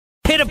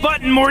Hit a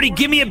button, Morty.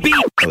 Give me a beat.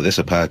 Oh, this is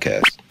a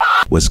podcast.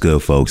 What's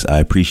good, folks? I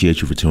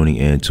appreciate you for tuning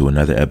in to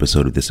another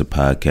episode of This a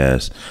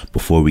Podcast.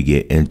 Before we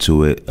get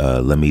into it,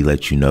 let me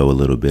let you know a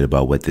little bit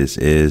about what this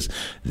is.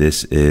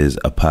 This is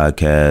a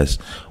podcast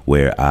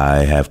where I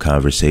have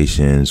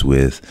conversations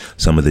with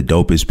some of the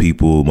dopest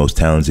people, most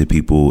talented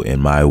people in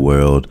my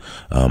world.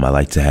 I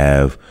like to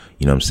have,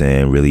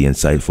 really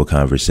insightful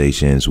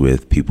conversations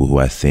with people who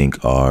I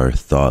think are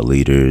thought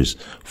leaders,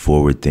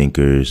 forward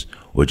thinkers,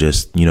 or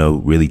just,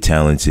 really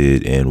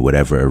talented in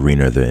whatever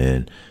arena they're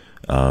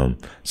in.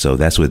 So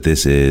that's what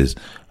this is.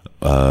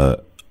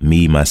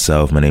 Me,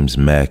 myself, my name's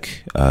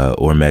Mech,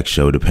 or Mech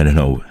Show, depending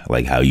on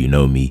like how you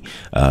know me.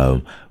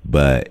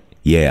 But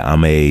yeah,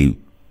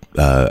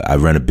 I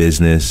run a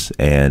business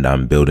and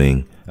I'm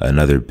building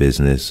another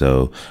business.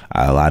 So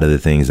a lot of the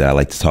things that I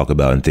like to talk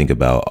about and think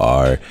about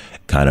are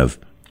kind of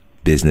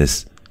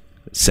business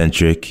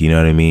centric, you know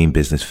what I mean?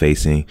 Business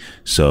facing.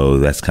 So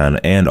that's kind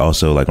of, and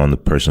also like on the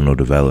personal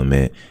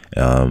development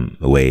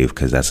wave,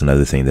 because that's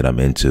another thing that I'm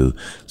into.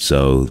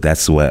 So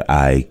that's what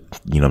I,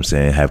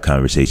 have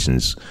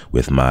conversations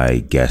with my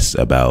guests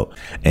about.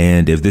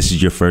 And if this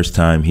is your first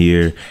time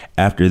here,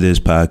 after this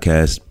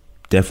podcast,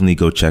 definitely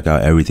go check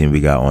out everything we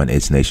got on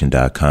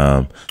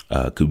itsnation.com.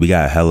 We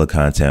got hella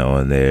content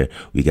on there.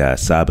 We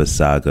got Saba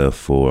Saga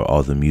for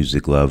all the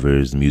music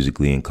lovers,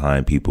 musically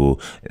inclined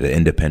people, the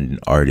independent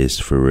artists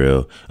for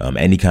real.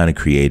 Any kind of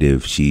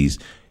creative.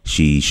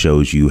 She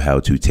shows you how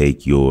to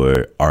take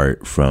your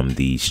art from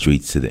the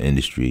streets to the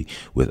industry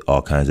with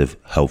all kinds of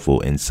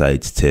helpful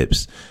insights,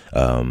 tips,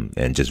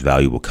 and just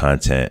valuable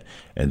content.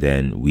 And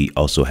then we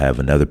also have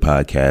another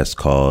podcast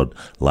called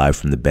Live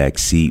from the Back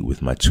Seat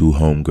with my two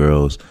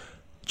homegirls,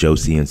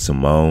 Josie and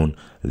Simone.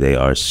 They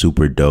are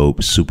super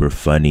dope, super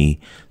funny.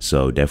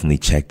 So definitely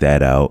check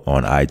that out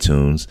on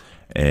iTunes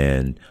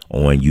and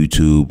on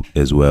YouTube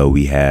as well.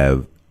 We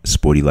have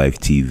Sporty Life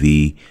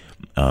TV.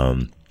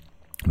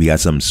 We got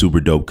something super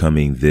dope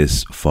coming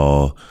this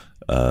fall.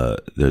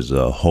 There's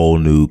a whole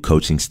new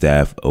coaching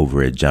staff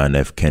over at John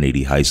F.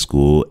 Kennedy High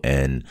School,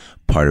 and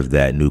part of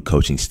that new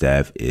coaching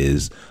staff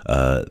is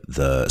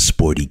the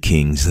Sporty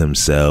Kings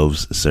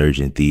themselves, Serge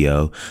and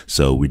Theo.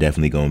 So we're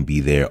definitely going to be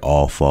there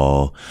all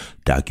fall,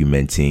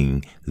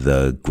 documenting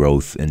the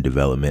growth and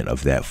development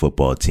of that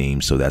football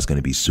team. So that's going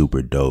to be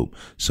super dope.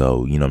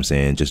 So,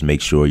 just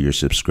make sure you're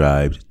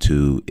subscribed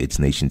to It's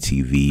Nation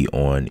TV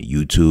on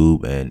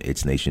YouTube and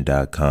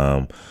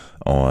itsnation.com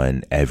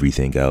on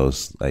everything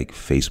else like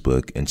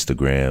Facebook,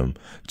 Instagram,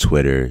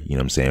 Twitter,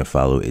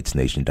 follow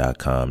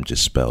itsnation.com,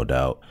 just spelled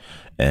out.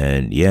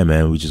 And yeah,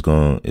 man, we just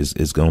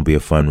it's going to be a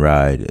fun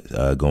ride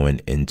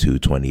going into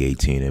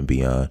 2018 and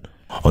beyond.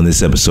 On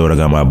this episode, I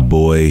got my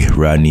boy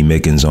Rodney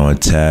Mickens on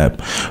tap.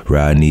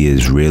 Rodney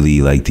is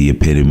really like the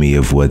epitome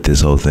of what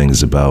this whole thing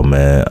is about,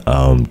 man.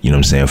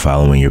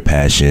 Following your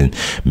passion,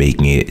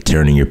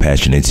 turning your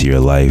passion into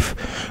your life.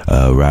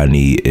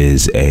 Rodney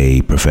is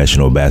a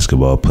professional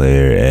basketball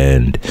player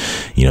and,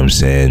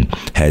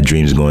 had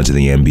dreams of going to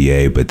the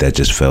NBA, but that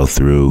just fell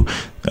through.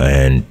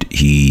 And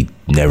he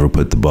never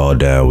put the ball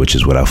down, which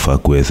is what I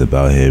fuck with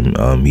about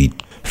him. He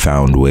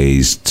found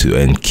ways to,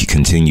 and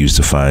continues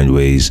to find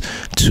ways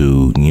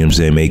to,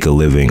 make a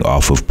living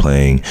off of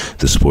playing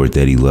the sport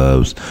that he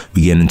loves.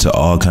 We get into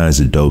all kinds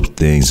of dope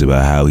things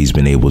about how he's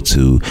been able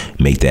to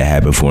make that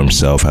happen for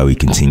himself, how he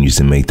continues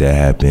to make that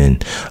happen,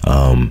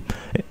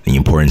 the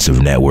importance of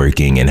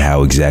networking and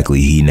how exactly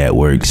he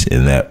networks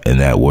in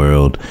that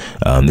world.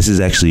 This is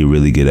actually a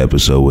really good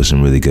episode with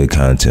some really good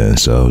content,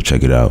 so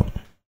check it out.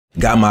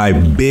 Got my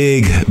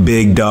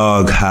big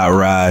dog, Hot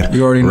Rod,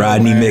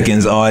 Rodney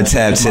Mickens on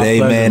tap today,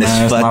 pleasure, man.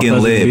 It's fucking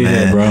lit,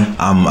 man. Here, bro.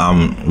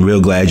 I'm real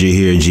glad you're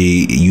here,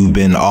 G. You've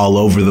been all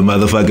over the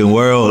motherfucking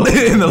world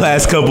in the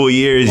last couple of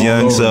years,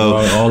 young. So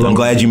I'm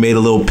glad you made a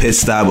little pit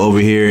stop over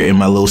here in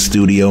my little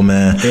studio,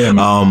 man. Yeah,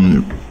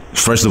 man.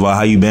 First of all,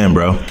 how you been,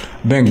 bro?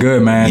 Been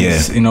good, man. Yeah.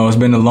 It's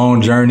been a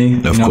long journey.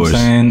 Of course. What I'm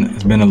saying?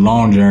 It's been a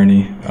long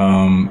journey.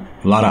 A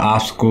lot of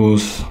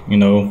obstacles,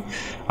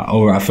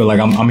 I feel like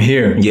I'm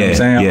here. You know what I'm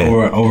saying? Yeah.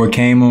 I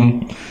overcame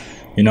them.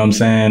 You know what I'm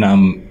saying?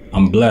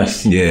 I'm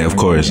blessed. Yeah, of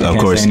course. I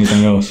can't say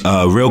anything else.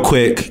 Real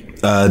quick,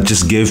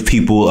 just give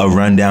people a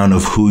rundown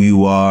of who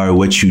you are,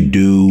 what you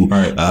do,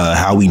 right.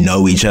 How we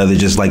know each other.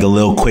 Just like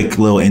a quick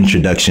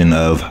introduction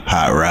of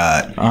Hot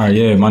Rod. All right,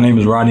 yeah. My name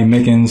is Rodney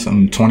Mickens.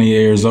 I'm 28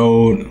 years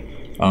old.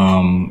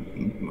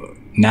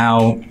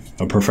 Now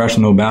a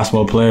professional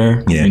basketball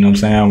player. Yeah. You know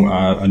what I'm saying?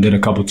 I did a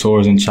couple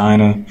tours in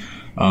China.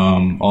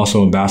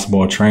 Also a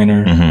basketball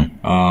trainer.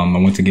 Mm-hmm. I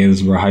went to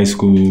Gaithersburg High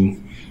School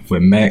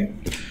with Mech.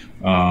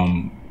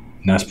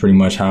 That's pretty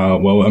much how.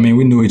 Well, I mean,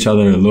 we knew each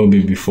other a little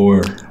bit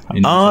before.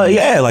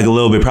 Yeah, like a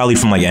little bit, probably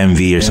from like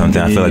MV or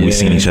something. I feel like we've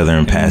seen each other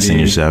in passing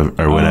yourself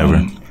or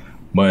whatever.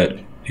 But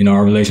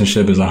our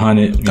relationship is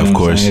 100. Of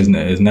course,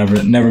 it's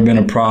never been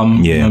a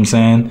problem. Yeah. You know what I'm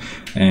saying?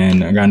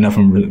 And I got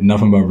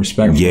nothing but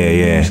respect. Yeah,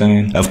 you know what I'm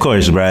saying? Of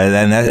course, bro.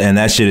 And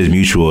that shit is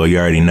mutual. You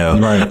already know.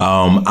 Right.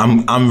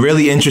 I'm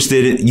really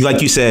interested.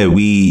 Like you said,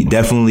 we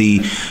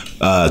definitely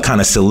kind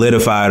of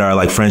solidified our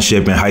like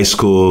friendship in high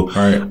school.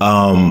 Right.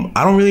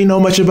 I don't really know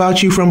much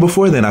about you from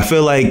before then. I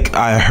feel like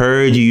I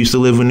heard you used to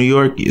live in New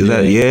York. Is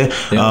that yeah?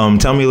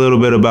 Tell me a little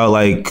bit about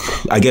like,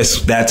 I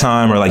guess that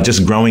time or like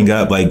just growing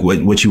up, like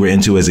what you were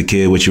into as a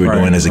kid, what you were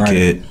doing as a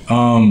kid.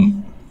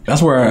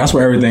 That's where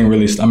everything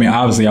really. I mean,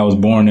 obviously I was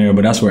born there,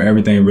 but that's where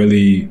everything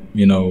really,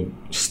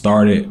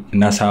 started,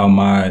 and that's how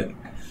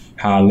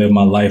I live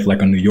my life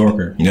like a New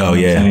Yorker. Oh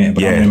yeah,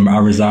 but I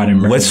reside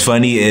in Maryland. What's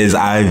funny is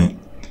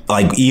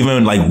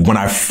even when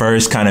I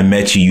first kind of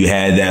met you, you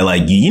had that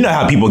like, you know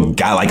how people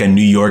got like a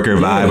New Yorker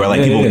vibe or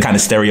like people kind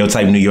of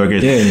stereotype New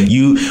Yorkers. Yeah.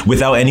 You,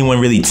 without anyone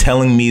really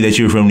telling me that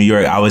you were from New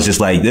York, I was just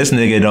like, this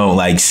nigga don't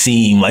like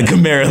seem like a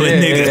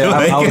Maryland nigga. Yeah.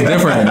 Like, I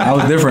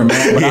was different,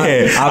 man. But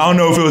I don't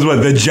know if it was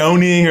the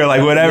joning or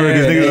like whatever,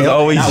 because niggas was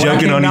always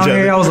joking on each other.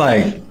 Here, I was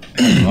like,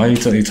 why are you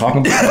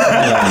talking about?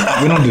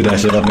 Like, we don't do that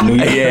shit up in New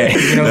York. Yeah,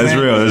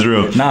 that's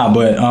real. Nah,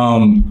 but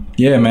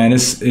yeah, man,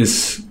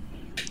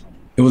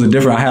 it was a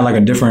different. I had like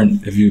a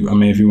different, if you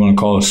want to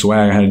call it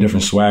swag, I had a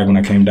different swag when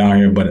I came down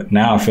here. But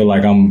now I feel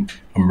like I'm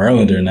a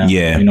Marylander now.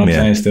 Yeah, you know what I'm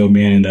saying? Still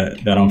being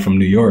that I'm from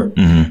New York.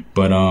 Mm-hmm.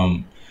 But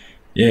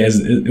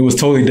it was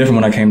totally different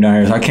when I came down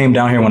here. So I came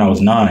down here when I was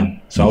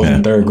 9, so I was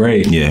in 3rd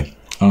grade. Yeah.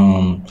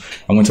 I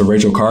went to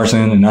Rachel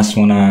Carson, and that's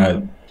when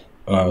I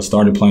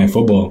started playing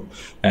football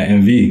at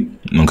MV.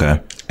 Okay.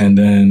 And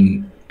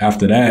then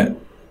after that,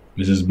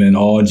 it's just been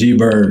all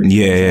G-Berg.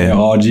 Yeah.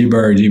 All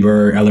G-Berg.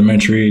 G-Berg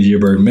Elementary,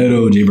 G-Berg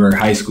Middle, G-Berg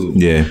High School.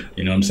 Yeah.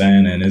 You know what I'm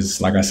saying? And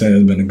it's, like I said,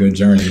 it's been a good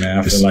journey, man.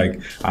 I feel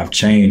like I've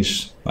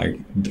changed. Like,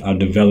 I've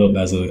developed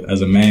as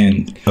a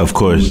man. Of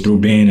course. Through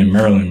being in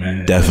Maryland,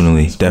 man.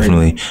 Definitely.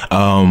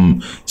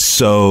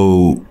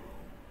 So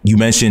you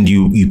mentioned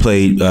you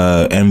played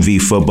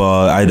MV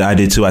football. I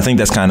did too. I think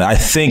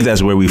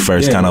that's where we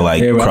first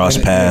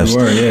crossed paths.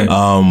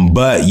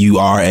 But you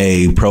are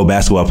a pro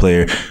basketball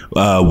player.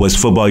 Was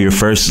football your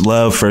first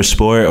love, first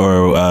sport,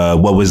 or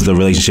what was the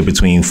relationship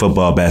between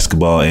football,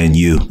 basketball, and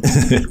you?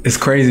 It's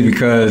crazy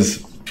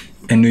because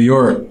in New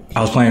York,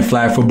 I was playing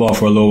flag football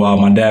for a little while.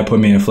 My dad put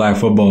me in flag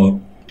football,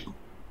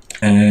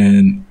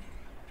 and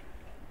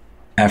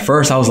at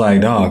first I was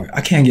like, dog,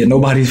 I can't get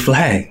nobody's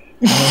flag.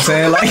 You know what I'm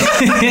saying? Like,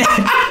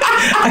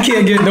 I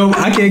can't get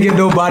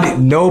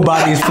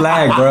nobody's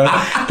flag, bro.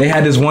 They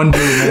had this one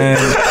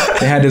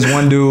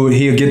dude,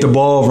 he'd get the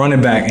ball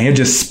running back and he'd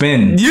just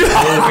spin all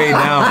the way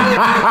down.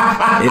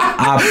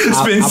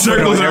 Spin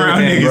circles around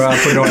niggas. Bro, I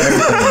put it on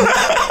everything.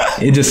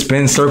 It just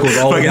spins circles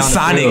all the way down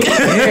Sonic. the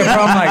field. Yeah,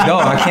 bro. I'm like,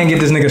 dog, I can't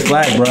get this nigga's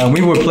flag, bro. And we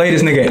would play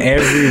this nigga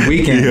every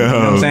weekend. You know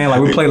what I'm saying?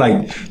 Like, we play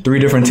like 3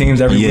 different teams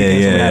every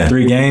weekend. So we had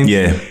 3 games.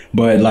 Yeah.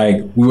 But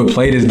like, we would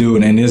play this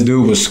dude, and this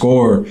dude would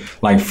score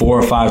like 4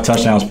 or 5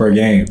 touchdowns per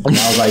game. And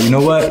I was like, you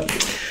know what?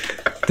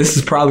 This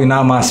is probably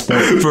not my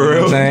sport. For real? You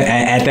know what I'm saying?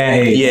 At that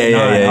age.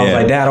 I was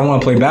like, Dad, I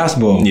want to play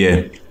basketball.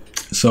 Yeah.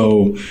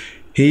 So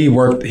he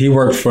worked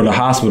for the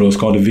hospital. It's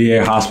called the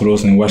VA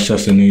hospitals in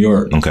Westchester, New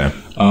York. Okay.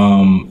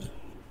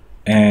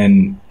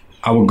 And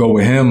I would go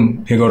with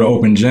him. He'd go to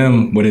open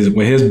gym with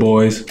his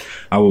boys.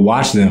 I would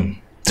watch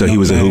them. So he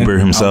was a hooper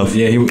himself?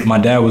 My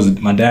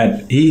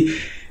dad.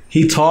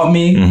 He taught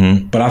me,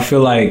 but I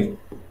feel like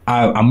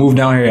I moved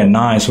down here at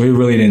 9, so he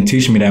really didn't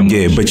teach me that much.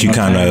 Yeah, but you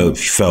kind of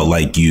felt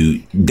like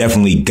you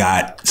definitely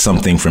got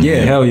something from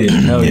him. Hell yeah.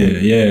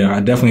 Yeah, I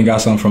definitely got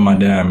something from my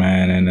dad,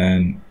 man. And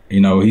then,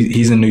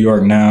 he's in New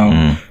York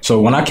now. So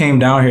when I came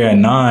down here at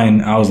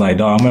 9, I was like,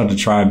 dog, I'm going to have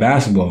to try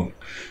basketball.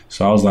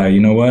 So I was like, you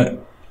know what?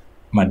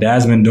 My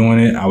dad's been doing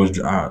it. I was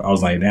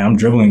like, damn, I'm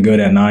dribbling good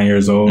at 9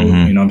 years old. You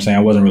know what I'm saying?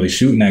 I wasn't really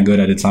shooting that good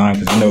at the time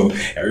because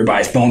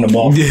everybody's throwing the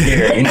ball from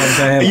here. You know what I'm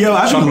saying? Yo,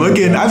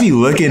 I be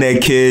looking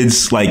at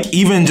kids like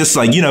even just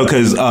like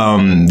because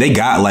they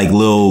got like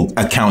little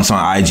accounts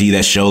on IG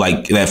that show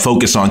like that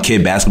focus on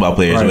kid basketball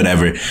players or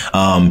whatever.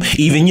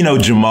 Even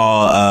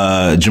Jamal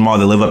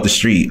that live up the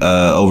street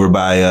over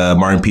by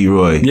Martin P.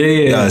 Roy.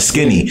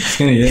 Skinny.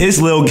 Yeah. His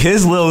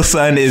little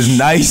son is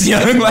nice.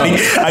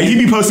 Like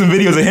he be posting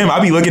videos of him. I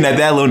be looking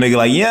at that little nigga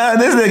like, yeah,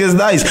 this nigga's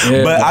nice.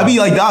 Yeah, but I be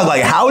like, dog,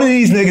 like, how do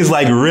these niggas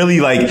like really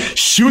like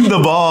shoot the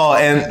ball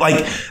and like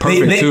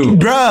they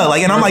bruh,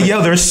 like, and I'm like,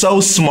 yo, they're so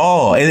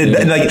small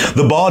and like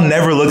the ball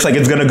never looks like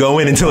it's gonna go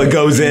in until it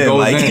goes in. You know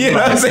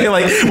what I'm saying?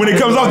 Like when it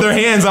comes off their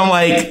hands, I'm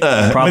like,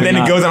 but then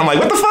it goes in, I'm like,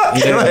 what the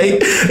fuck? Yeah. Like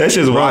that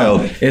shit's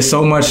wild. It's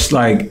so much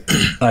like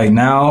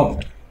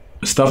now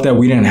stuff that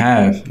we didn't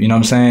have. You know what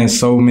I'm saying?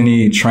 So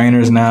many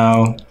trainers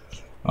now.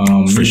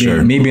 For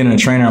sure. Me being a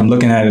trainer, I'm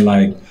looking at it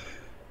like,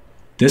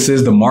 this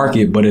is the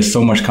market, but it's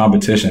so much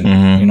competition.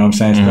 You know what I'm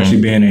saying? Especially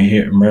being in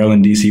here,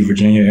 Maryland, DC,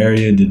 Virginia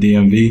area, the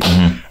DMV.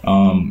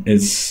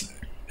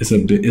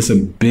 It's a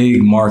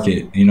big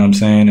market. You know what I'm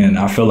saying? And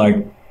I feel like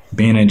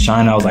being in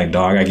China, I was like,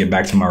 dog, I gotta get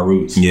back to my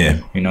roots.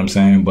 Yeah. You know what I'm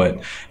saying?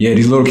 But yeah,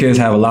 these little kids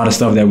have a lot of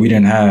stuff that we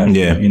didn't have.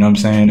 Yeah. You know what I'm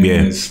saying? And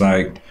it's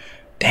like,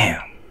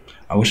 damn,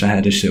 I wish I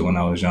had this shit when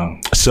I was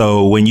young.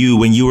 So when you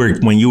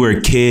were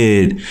a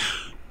kid,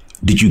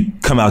 did you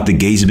come out the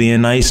gates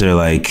being nice, or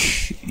like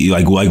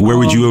where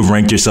would you have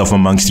ranked yourself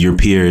amongst your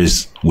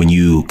peers when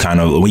you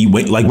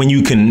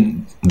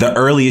the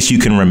earliest you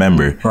can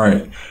remember?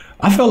 Right.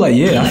 I felt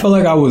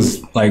like I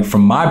was like,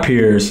 from my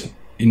peers,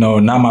 you know,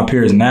 not my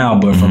peers now,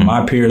 but from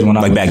my peers when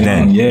I was back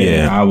young,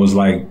 then. I was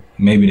like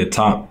maybe the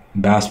top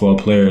basketball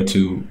player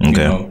to you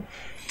know,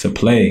 to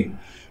play.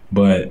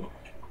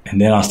 And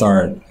then I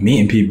started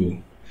meeting people.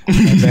 You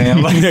know what I'm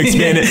saying? Like,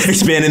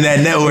 expanding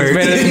that network.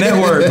 Expanding the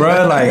network,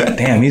 bro. Like,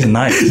 damn, he's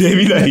nice.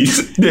 He's nice.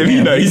 He's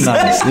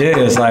nice. Yeah,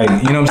 it's like,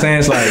 you know what I'm saying?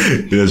 It's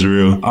like, that's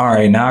real. All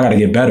right, now I got to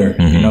get better. You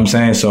know what I'm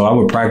saying? So I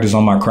would practice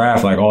on my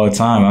craft like all the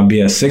time. I'd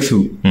be at 6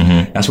 hoop.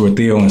 That's where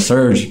Theo and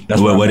Serge. That's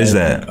what is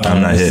that?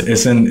 I'm not hip.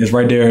 It's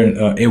right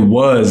there. It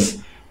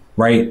was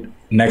right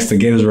next to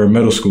Gaithersburg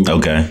Middle School.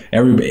 Okay.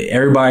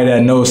 Everybody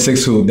that knows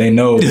 6 hoop, they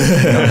know. You know what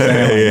I'm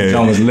saying? Like,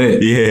 John was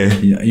lit. Yeah.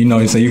 You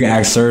know, so you can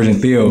ask Serge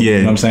and Theo. Yeah. You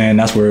know what I'm saying?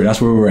 That's where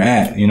we were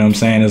at. You know what I'm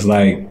saying? It's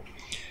like,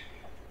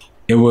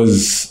 it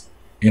was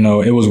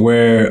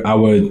where I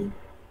would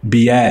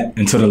be at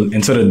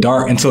until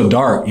dark. You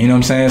know what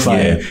I'm saying? It's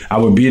like, I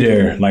would be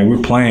there, like,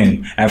 we're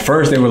playing. At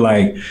first they were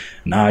like,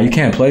 nah, you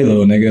can't play,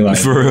 little nigga. Like,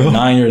 for real?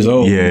 9 years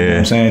old. Yeah. You know what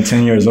I'm saying?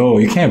 10 years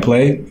old. You can't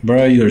play,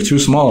 bro. You're too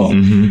small.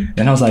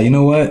 Then I was like, you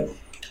know what?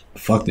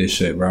 Fuck this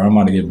shit, bro. I'm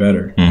about to get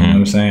better. You know what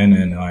I'm saying?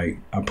 And like,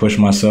 I push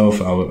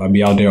myself. I'd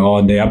be out there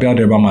all day. I'd be out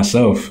there by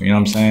myself. You know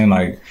what I'm saying?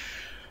 Like,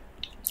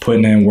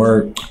 putting in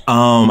work.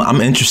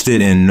 I'm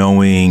interested in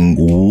knowing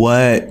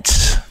why?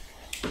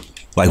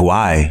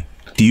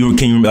 Can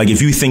you like,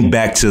 if you think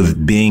back to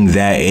being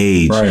that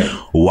age, right,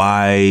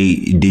 why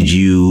did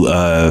you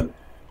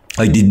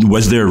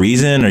was there a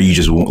reason, or you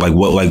just why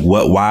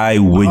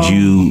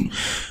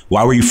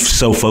were you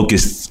so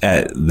focused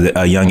at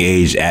a young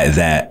age at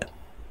that?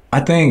 I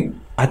think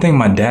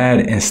my dad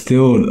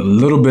instilled a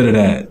little bit of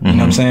that. You know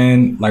what I'm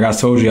saying? Like I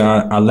told you,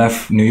 I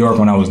left New York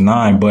when I was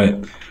 9,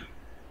 but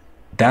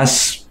I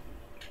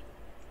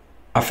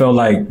felt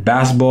like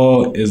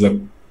basketball is a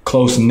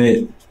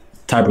close-knit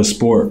type of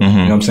sport. You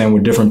know what I'm saying?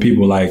 With different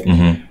people. Like,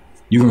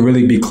 you can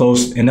really be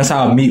close. And that's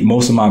how I meet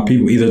most of my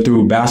people, either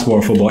through basketball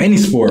or football. Any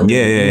sport.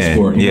 Any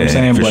sport. You know what I'm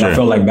saying? But sure. I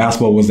felt like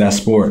basketball was that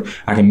sport.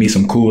 I can meet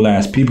some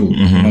cool-ass people.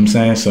 You know what I'm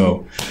saying?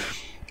 So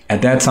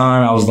at that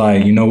time, I was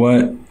like, you know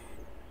what?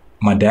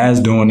 My dad's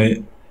doing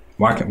it.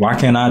 Why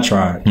can't I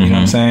try it? You know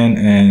what I'm saying?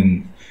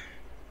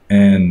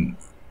 And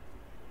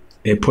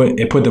it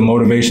put the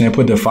motivation, it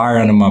put the fire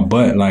under my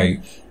butt.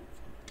 Like,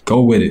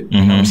 go with it.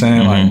 You know what I'm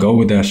saying? Like, go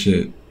with that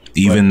shit.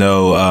 Even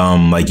though,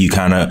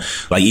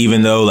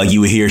 even though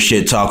you would hear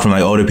shit talk from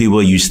like older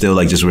people, you still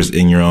like just was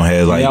in your own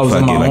head. Like, I was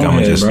fuck in my it. Like, own I'm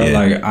head, just, bro.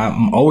 Like,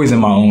 I'm always in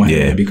my own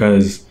head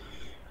because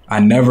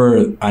I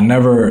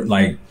never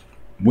like,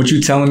 what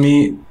you telling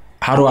me,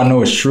 how do I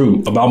know it's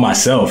true about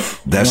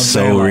myself? That's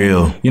so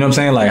real. You know what I'm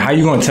saying? Like, how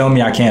you gonna tell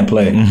me I can't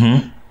play?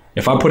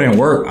 If I put in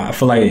work, I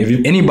feel like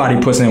if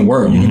anybody puts in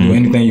work, you can do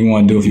anything you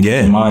want to do if you put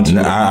your mind to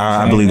it.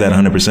 I believe that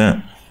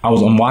 100%.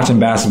 I'm watching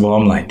basketball.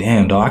 I'm like,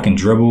 damn, dog, I can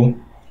dribble.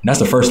 That's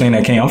the first thing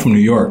that came. I'm from New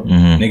York.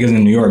 Niggas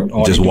in New York,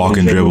 just walk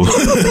and dribble.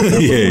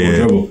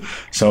 Dribble.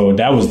 So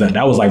that was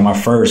like my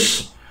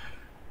first,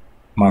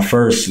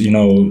 you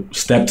know,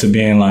 step to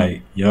being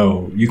like,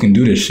 yo, you can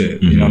do this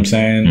shit. You know what I'm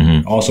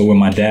saying? Also with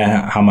my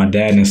dad, how my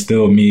dad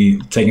instilled me,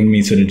 taking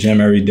me to the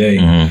gym every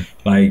day.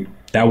 Like,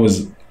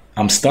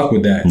 I'm stuck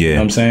with that. You know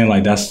what I'm saying?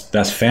 Like,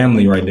 that's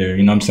family right there.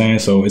 You know what I'm saying?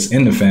 So it's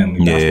in the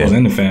family. Basketball's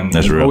in the family.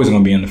 That's real. Always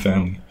gonna be in the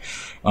family.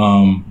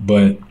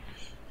 But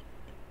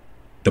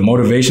the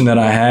motivation that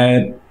I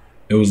had,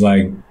 it was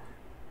like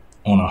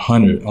on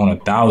 100, on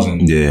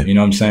 1,000. Yeah. You know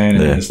what I'm saying?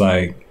 And it's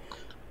like,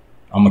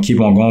 I'm gonna keep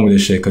on going with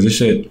this shit because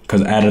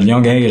at a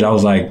young age I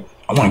was like,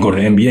 I want to go to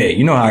the NBA.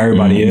 You know how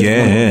everybody is.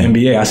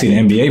 NBA. I see the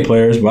NBA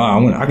players.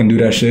 Wow, I can do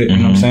that shit. You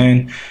know what I'm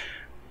saying?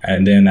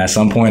 And then at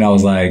some point I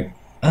was like,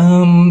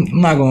 I'm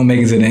not gonna make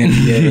it to the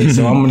NBA,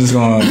 so I'm just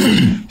gonna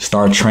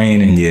start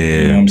training.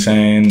 You know what I'm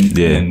saying?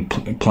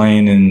 And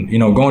playing and, you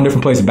know, going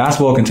different places.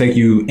 Basketball can take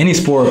you any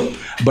sport,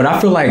 but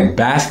I feel like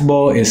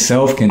basketball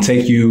itself can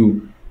take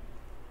you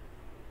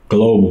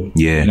global.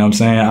 You know what I'm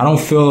saying? I don't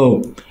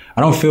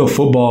feel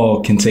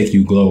football can take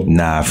you global.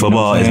 Nah,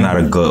 football is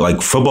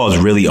not football is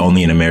really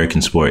only an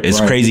American sport.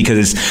 It's crazy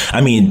because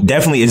it's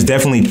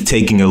definitely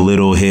taking a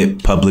little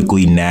hit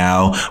publicly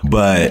now,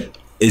 but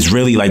it's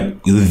really like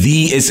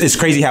it's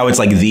crazy how it's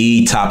like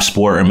the top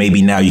sport, or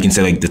maybe now you can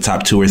say like the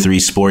top 2 or 3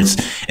 sports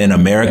in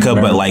America,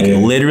 but like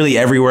literally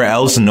everywhere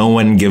else, no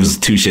one gives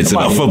 2 shits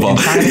about football.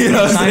 You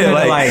know what I'm saying?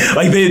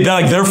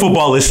 Like their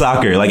football is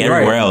soccer, like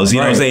everywhere else. You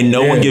know what I'm saying?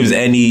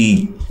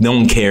 No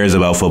one cares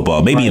about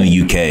football. Maybe in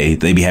the UK,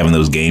 they be having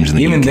those games in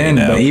the UK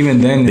now. But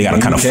even then, they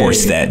gotta kind of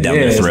force that down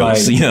their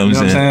throats. Like, you know what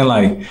I'm saying?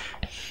 Like,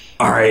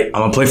 all right, I'm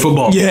gonna play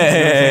football.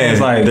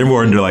 It's like they're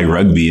more into like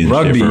rugby and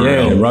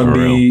shit.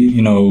 Rugby.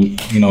 You know,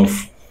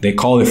 they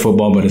call it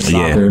football, but it's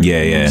soccer. You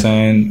know what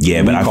I'm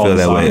saying? But I feel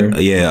that soccer.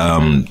 Way.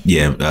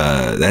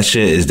 That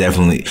shit is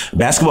definitely,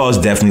 basketball is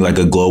definitely like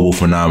a global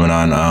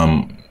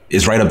phenomenon.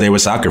 is right up there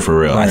with soccer for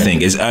real. Right. I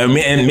think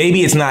and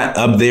maybe it's not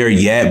up there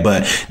yet,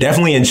 but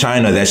definitely in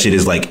China that shit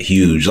is like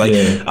huge. Like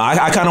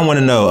I kind of want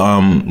to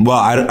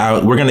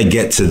know. We're gonna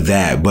get to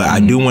that, but I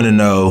do want to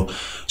know.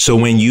 So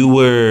when you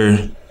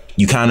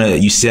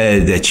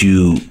said that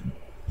you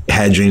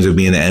had dreams of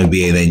being in the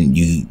NBA, then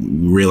you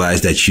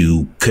realized that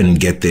you couldn't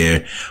get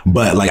there.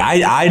 But like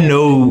I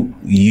know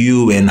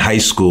you in high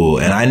school,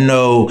 and I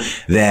know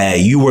that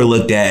you were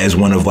looked at as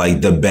one of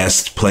like the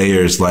best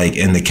players like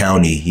in the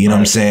county, you know what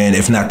I'm saying?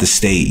 If not the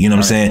state, you know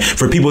what I'm saying?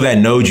 For people that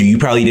know you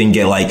probably didn't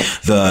get like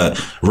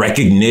the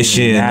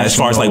recognition as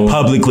far as like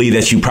publicly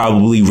that you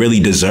probably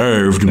really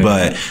deserved.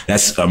 But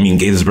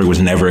Gaithersburg was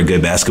never a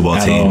good basketball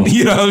team.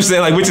 You know what I'm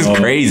saying? Like, which is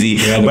crazy.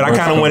 But I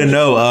kind of want to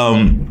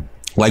know,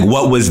 like,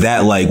 what was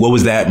that like? What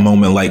was that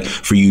moment like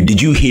for you?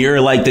 Did you hear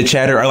like the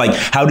chatter, or like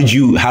how did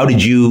you?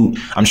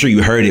 I'm sure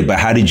you heard it, but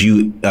how did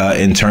you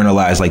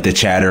internalize like the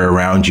chatter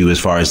around you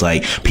as far as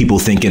like people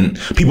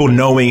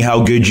knowing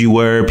how good you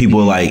were,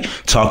 people like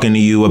talking to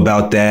you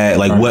about that?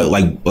 Like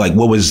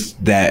what was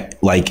that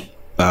like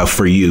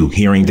for you?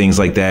 Hearing things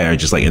like that, or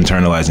just like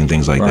internalizing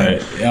things like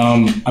that?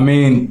 I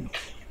mean,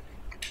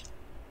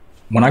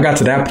 when I got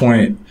to that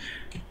point,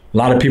 a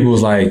lot of people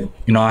was like,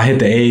 I hit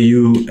the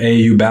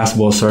AAU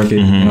basketball circuit,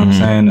 you know what I'm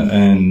saying?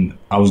 And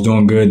I was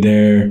doing good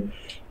there.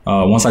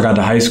 Once I got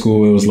to high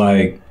school, it was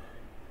like,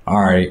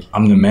 all right,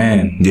 I'm the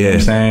man. You know what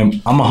I'm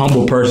saying? I'm a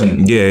humble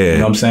person. You know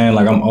what I'm saying?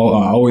 Like, I've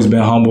always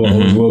been humble,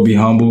 always will be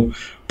humble.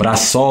 But I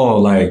saw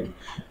like,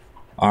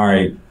 all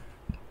right,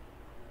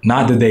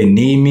 not that they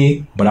need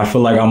me, but I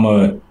feel like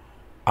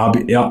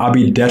I'll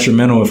be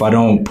detrimental if I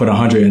don't put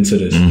 100 into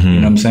this. You know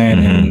what I'm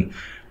saying? And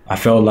I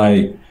felt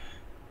like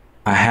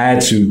I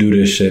had to do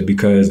this shit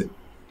because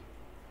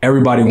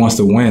everybody wants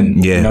to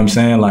win. You know what I'm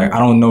saying? Like, I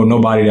don't know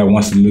nobody that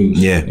wants to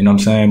lose. You know what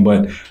I'm saying?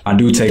 But I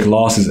do take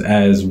losses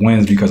as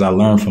wins because I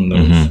learn from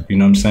those. You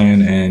know what I'm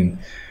saying? And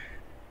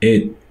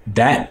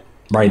that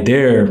right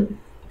there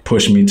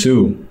pushed me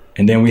too.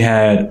 And then we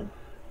had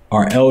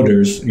our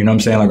elders, you know what I'm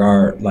saying?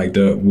 Like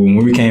when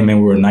we came in,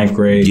 we were ninth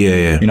grade. You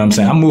know what I'm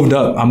saying? I moved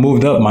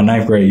up my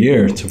ninth grade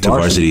year to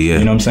varsity. You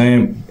know what I'm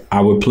saying? I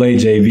would play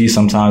JV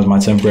sometimes my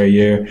 10th grade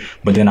year,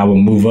 but then I would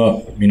move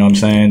up, you know what I'm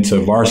saying, to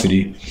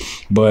varsity.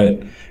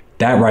 But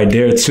that right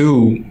there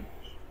too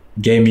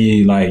gave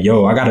me like,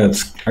 yo, I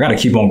gotta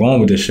keep on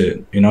going with this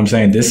shit. You know what I'm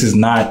saying? This is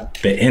not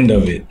the end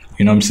of it.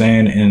 You know what I'm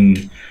saying?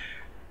 And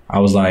I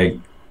was like,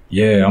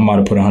 yeah, I'm about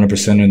to put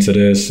 100% into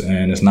this,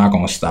 and it's not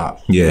gonna stop.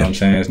 You know what I'm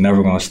saying? It's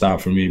never gonna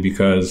stop for me,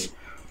 because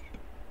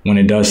when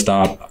it does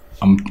stop,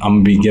 I'm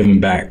gonna be giving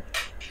back.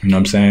 You know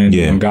what I'm saying?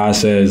 When God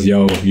says,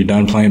 yo, you're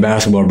done playing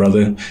basketball,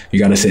 brother, you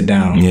got to sit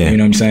down. You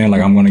know what I'm saying?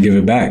 Like, I'm going to give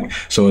it back.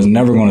 So it's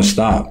never going to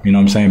stop. You know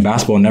what I'm saying?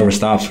 Basketball never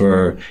stops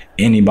for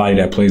anybody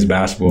that plays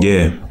basketball.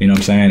 You know what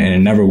I'm saying? And it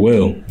never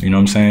will. You know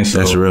what I'm saying? So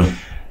that's real.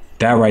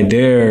 That right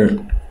there,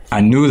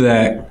 I knew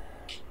that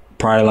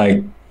probably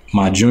like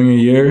my junior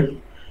year,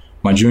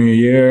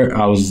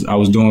 I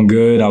was doing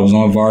good. I was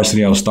on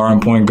varsity. I was starting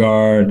point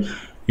guard.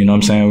 You know what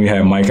I'm saying? We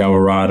had Mike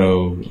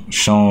Alvarado,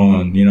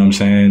 Sean, you know what I'm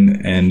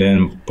saying? And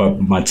then,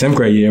 but my 10th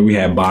grade year, we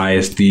had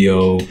Bias,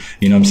 Theo,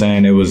 you know what I'm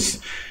saying? It was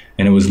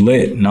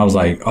lit. And I was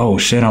like, oh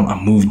shit,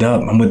 I moved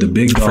up. I'm with the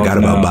big dogs. I forgot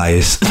about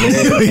Bias.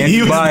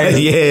 You Bias.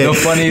 The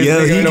funniest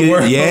nigga in the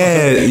world. He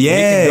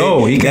can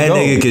go. That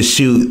nigga could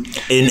shoot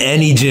in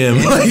any gym.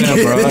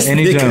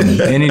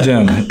 Any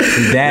gym.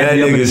 His dad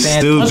be up in the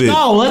stands,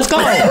 let's go.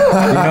 You know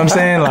what I'm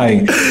saying?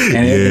 Like,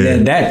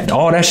 and that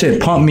all that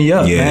shit pumped me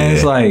up, man.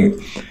 It's like,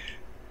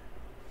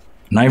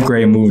 ninth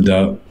grade moved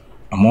up.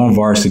 I'm on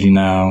varsity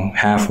now,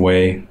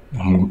 halfway.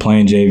 I'm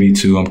playing JV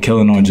too. I'm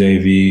killing on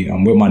JV.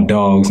 I'm with my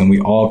dogs, and we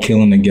all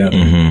killing together,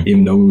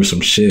 even though we were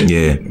some shit.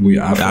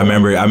 I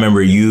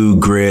remember you,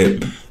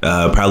 Grip,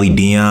 probably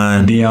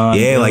Dion.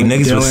 Like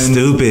niggas Dylan, was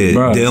stupid.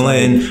 Bro,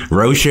 Dylan, like,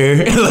 Rocher.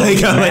 like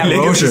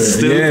niggas was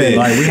stupid.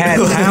 Like we had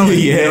talent.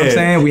 You know what I'm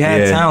saying? We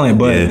had talent,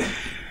 but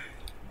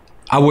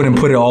I wouldn't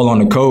put it all on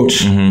the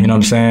coach. You know what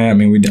I'm saying?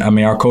 I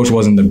mean, our coach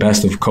wasn't the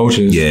best of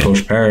coaches,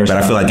 Coach Parrish. But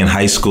I feel like in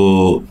high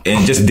school,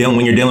 and just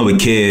when you're dealing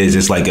with kids,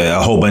 it's like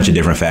a whole bunch of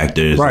different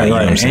factors. Right. You know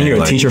and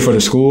you're a teacher for the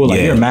school.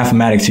 Like, you're a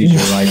mathematics teacher.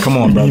 Like, come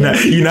on, brother.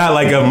 You're not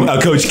like a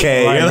Coach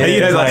K.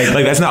 Right,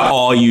 like that's not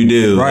all you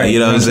do. Right. You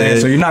know what I'm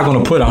saying? So you're not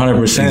going to put 100%.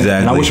 Exactly.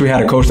 And I wish we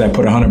had a coach that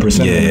put 100%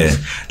 in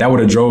this. That would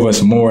have drove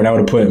us more. That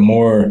would have put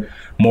more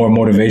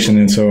motivation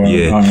into our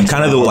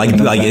kind of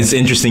like it's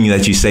interesting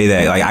that you say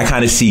that. Like, I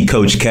kind of see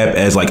Coach Kep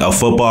as like a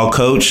football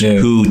coach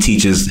who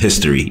teaches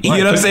history. You know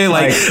what I'm saying?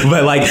 Like,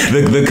 but like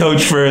the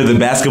coach for the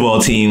basketball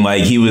team,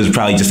 like he was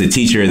probably just a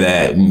teacher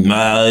that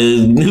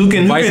who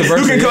can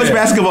coach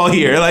basketball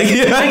here? Like,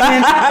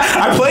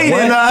 I played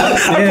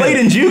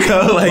in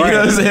JUCO. Like, you know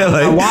what I'm saying?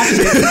 Like, I watched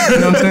it. You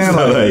know what I'm saying?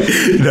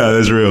 Like, no,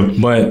 that's real.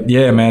 But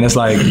yeah, man, it's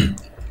like,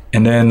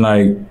 and then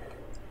like,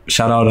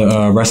 shout out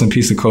to rest in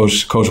peace to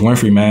Coach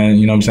Winfrey, man.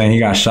 You know what I'm saying? He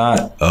got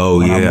shot. Oh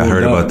yeah, I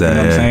heard about that. You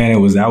know what I'm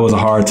saying? That was a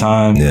hard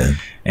time. Yeah.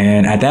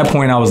 And at that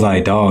point, I was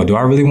like, dog, do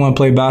I really want to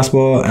play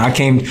basketball? And I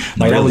came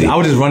like I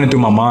was just running through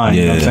my mind.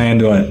 You know what I'm saying?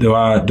 Do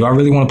I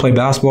really want to play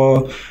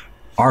basketball?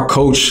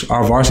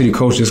 our varsity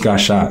coach just got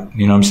shot.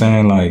 You know what I'm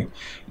saying? Like,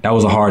 that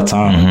was a hard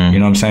time. Mm-hmm. You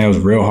know what I'm saying? It was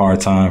a real hard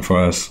time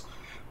for us.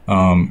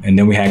 And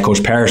then we had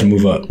Coach Parrish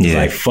move up. Yeah.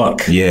 Like,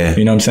 fuck. Yeah.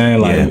 You know what I'm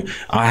saying? Like,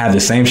 I have the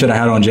same shit I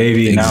had on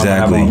JV, now I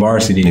have on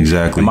varsity.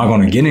 Exactly. Am I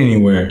going to get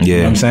anywhere? Yeah. You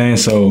know what I'm saying?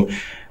 So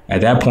at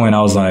that point,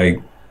 I was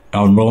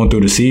rolling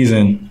through the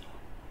season.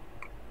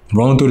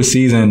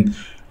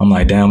 I'm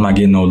like, damn, I'm not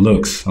getting no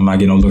looks. I'm not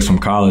getting no looks from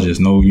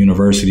colleges, no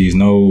universities,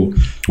 no.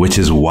 Which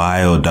is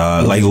wild,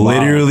 dog. Like,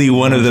 literally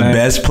one of the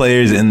best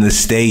players in the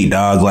state,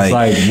 dog. Like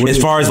as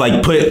far as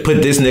like put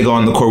this nigga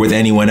on the court with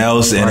anyone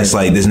else, and it's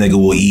like this nigga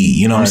will eat.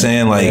 You know what I'm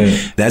saying?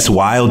 Like that's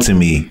wild to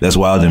me.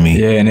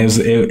 Yeah, and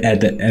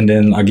and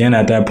then again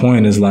at that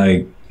point, it's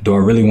like, do I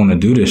really want to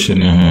do this shit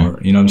anymore?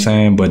 You know what I'm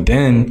saying? But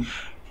then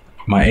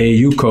my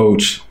AAU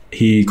coach,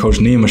 Coach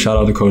Neiman, shout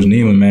out to Coach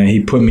Neiman, man.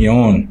 He put me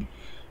on.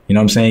 You know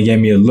what I'm saying? He gave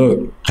me a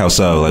look. How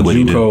so? Like, what do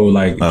you do?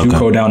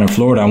 JUCO down in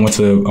Florida. I went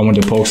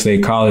to Polk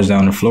State College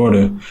down in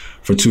Florida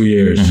for 2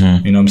 years.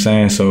 Mm-hmm. You know what I'm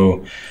saying?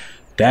 So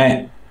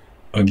that,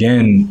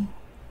 again,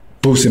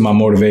 boosted my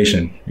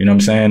motivation. You know what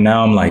I'm saying?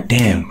 Now I'm like,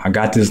 damn, I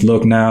got this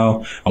look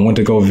now. I went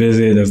to go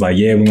visit. It was like,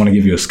 yeah, we want to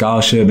give you a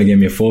scholarship. They gave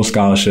me a full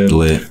scholarship.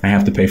 Lit. I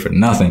have to pay for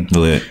nothing.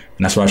 Lit.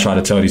 And that's what I try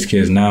to tell these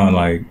kids now.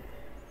 Like,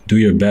 do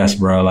your best,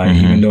 bro. Like,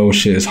 even though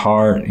shit is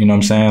hard, you know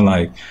what I'm saying?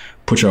 Like,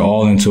 put your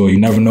all into it. You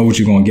never know what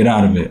you're going to get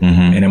out of it.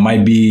 Mm-hmm. And it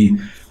might be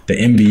the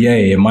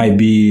NBA. It might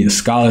be a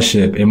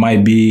scholarship. It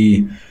might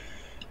be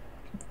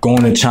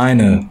going to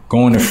China,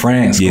 going to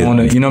France, going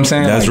to, you know what I'm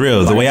saying? That's like,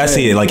 real. The way I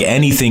see it, like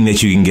anything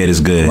that you can get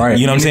is good. Right.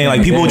 You know what I'm saying?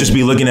 Like people will just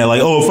be looking at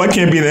like, oh, if I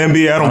can't be in the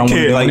NBA, I don't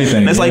care. Like,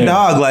 and it's like,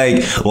 dog,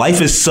 like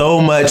life is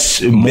so much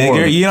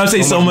bigger. You know what I'm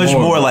saying? So much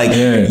more. Like,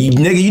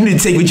 nigga, you need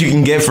to take what you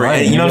can get for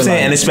it. You know what I'm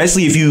saying? And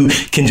especially if you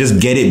can just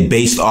get it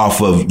based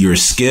off of your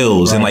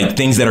skills and like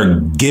things that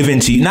are given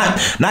to you,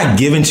 not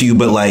given to you,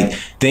 but like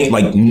think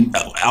like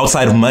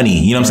outside of money.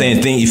 You know what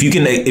I'm saying? If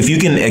you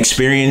can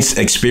experience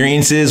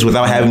experiences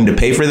without having to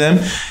pay for them,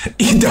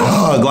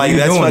 dog, like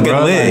that's fucking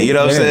lit. Like, you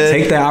know what I'm saying?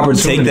 Take that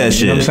opportunity. Take that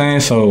shit. You know what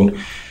I'm saying? So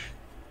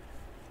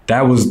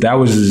that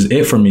was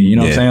it for me. You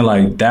know what I'm saying?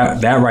 Like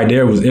that right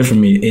there was it for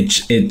me.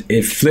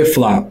 It flip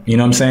flop. You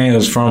know what I'm saying? It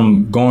was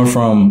going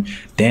from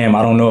damn,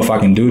 I don't know if I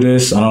can do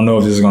this. I don't know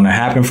if this is gonna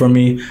happen for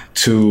me,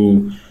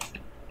 to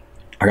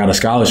I got a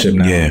scholarship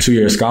now,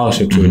 2-year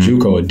scholarship to a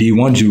JUCO, a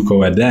D1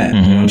 JUCO at that.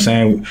 You know what I'm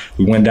saying?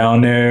 We went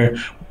down there.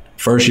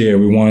 First year,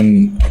 we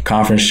won a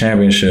conference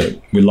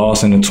championship. We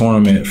lost in the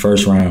tournament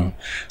first round.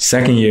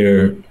 Second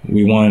year,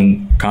 we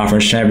won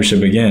conference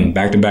championship again,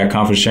 back-to-back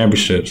conference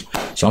championships.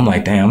 So I'm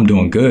like, damn, I'm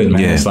doing good,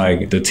 man. It's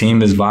like the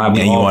team is vibing.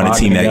 And you want a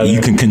team that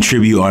you can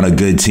contribute on a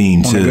good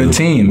team, too. On a good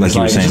team. Like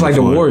you were saying, just like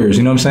the Warriors,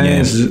 you know what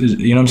I'm saying?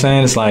 You know what I'm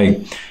saying? It's like,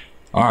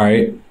 all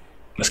right,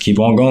 let's keep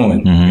on going.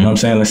 You know what I'm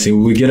saying? Let's see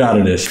what we get out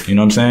of this. You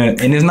know what I'm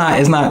saying? And it's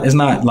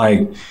not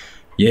like,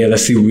 yeah,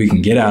 let's see what we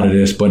can get out of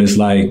this, but it's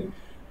like,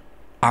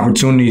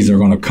 opportunities are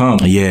gonna come.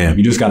 Yeah,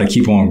 you just got to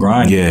keep on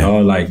grinding. Yeah,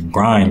 like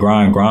grind.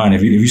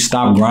 If you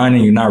stop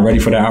grinding, you're not ready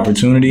for that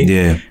opportunity.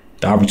 Yeah,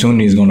 the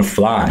opportunity is gonna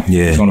fly.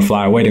 Yeah, it's gonna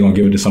fly away. They're gonna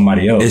give it to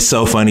somebody else. It's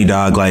so funny,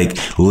 dog. Like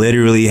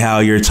literally, how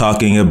you're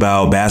talking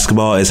about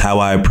basketball is how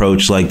I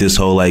approach like this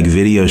whole like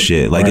video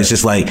shit. Like it's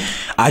just like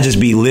I just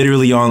be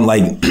literally on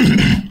like.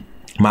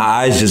 My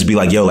eyes just be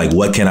like, yo, like,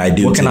 what can I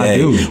do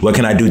today? What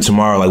can I do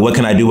tomorrow? Like, what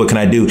can I do?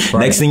 Right.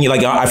 Next thing,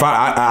 like, if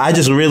I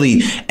just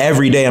really,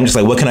 every day, I'm just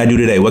like, what can I do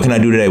today? What can I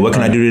do today? What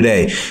can I do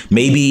today?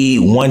 Maybe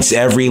once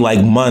every,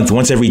 like, month,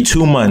 once every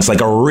 2 months, like,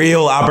 a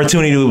real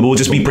opportunity will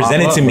just be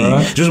presented to me.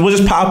 Will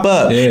just pop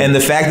up. Yeah. And the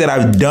fact that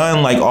I've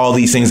done, like, all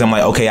these things, I'm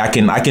like, okay, I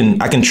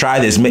can try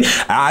this.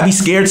 I be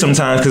scared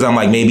sometimes because I'm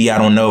like, maybe I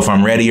don't know if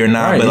I'm ready or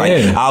not. Right, but, like,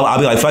 I'll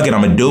be like, fuck it,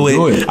 I'm going to do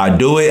it. I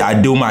do it.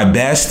 I do my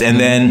best. And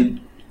then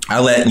I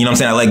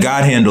let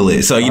God handle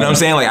it. So, you know what I'm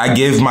saying? Like, I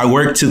give my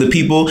work to the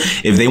people.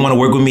 If they want to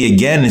work with me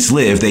again, it's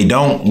lit. If they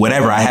don't,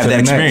 whatever, I have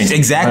that experience.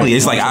 Exactly. Right.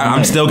 It's like,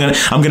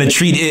 I'm going to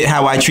treat it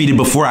how I treated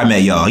before I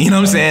met y'all. You know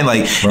what I'm saying?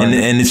 Like,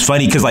 and it's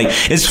funny because like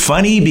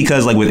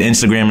with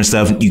Instagram and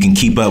stuff, you can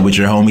keep up with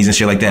your homies and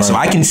shit like that. Right. So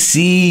I can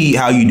see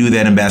how you do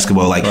that in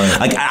basketball. Like,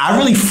 like I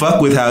really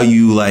fuck with how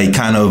you like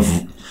kind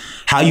of,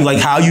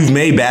 how you've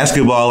made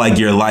basketball like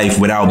your life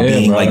without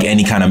being like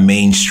any kind of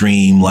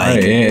mainstream like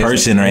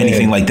person or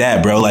anything like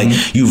that, bro. Like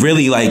you've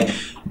really like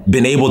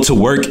been able to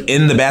work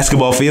in the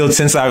basketball field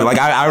since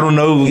I don't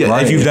know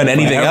if you've done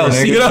anything else.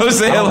 Nigga. You know what I'm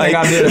saying? Like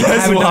I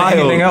haven't done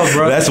anything else,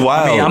 bro. That's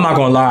wild. I mean, I'm not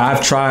gonna lie.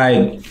 I've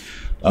tried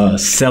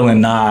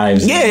selling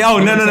knives. Yeah. Oh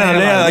no.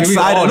 Yeah.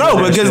 Excited.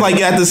 No, because like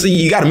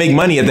you got to make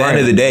money at the end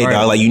of the day,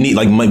 dog. Like you need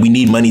we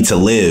need money to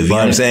live. You know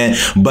what I'm saying?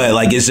 But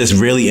like it's just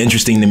really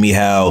interesting to me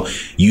how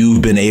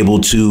you've been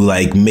able to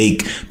like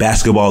make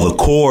basketball the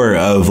core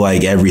of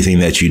like everything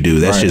that you do.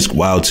 That's just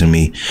wild to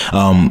me.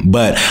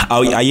 But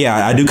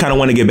I do kind of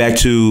want to get back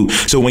to,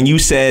 so when you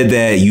said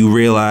that you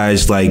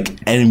realized like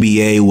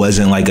NBA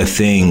wasn't like a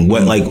thing,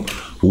 what like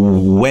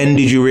when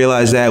did you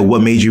realize that?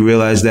 What made you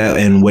realize that?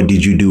 And what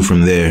did you do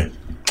from there?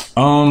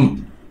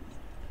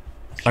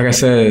 Like I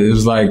said, it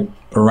was like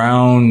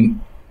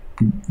around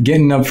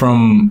getting up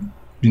from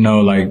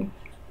like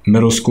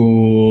middle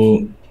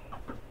school,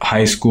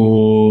 high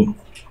school,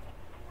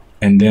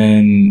 and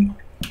then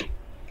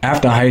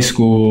after high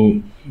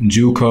school,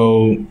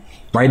 JUCO,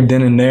 right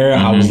then and there,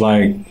 I was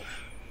like,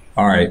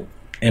 all right,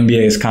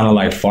 NBA is kind of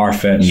like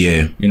far-fetched.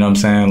 Yeah. You know what I'm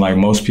saying? Like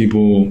most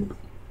people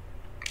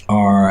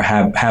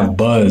have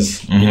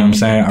buzz. You know what I'm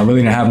saying? I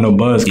really didn't have no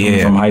buzz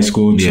coming from high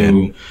school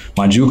to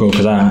my JUCO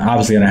because I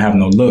obviously didn't have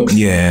no looks.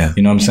 Yeah.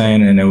 You know what I'm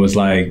saying? And it was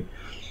like,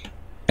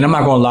 and I'm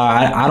not gonna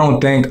lie, I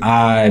don't think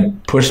I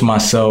pushed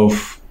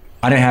myself.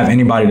 I didn't have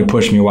anybody to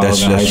push me while I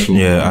was in high school.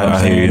 Yeah, you know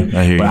I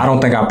hear you. But I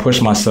don't think I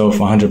pushed myself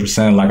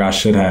 100% like I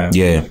should have.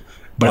 Yeah.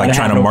 But like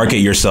trying to market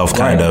yourself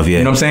kind of, yeah.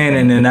 You know what I'm saying?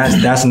 And then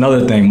that's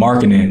another thing,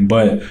 marketing.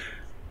 But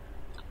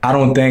I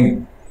don't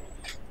think,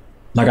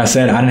 like I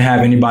said, I didn't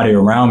have anybody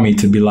around me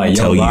to be like,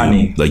 yo,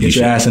 Rodney, like get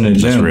your ass in the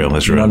gym. That's real.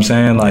 You know what I'm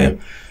saying? Like,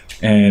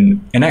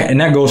 and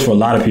that goes for a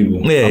lot of people.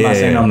 I'm not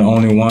saying I'm the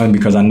only one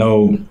because I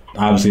know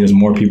obviously there's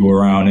more people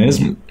around. And it's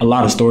a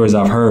lot of stories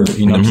I've heard,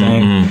 you know what I'm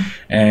saying?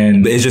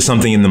 And it's just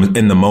something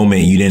in the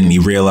moment you didn't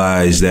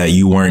realize that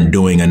you weren't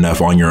doing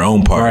enough on your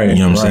own part. You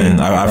know what I'm saying?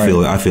 I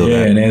feel that.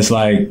 Yeah, and it's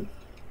like,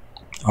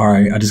 all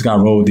right, I just got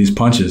to roll with these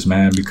punches,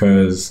 man,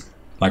 because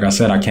like I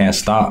said, I can't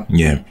stop.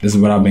 Yeah. This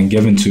is what I've been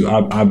given to.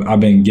 I've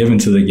been given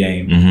to the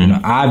game. You know,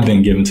 I've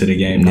been given to the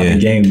game, not the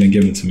game's been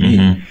given to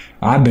me.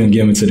 I've been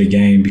given to the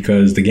game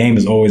because the game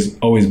has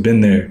always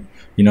been there.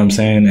 You know what I'm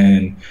saying?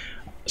 And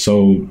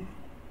so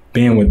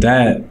being with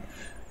that,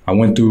 I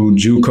went through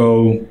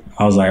JUCO.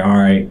 I was like, all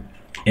right,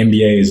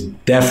 NBA is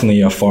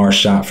definitely a far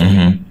shot for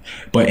me.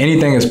 But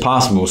anything is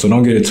possible, so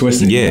don't get it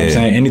twisted. You know what I'm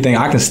saying? Anything,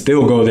 I can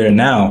still go there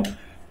now.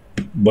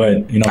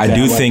 But you know, I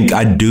do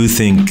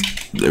think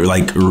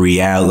like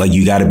reality, like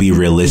you got to be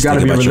realistic. You got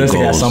to be realistic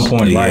at some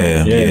point,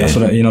 right? Yeah, that's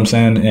what you know what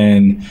I'm saying.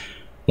 And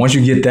once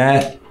you get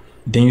that,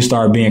 then you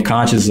start being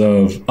conscious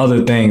of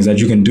other things that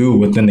you can do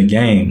within the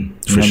game.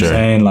 You know what I'm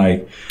saying?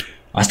 Like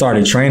I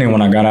started training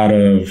when I got out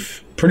of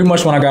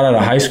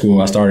high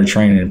school. I started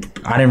training.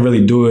 I didn't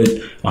really do it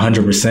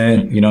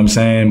 100%. You know what I'm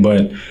saying?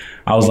 But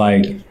I was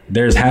like,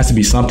 there has to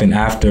be something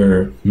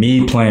after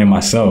me playing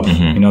myself.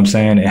 You know what I'm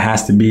saying? It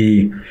has to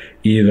be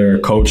either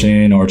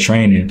coaching or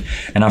training.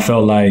 And I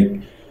felt like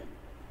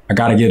I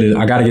gotta give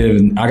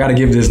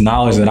this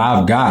knowledge that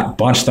I've got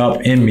bunched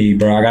up in me,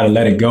 bro. I gotta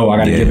let it go. I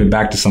gotta give it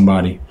back to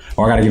somebody,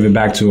 or I gotta give it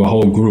back to a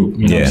whole group.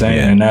 You know what I'm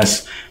saying?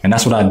 And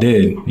that's what I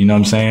did. You know what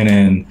I'm saying?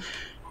 And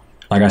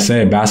like I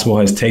said, basketball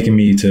has taken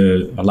me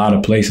to a lot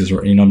of places.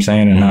 You know what I'm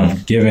saying? And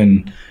I've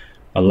given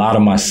a lot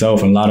of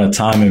myself and a lot of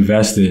time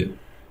invested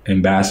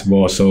in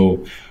basketball.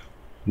 So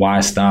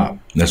why stop?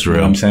 That's real.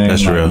 You know what I'm saying?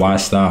 That's real. Why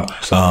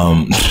stop?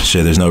 So,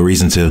 shit, there's no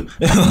reason to.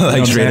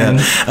 Like straight up.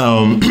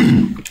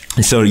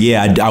 So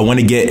yeah, I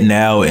want to get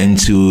now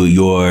into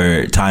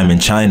your time in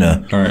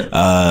China. All right.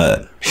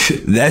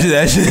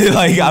 That's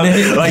like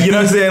you know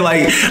what I'm saying?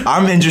 Like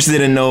I'm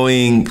interested in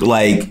knowing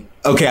like.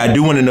 Okay, I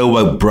do want to know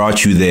what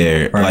brought you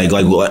there. Right.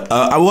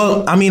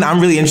 Well, I mean, I'm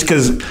really interested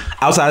because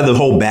outside of the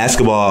whole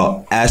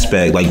basketball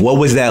aspect, like, what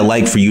was that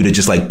like for you to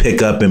just like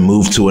pick up and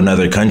move to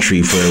another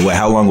country for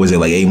how long was it?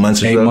 Like 8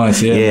 months or so? 8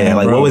 months, yeah. Yeah,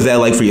 like, what was that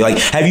like for you? Like,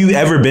 have you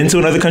ever been to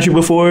another country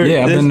before?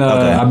 Yeah,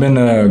 I've been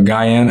to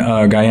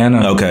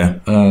Guyana.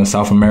 Okay.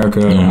 South America.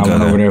 I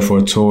went over there for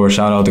a tour.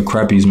 Shout out to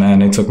Creppies, man.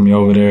 They took me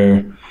over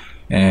there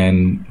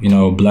and, you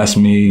know, blessed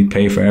me,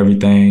 paid for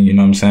everything. You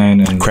know what I'm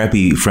saying? And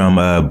Creppy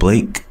from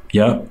Blake.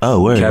 Yep.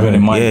 Oh, word. Kevin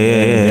and Mike.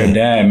 Yeah. Their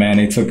dad, man.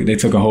 They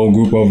took a whole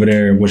group over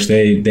there, which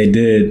they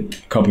did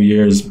a couple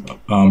years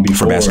before.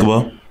 For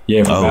basketball?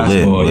 Yeah, for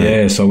basketball. Lit.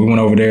 Yeah. So we went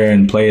over there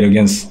and played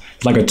against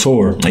like a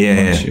tour.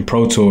 A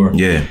pro tour.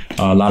 Yeah.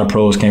 A lot of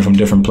pros came from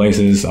different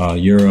places,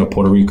 Europe,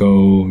 Puerto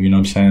Rico. You know what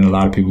I'm saying? A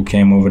lot of people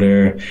came over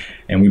there,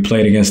 and we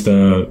played against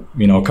a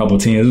couple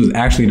teams. It was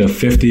actually the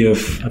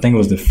 50th. I think it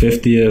was the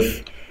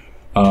 50th.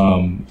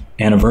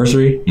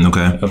 Anniversary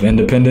of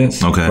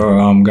independence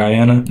for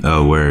Guyana.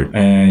 Oh, word.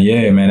 And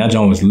yeah, man, that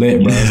joint was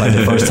lit, bro. It's like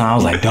the first time I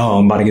was like, dog,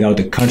 I'm about to get out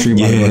the country,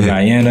 about to go to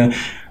Guyana.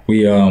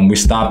 We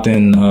stopped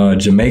in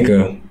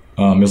Jamaica.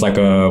 It was like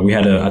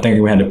I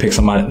think we had to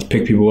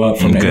pick people up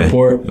from the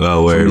airport.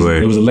 Oh,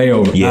 word, It was a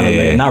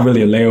layover. Not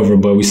really a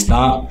layover, but we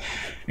stopped.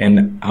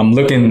 And I'm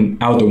looking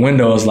out the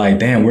window. I was like,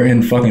 damn, we're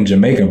in fucking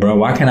Jamaica, bro.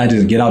 Why can't I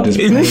just get out this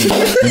plane? You know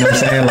what I'm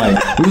saying?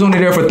 Like, we was only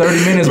there for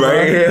 30 minutes, bro.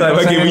 Right? You know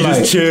like, can we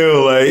just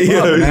chill? Like, you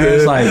know, man,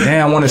 it's like,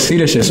 damn, I want to see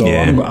this shit. So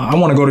I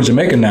want to go to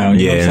Jamaica now.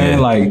 You know what I'm saying?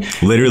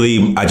 Like,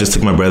 literally, I just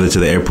took my brother to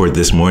the airport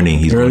this morning.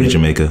 He's going to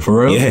Jamaica.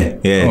 For real?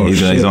 Yeah. Oh,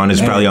 he's on.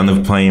 He's probably on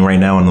the plane right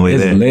now on the way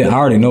there. Lit. I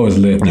already know it's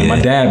lit. Man.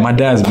 My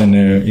dad's been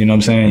there. You know what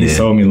I'm saying? He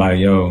told me like,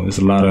 yo, it's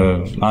a lot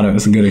of.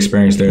 It's a good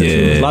experience there too.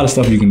 There's a lot of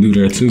stuff you can do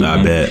there too.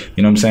 I bet.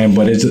 You know what I'm saying?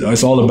 But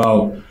it's all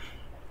about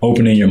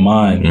opening your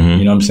mind.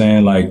 You know what I'm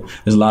saying? Like,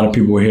 there's a lot of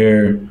people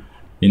here,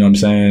 you know what I'm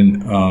saying?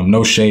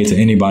 No shade to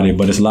anybody,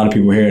 but there's a lot of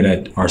people here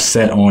that are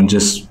set on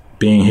just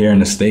being here in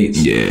the States.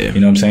 Yeah.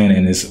 You know what I'm saying?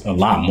 And it's a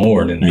lot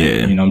more than that.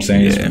 Yeah. You know what I'm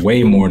saying? It's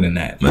way more than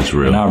that. That's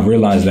real. And I've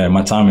realized that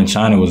my time in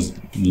China was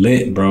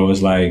lit, bro.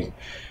 It's like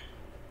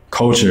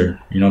culture,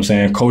 you know what I'm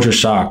saying? Culture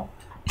shock.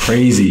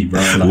 crazy,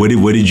 bro. Like,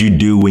 What did you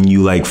do when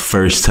you like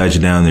first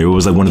touched down there? What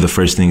was like one of the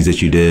first things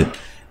that you did?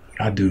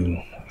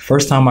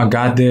 First time I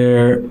got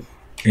there,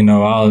 you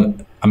know,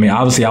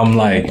 obviously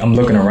I'm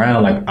looking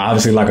around like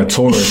obviously like a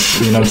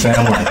tourist, you know what I'm saying?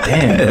 I'm like,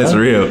 damn, That's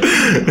real.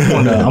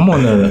 I'm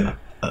on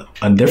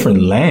a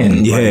different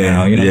land right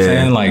now, you know what I'm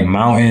saying? Like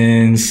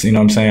mountains, you know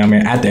what I'm saying? I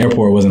mean, at the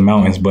airport it wasn't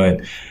mountains, but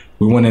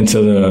we went into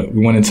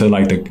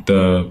like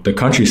the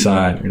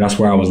countryside. That's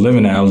where I was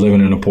living at. I was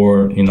living in a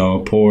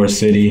poor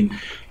city,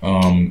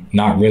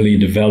 not really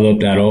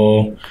developed at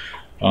all.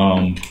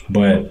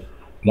 But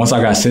once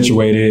I got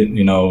situated,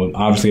 you know,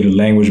 obviously the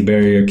language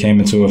barrier came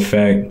into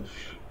effect.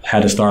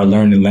 Had to start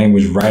learning the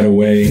language right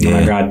away when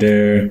I got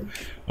there.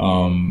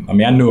 I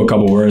mean, I knew a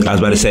couple words. I was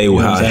about to say,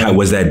 how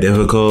was that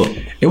difficult?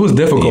 It was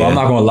difficult. Yeah. I'm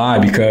not gonna lie,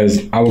 because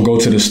I would go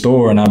to the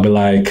store and I'd be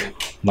like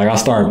you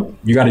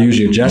got to use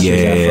your gestures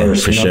at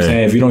first. For you know sure. what I'm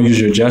saying? If you don't use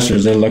your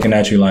gestures, they're looking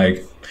at you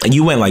like. And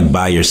you went like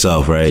by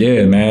yourself, right?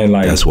 Yeah, man.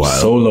 Like that's wild.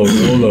 Solo.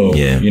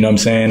 Yeah. You know what I'm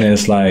saying? And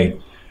it's like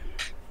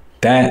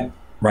that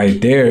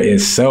right there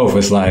itself.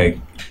 It's like,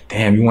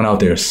 damn, you went out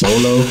there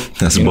solo.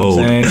 That's bold.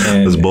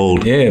 That's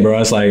bold. Yeah, bro.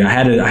 It's like I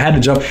had to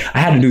jump. I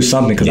had to do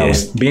something because I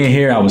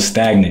was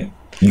stagnant.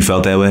 You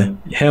felt that way?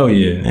 Hell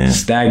yeah.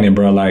 Stagnant,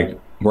 bro. Like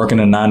working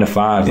a 9 to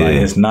 5. Like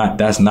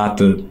that's not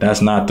you.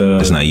 That's not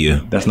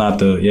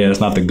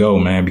the go,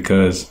 man,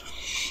 because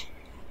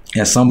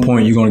at some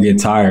point you're gonna get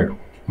tired.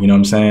 You know what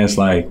I'm saying? It's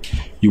like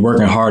you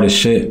working hard as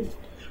shit.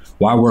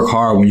 Why work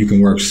hard when you can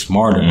work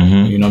smarter?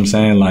 You know what I'm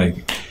saying?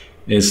 Like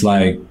it's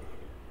like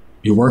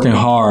you're working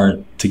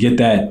hard to get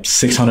that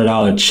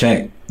 $600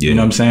 check. You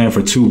know what I'm saying,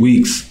 for 2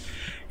 weeks.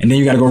 And then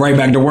you got to go right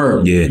back to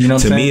work. Yeah. You know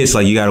what I'm saying? To me, it's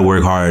like you got to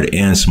work hard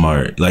and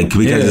smart. Like,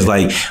 because it's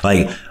like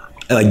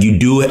you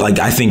do it. Like,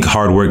 I think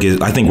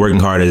working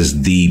hard is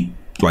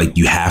like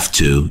you have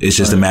to. It's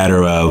just a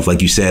matter of,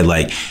 like you said,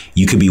 like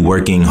you could be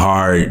working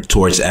hard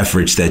towards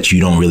efforts that you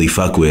don't really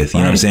fuck with. You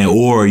know what I'm saying?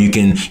 Or you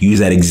can use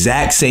that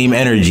exact same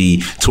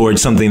energy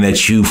towards something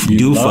that you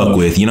do love. Fuck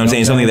with. You know what I'm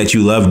saying? Something that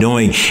you love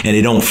doing, and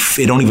it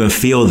don't even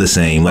feel the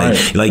same.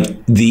 Like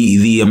like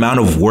the amount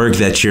of work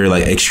that you're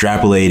like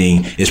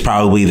extrapolating is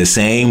probably the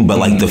same, but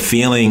like the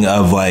feeling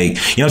of like, you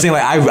know what I'm saying?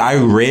 Like I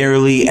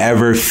rarely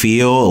ever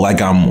feel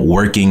like I'm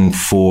working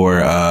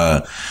for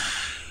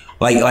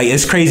Like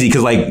it's crazy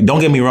because, like,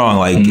 don't get me wrong,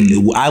 like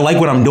I like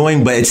what I'm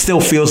doing, but it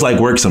still feels like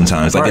work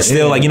sometimes. Like it's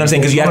still like, you know what I'm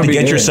saying? Because you have to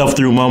get yourself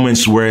through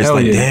moments where it's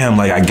damn,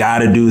 like I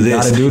gotta do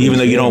this, even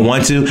though you don't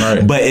want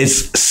to. But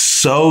it's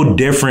so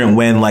different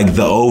when like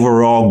the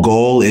overall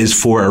goal is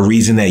for a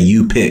reason that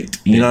you picked.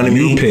 You know what I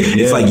mean?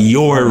 It's like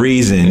your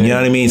reason. You know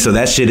what I mean? So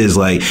that shit is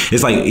like,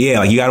 it's like,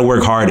 like you gotta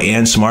work hard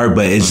and smart,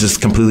 but it's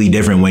just completely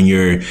different when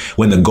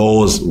when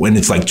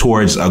it's like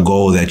towards a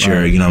goal that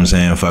you're, you know what I'm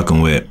saying,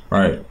 fucking with.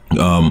 Right.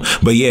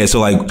 But yeah, so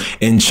like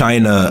in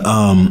China,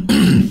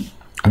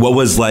 what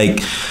was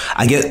like,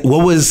 this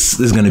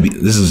is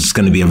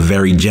gonna be a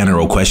very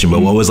general question,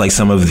 but what was like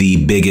some of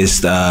the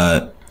biggest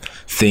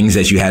things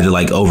that you had to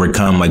like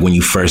overcome, like when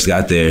you first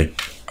got there?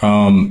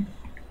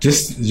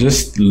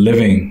 Just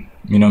living.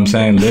 You know what I'm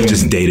saying? Living.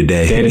 Just day to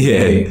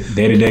day.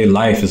 Day to day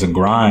life is a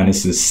grind.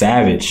 It's a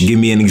savage. Give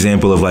me an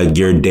example of like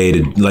your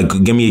give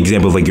me an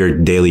example of like your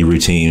daily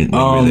routine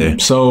when you were there.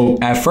 So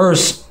at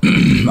first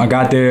I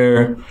got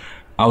there,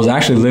 I was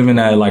actually living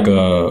at like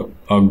a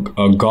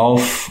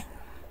golf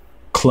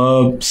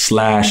club /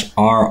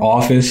 our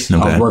office.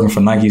 Okay. I was working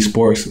for Nike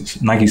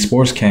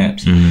Sports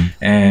Camps,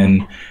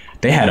 and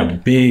they had a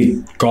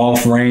big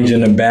golf range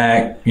in the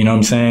back. You know what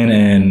I'm saying?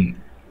 And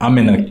I'm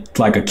in a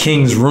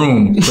king's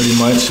room, pretty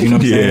much. You know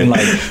what I'm saying?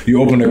 Like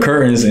you open the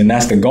curtains and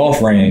that's the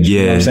golf range. You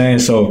know what I'm saying?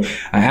 So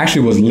I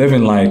actually was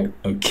living like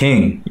a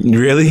king.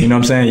 Really? You know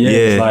what I'm saying? Yeah.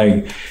 It's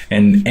like,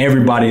 and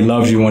everybody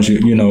loves you once you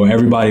get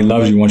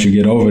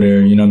over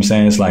there. You know what I'm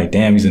saying? It's like,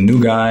 damn, he's a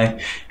new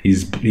guy.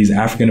 He's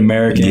African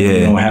American.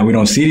 Yeah. We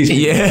don't see these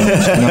people.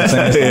 Yeah. You know what I'm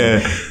saying?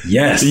 It's like,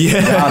 yes.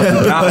 Yeah.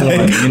 Got one.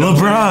 You know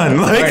LeBron.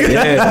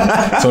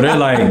 Like, So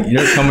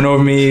they're coming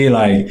over me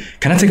like,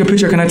 can I take a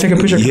picture? Can I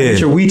get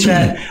your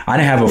WeChat? I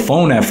didn't have a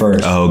phone at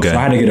first. Oh, okay. So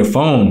I had to get a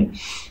phone.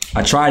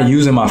 I tried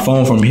using my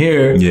phone from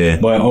here,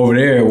 but over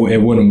there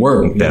it wouldn't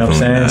work. You know what I'm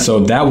saying? Not.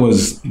 So that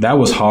was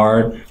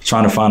hard,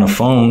 trying to find a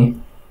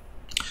phone.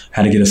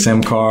 Had to get a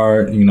SIM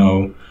card,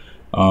 and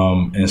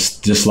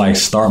just like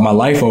start my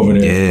life over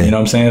there. Yeah. You know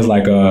what I'm saying? I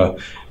don't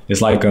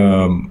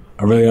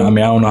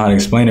know how to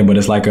explain it, but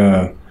it's like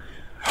a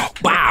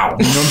wow.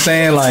 You know what I'm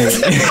saying? Like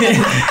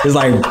it's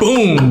like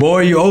boom,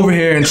 boy, you over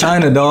here in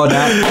China, dog.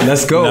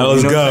 Let's go. Now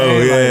let's go.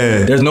 Yeah.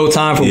 Like, there's no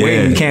time for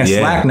waiting. You can't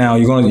slack now.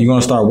 You're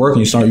gonna start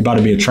working. You're about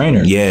to be a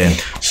trainer. Yeah.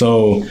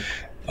 So,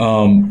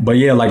 but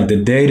yeah, like the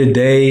day to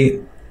day,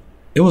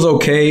 it was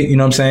okay. You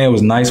know what I'm saying? It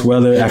was nice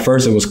weather. At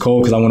first, it was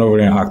cold because I went over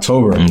there in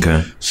October.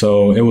 Okay.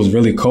 So it was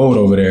really cold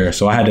over there.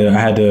 So I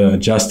had to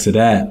adjust to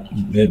that,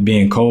 it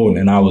being cold,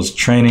 and I was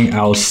training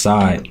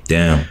outside.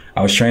 Damn.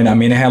 I was training. I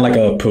mean, it had like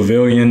a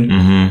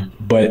pavilion,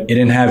 but it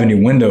didn't have any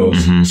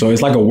windows. So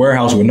it's like a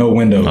warehouse with no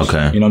windows.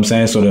 Okay. You know what I'm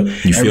saying? So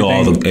you feel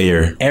all the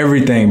air.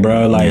 Everything,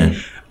 bro. Like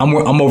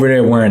I'm over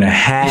there wearing a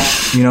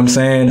hat, you know what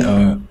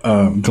I'm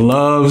saying?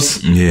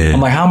 Gloves. Yeah.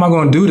 I'm like, how am I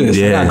going to do this?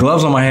 Yeah. I got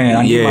gloves on my hand.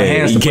 I need my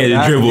hands you to play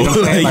can't dribble. you know what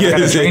I'm saying? Like, I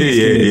gotta train these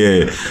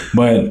kids.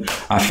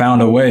 But I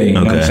found a way, you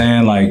know what I'm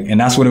saying? Like, and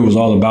that's what it was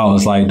all about.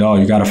 It's like, dog,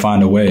 you got to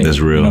find a way. That's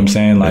real. You know what I'm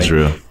saying? Like, that's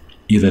real.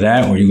 Either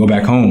that or you go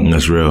back home.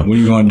 That's real. What are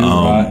you going to do,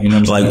 bro? You know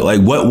what I'm saying?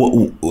 Like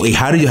what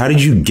how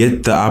did you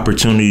get the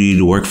opportunity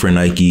to work for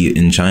Nike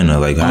in China?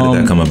 Like, how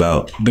did that come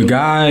about? The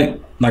guy,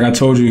 like I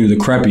told you, the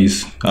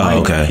Creppies.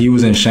 Okay. He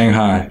was in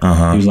Shanghai.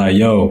 He was like,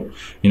 yo,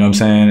 you know what I'm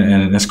saying?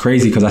 And that's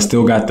crazy because I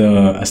still got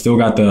the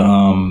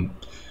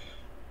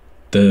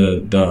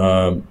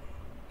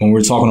when we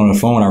were talking on the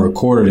phone, I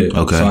recorded it.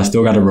 Okay. So I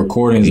still got the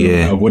recordings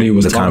of what he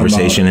was talking about. The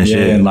conversation and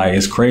shit. And like,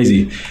 it's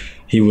crazy.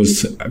 He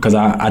was, because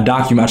I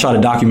try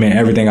to document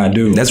everything I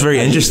do. That's very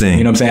interesting.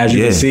 You know what I'm saying? As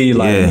you can see,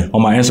 like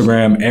on my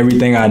Instagram,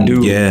 everything I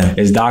do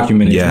is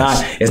documented.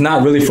 Yes. It's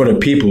not really for the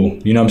people.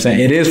 You know what I'm saying?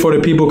 It is for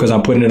the people because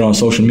I'm putting it on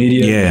social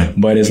media. Yeah.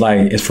 But it's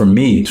like, it's for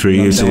me. It's for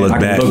you to look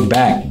back. I can look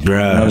back. Bruh, you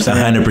know what I'm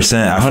saying?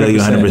 100%. I feel you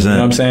 100%. You know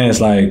what I'm saying?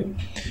 It's like,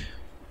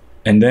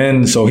 and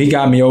then so he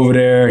got me over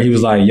there. He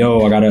was like,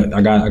 yo, I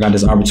got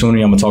this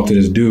opportunity. I'm gonna talk to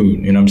this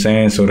dude. You know what I'm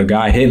saying? So the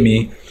guy hit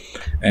me.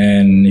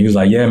 And he was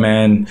like, yeah,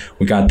 man,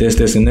 we got this,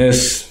 this, and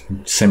this.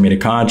 Send me the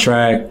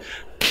contract.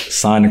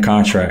 Signed the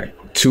contract.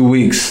 2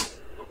 weeks.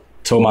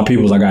 Told my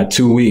peoples I got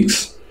 2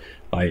 weeks.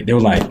 Like, they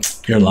were like,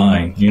 you're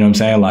lying. You know what I'm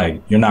saying?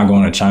 Like, you're not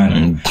going to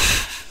China.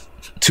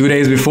 2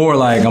 days before,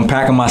 like, I'm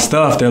packing my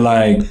stuff. They're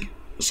like,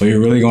 so you're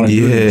really going to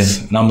do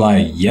this? And I'm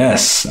like,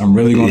 yes, I'm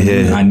really going to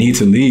do this. I need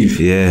to leave.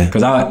 Yeah.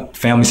 Because I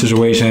family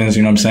situations,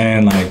 you know what I'm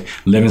saying? Like,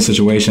 living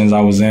situations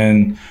I was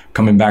in,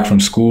 coming back from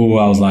school,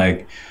 I was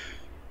like,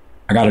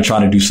 I got to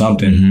try to do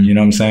something, you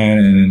know what I'm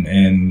saying?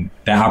 And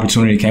that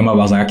opportunity came up. I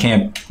was like, I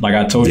can't, like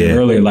I told you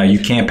earlier, like you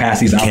can't pass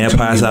these opportunities.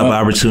 Can't pass up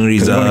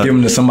opportunities up. You're going to give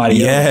them to somebody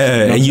else.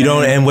 Yeah, and you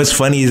don't, and what's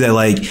funny is that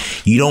like,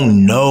 you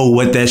don't know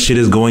what that shit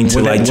is going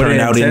to like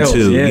turn out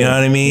into. You know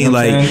what I mean? You know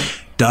what like,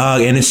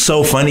 dog, and it's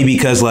so funny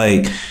because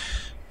like,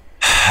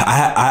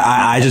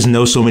 I just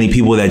know so many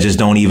people that just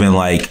don't even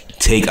like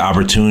take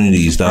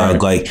opportunities,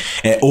 dog. Right.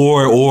 Like,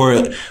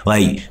 or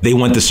like they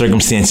want the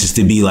circumstances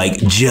to be like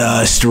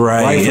just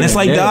right. And it's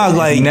like, dog,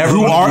 like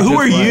who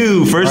are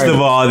you? First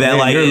of all, that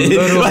like, like, you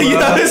know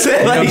what I'm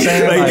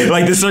saying?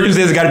 Like the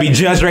circumstances got to be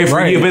just right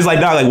for you. But it's like,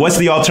 dog, like what's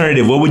the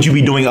alternative? What would you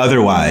be doing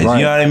otherwise? You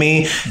know what I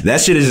mean?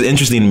 That shit is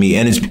interesting to me,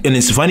 and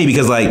it's funny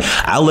because like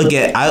I look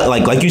at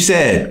like you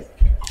said,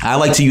 I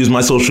like to use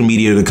my social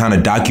media to kind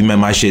of document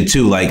my shit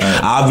too. Like,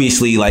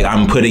 obviously, like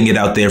I'm putting it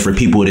out there for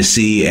people to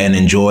see and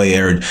enjoy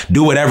or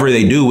do whatever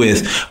they do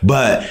with.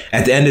 But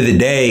at the end of the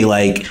day,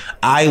 like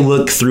I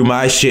look through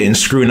my shit and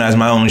scrutinize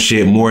my own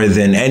shit more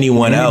than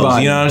anyone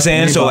else. You know what I'm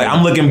saying? So like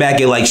I'm looking back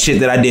at like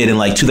shit that I did in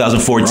like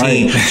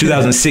 2014,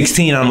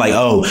 2016. I'm like,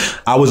 oh,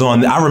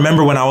 I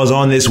remember when I was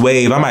on this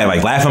wave. I might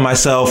like laugh at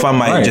myself. I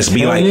might just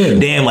be like,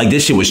 damn, like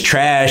this shit was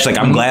trash. Like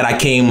I'm glad I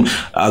came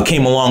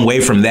a long way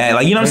from that.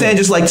 Like, you know what I'm saying?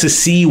 Just like to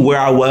see where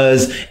I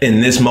was in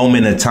this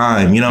moment of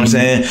time, you know what I'm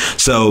saying?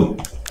 So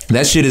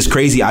that shit is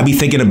crazy. I be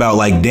thinking about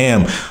like,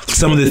 damn,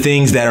 some of the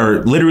things that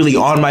are literally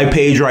on my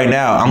page right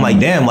now. I'm like,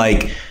 damn,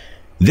 like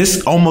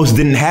this almost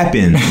didn't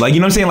happen. Like, you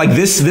know what I'm saying? Like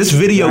this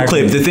video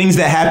clip, the things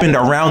that happened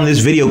around this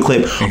video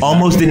clip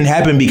almost didn't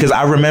happen because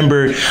I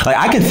remember, like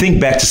I can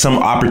think back to some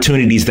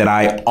opportunities that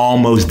I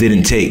almost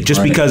didn't take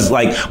just because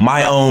like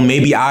my own,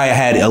 maybe I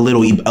had a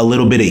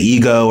little bit of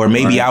ego, or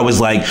maybe I was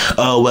like,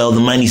 oh, well,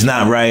 the money's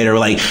not right, or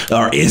like,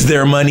 or is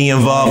there money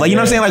involved? Like, you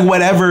know what I'm saying? Like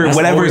whatever,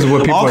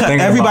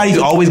 everybody's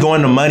always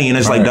going to money, and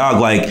it's like, dog,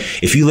 like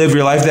if you live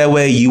your life that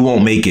way, you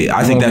won't make it.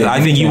 I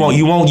think you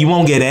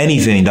won't get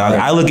anything, dog.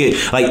 I look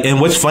at like, and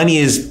what's funny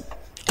is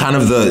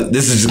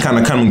this is kind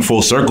of coming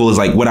full circle, is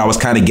like what I was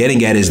kind of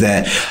getting at is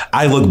that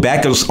I look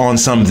back on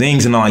some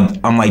things and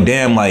I'm like,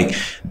 damn, like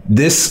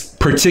this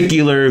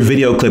particular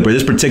video clip or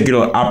this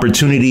particular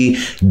opportunity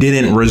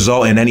didn't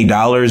result in any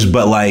dollars,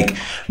 but like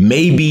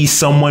maybe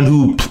someone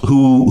who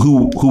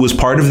was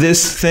part of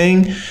this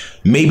thing,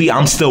 maybe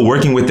I'm still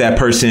working with that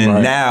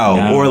person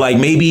now, or like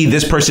maybe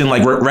this person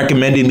like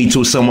recommended me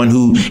to someone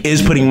who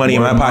is putting money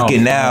in my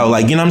pocket now.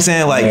 Like, you know what I'm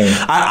saying? Like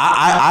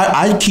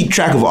I keep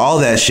track of all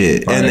that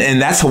shit.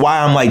 And that's why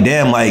I'm like,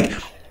 damn, like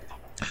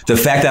the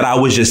fact that I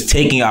was just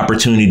taking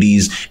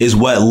opportunities is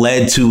what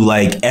led to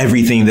like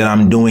everything that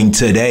I'm doing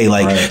today.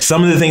 Like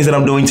some of the things that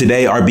I'm doing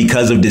today are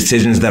because of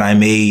decisions that I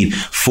made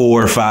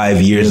 4 or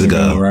 5 years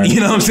ago. You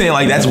know what I'm saying?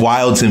 Like that's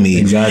wild to me.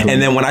 Exactly.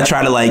 And then when I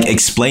try to like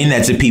explain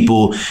that to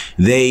people,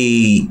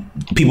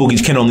 people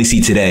can only see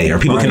today, or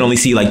people can only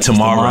see like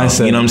tomorrow.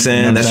 You know what I'm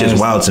saying? That's just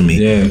wild to me.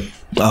 Yeah.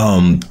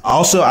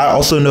 Also, I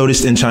also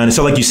noticed in China,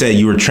 so like you said,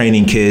 you were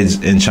training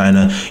kids in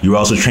China, you were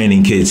also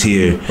training kids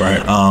here.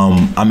 Right.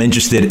 I'm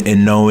interested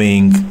in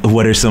knowing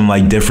what are some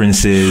like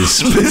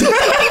differences.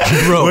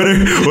 Bro,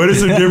 what are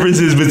some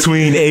differences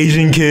between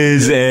Asian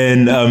kids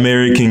and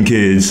American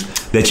kids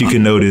that you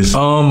can notice?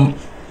 I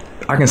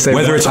can say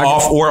whether it's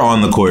off or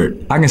on the court.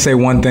 I can say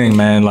one thing,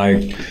 man.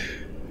 Like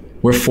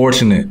we're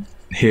fortunate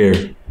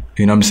here.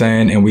 You know what I'm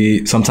saying? And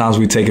we sometimes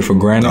take it for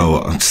granted.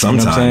 Oh, sometimes. You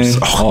know what I'm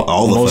saying?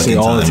 all the mostly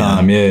fucking all the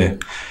time, yeah.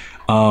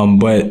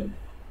 But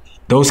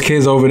those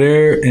kids over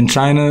there in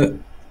China,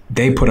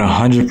 they put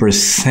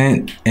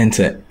 100%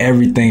 into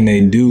everything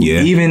they do.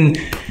 Yeah.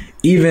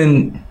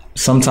 Even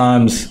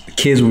sometimes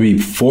kids will be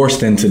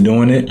forced into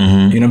doing it. You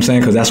know what I'm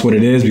saying? Because that's what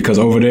it is. Because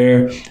over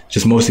there,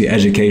 just mostly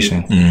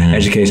education,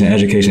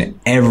 education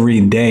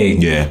every day.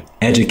 Yeah.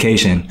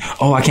 Education.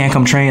 Oh, I can't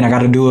come train. I got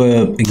to do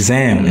a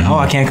exam. Oh,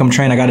 I can't come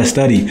train. I got to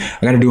study. I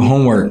got to do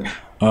homework.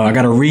 I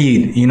got to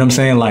read. You know what I'm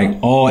saying? Like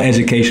all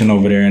education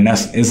over there, and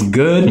it's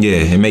good. Yeah,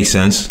 it makes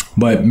sense.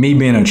 But me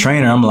being a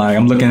trainer, I'm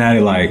looking at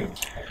it like,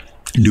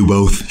 do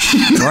both.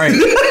 Right.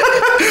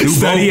 Do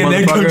Study both, and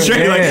then come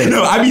train. yeah. Like,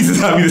 no, I be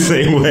the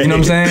same way. You know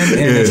what I'm saying?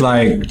 And it's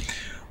like,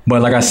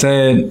 but like I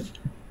said,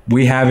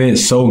 we have it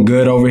so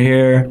good over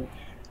here.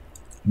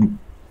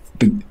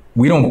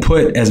 We don't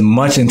put as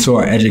much into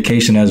our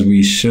education as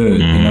we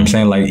should. You know what I'm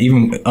saying? Like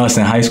even us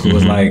in high school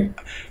is like,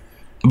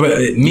 but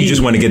me, you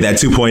just want to get that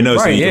 2.0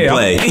 so you can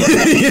play.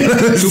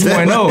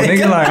 2.0,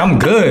 nigga, like I'm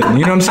good. You know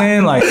what I'm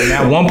saying? Like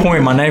at one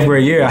point, my 9th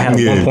grade year, I had a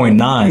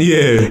 1.9.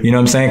 Yeah. You know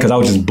what I'm saying? Because I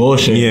was just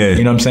bullshit. Yeah.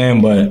 You know what I'm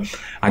saying? But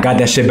I got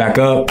that shit back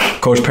up.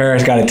 Coach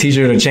Parrish got a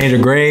teacher to change her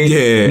grade.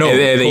 Yeah. No, and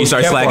then you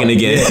start slacking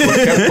again.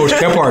 Yeah, Coach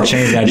Kephart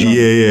changed that jump.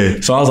 Yeah.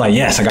 So I was like,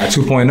 yes, I got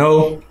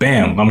 2.0.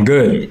 Bam, I'm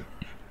good.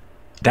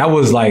 That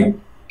was like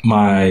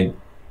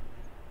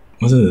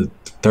was it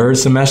third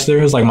semester?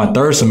 It was like my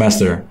third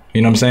semester.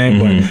 You know what I'm saying?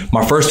 But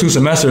my first 2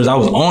 semesters, I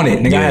was on it.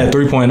 Nigga, I had a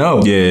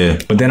 3.0.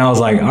 Yeah. But then I was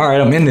like, all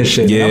right, I'm in this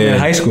shit. Yeah. I'm in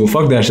high school.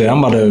 Fuck that shit.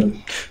 I'm about to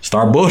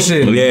start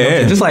bullshitting. Yeah.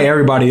 You know? Just like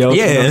everybody else.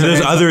 Yeah, you know and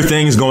there's other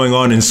things going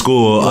on in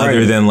school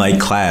other than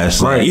like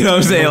class. Like, you know what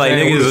I'm saying? Like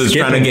niggas is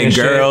trying to get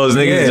girls,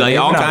 niggas like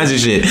all kinds of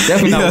shit.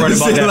 Definitely not worried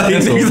about that like,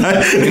 pencil. You know what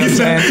I'm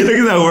saying?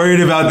 Niggas not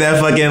worried about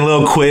that fucking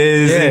little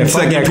quiz in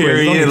second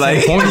period.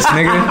 Like 10 points,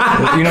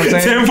 nigga. You know what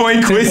I'm saying?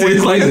 10-point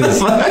quizzes. Like what the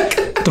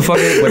fuck? What the fuck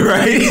is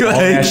right? All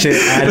that shit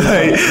added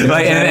up,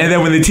 like and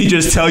then when the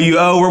teachers tell you,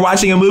 oh, we're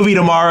watching a movie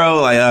tomorrow,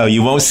 like, oh,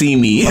 you won't see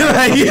me.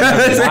 Why should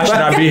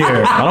I be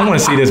here? I don't want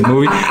to see this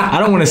movie. I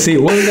don't want to see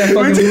what is that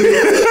fucking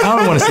movie? I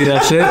don't want to see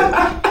that shit.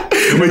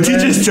 When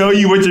teachers tell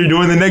you what you're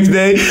doing the next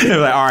day, they're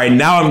like, all right,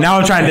 now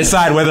I'm trying to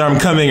decide whether I'm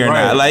coming or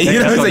not. Like, you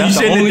know, you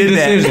shouldn't have did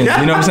decision, that.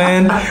 You know what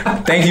I'm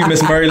saying? Thank you,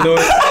 Miss Murray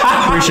Lewis.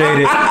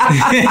 Appreciate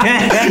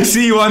it.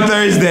 See you on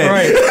Thursday.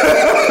 Right.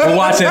 We're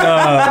watching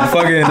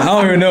fucking, I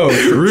don't even know,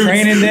 Roots.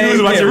 Training Day.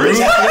 You watching Roots.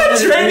 You know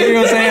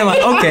what I'm saying? Like,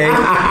 okay,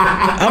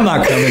 I'm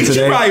not coming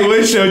today. You probably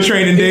would show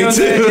Training Day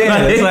too.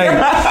 Yeah, it's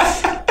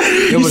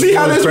like, you see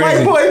how this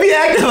crazy. white boy be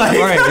acting like?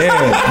 Right,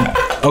 yeah.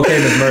 Okay,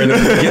 Miss Murray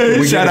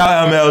Lewis. Shout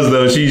out MLs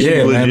though. She's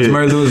man, legit. Miss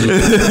Murray Lewis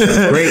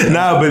was great.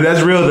 Nah, but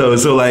that's real though.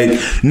 So like,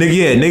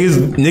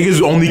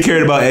 niggas only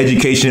cared about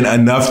education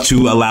enough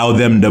to allow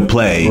them to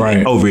play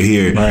over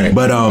here. Right.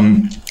 But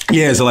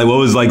yeah, so like, what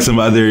was like some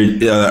other,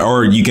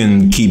 or you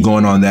can keep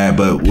going on that.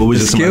 But what was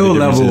the just skill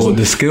some other level?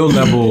 The skill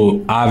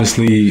level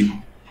obviously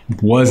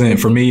wasn't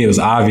for me. It was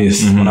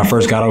obvious when I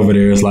first got over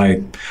there. It's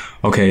like,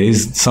 okay,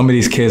 some of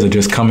these kids are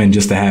just coming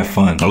just to have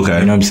fun. Okay,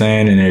 you know what I'm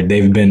saying? And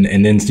they've been,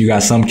 and then you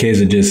got some kids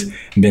that just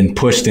been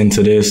pushed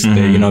into this. You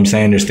know what I'm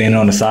saying? They're standing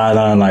on the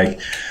sideline like,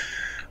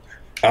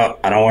 oh,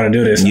 I don't want to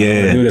do this. I don't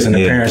want to do this, and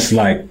the parents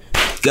like,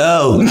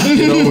 go.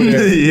 Get over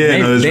there.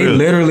 Yeah, they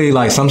literally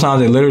like sometimes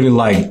they literally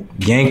like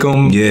yank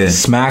them,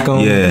 smack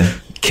them,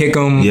 kick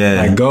them,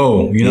 like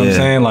go. You know what I'm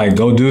saying? Like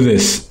go do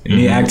this.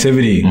 Any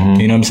activity. You know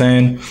what I'm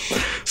saying?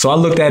 So I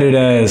looked at it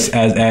as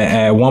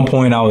at one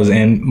point I was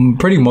in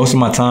pretty most of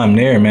my time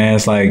there, man.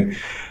 It's like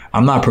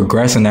I'm not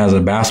progressing as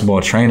a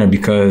basketball trainer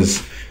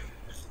because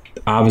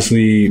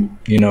obviously,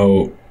 you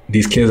know,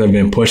 these kids have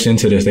been pushed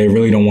into this. They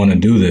really don't want to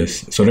do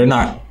this. So they're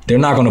not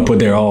going to put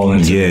their all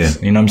into this.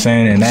 You know what I'm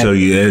saying? And that, so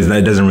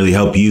that doesn't really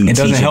help you. It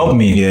doesn't help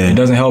me. Yeah. It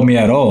doesn't help me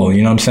at all.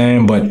 You know what I'm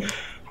saying? But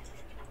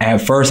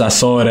at first I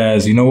saw it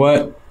as, you know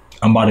what?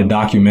 I'm about to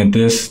document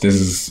this. This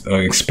is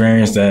an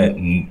experience that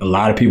a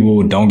lot of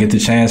people don't get the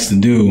chance to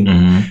do.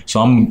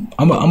 So I'm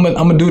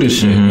gonna do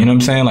this shit. You know what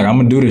I'm saying? Like I'm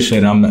gonna do this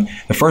shit.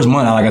 The first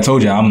month, like I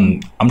told you,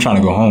 I'm trying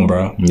to go home,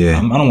 bro. Yeah,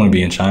 I don't want to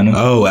be in China.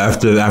 Oh,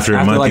 after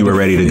a month, like you were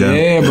ready to go.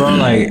 Yeah, bro.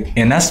 Like,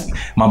 and that's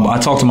I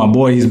talked to my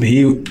boy.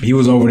 He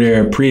was over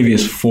there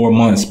previous 4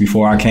 months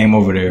before I came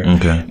over there.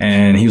 Okay,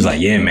 and he was like,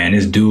 yeah, man,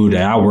 this dude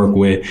that I work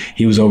with,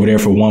 he was over there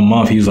for 1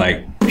 month. He was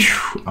like,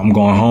 I'm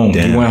going home.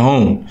 Damn. He went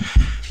home.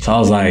 So I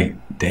was like,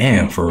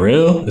 damn, for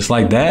real? It's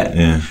like that?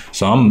 Yeah.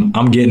 So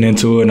I'm getting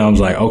into it and I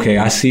was like, okay,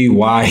 I see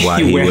why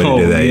he went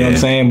home. That, you know what I'm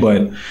saying?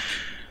 But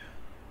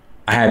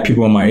I had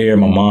people in my ear,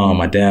 my mom,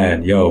 my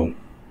dad, yo,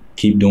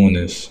 keep doing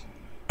this.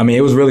 I mean,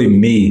 it was really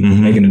me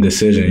making a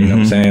decision, you know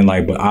what I'm saying?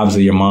 Like, but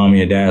obviously your mom and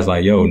your dad's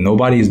like, yo,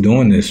 nobody's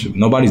doing this.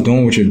 Nobody's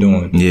doing what you're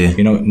doing. Yeah.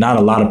 You know, not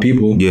a lot of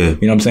people. Yeah.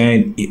 You know what I'm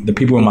saying? The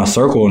people in my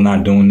circle are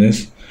not doing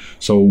this.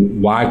 So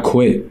why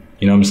quit?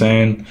 You know what I'm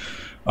saying?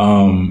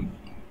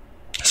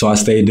 So I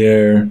stayed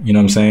there, you know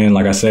what I'm saying?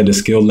 Like I said, the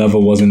skill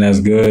level wasn't as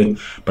good,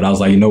 but I was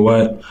like, you know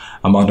what?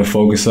 I'm about to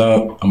focus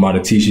up. I'm about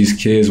to teach these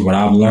kids what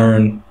I've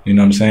learned, you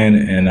know what I'm saying?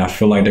 And I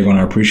feel like they're going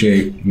to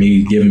appreciate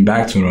me giving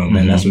back to them.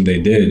 And that's what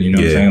they did, you know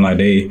what I'm saying? Like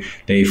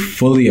they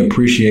fully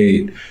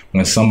appreciate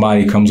when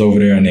somebody comes over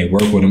there and they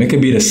work with them. It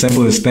could be the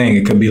simplest thing.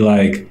 It could be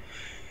like,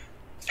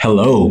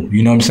 hello,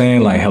 you know what I'm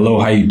saying? Like, hello,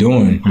 how you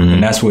doing?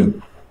 And that's what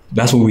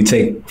we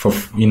take for,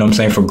 you know what I'm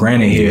saying, for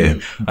granted here.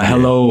 A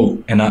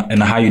hello and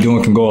a how you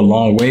doing can go a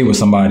long way with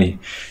somebody.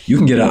 You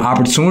can get an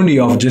opportunity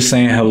off of just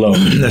saying hello.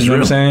 That's you know real. What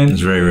I'm saying?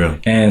 That's very real.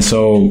 And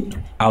so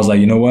I was like,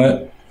 you know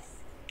what?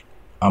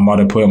 I'm about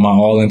to put my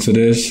all into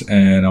this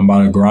and I'm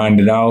about to grind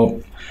it out.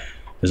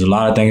 There's a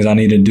lot of things I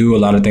need to do, a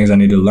lot of things I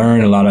need to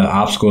learn, a lot of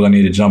obstacles I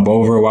need to jump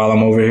over while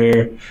I'm over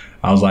here.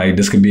 I was like,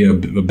 this could be a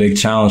big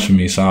challenge for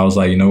me. So I was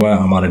like, you know what?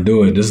 I'm about to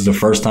do it. This is the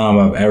first time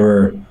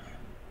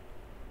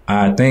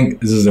I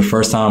think this is the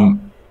first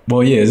time,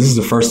 this is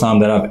the first time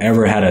that I've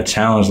ever had a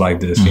challenge like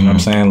this. You know what I'm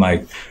saying?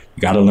 Like,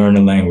 you got to learn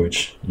the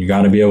language. You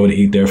got to be able to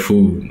eat their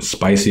food.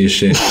 Spicy as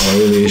shit,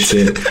 oily as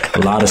shit, a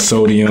lot of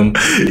sodium.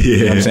 You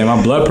know what I'm saying?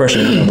 My blood pressure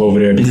went up over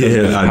there because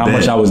of how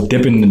much I was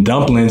dipping the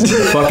dumplings in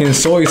the fucking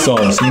soy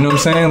sauce. You know what I'm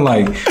saying?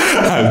 Like,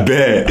 I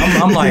bet.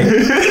 I'm like,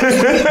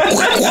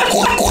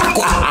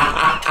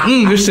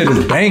 this shit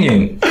is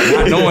banging.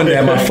 Not knowing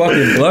that my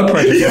fucking blood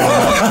pressure is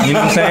up. You know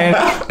what I'm saying?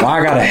 Well,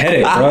 I got a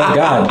headache, bro.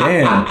 God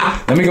damn.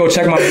 Let me go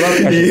check my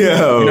blood pressure.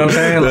 Yo, you know what I'm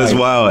saying? That's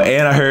wild.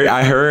 And I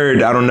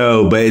heard, I don't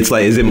know, but it's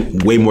like, is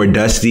it way more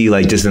dusty,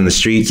 like just in the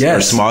streets, or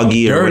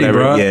smoggy, dirty, or whatever?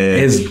 Bro. Yeah,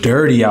 it's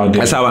dirty out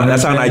there.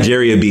 That's how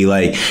Nigeria be.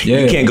 Like,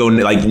 you can't go.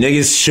 Like,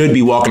 niggas should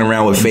be walking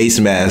around with face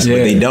masks, but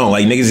they don't.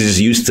 Like, niggas is just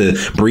used to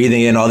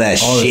breathing in all that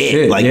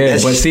shit. Like,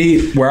 but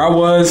see, where I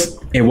was,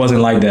 it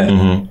wasn't like that.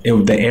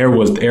 The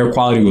air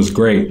quality was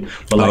great,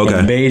 but like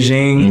in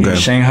Beijing, in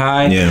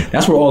Shanghai,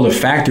 that's where all the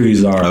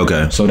factories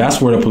are. So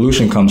that's where the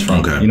pollution comes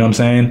from. You know what I'm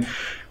saying?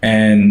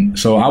 And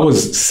so I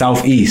was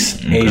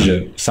Southeast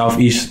Asia,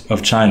 southeast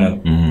of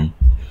China,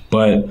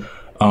 but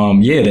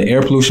the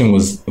air pollution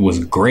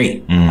was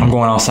great. I'm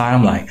going outside,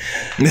 I'm like,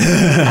 you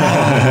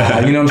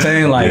know what I'm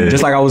saying? Like,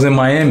 just like I was in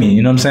Miami,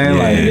 you know what I'm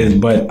saying?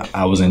 But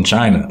I was in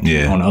China,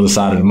 on the other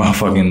side of the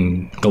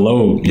motherfucking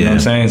globe. You know what I'm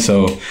saying?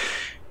 So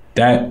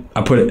that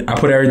I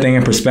put everything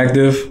in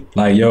perspective.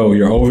 Like, yo,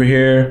 you're over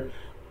here,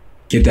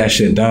 get that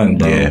shit done,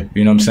 bro.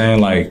 You know what I'm saying?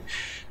 Like,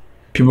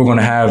 people are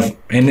gonna have,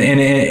 and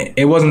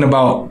it wasn't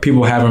about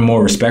people having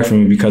more respect for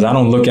me, because I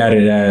don't look at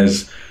it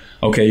as,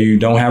 okay, you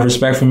don't have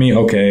respect for me.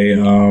 Okay,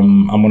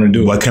 I'm gonna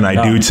do. What can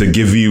I do to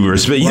give you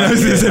respect? You know,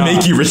 to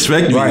make you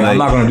respect me. Right, like, I'm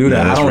not gonna do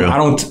that.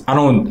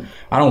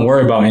 I don't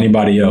worry about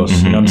anybody else.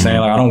 You know what I'm saying?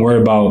 Like, I don't worry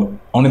about.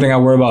 Only thing I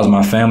worry about is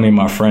my family and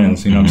my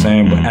friends. You know what I'm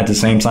saying? But at the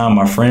same time,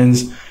 my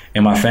friends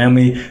and my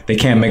family, they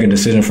can't make a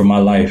decision for my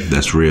life.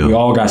 That's real. We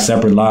all got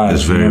separate lives.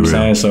 That's very real. You know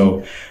what I'm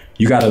saying? So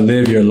you got to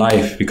live your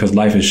life, because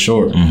life is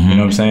short. You know what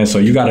I'm saying? So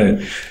you got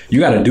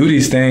to do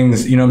these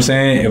things. You know what I'm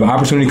saying? If an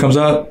opportunity comes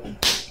up,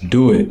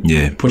 do it.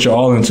 Yeah. Put your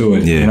all into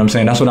it. Yeah. You know what I'm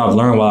saying? That's what I've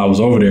learned while I was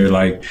over there.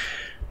 Like,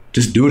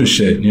 just do the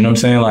shit. You know what I'm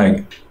saying?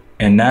 Like,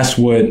 and that's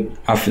why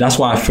I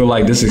feel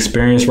like this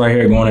experience right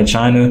here, going to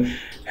China,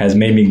 has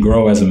made me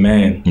grow as a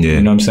man. Yeah.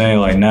 You know what I'm saying?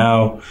 Like,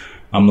 now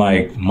I'm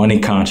like money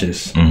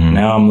conscious.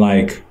 Now I'm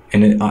like,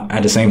 and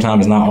at the same time,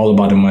 it's not all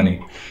about the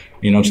money.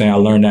 You know what I'm saying? I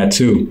learned that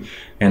too.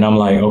 And I'm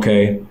like,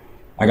 okay,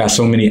 I got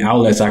so many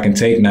outlets I can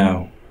take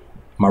now.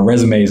 My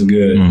resume is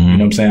good. You know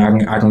what I'm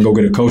saying? I can go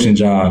get a coaching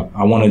job.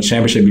 I won a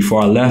championship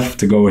before I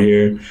left to go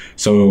here.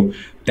 So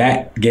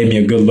that gave me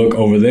a good look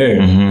over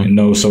there. You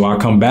know, so I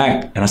come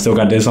back and I still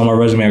got this on my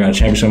resume. I got a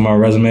championship on my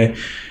resume.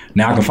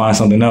 Now I can find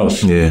something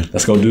else. Yeah.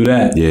 Let's go do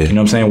that. Yeah. You know what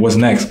I'm saying? What's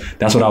next?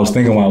 That's what I was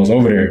thinking while I was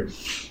over there.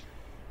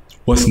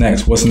 What's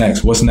next? What's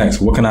next? What's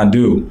next? What can I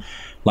do?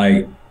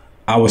 Like,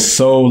 I was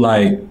so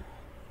like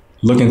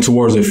looking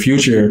towards the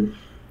future.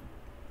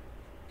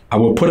 I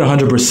would put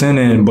 100%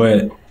 in,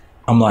 but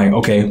I'm like,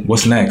 okay,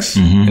 what's next?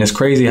 And it's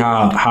crazy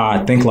how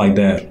I think like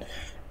that.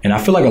 And I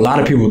feel like a lot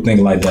of people think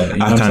like that. You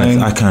know what I'm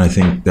saying? I kind of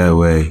think that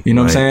way. You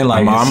know what I'm saying?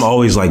 Like, I'm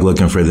always like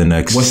looking for the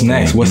next. What's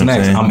next? What's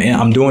next?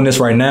 I'm doing this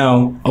right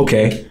now.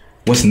 Okay.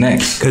 What's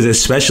next? Because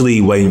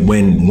especially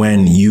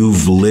when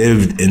you've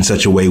lived in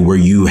such a way where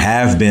you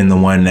have been the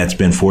one that's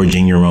been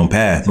forging your own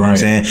path. You know what I'm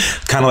saying?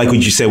 Kind of like what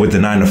you said with the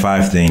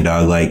 9-to-5 thing,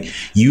 dog. Like,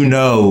 you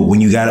know,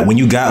 when you got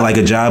like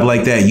a job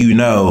like that, you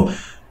know,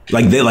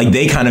 like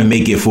they kind of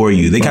make it for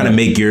you. They kind of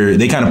make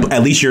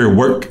at least your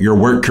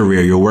work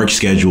career, your work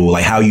schedule,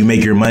 like how you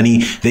make your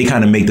money, they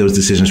kind of make those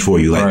decisions for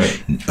you.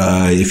 Like,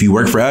 if you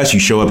work for us, you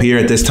show up here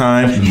at this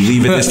time, you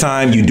leave at this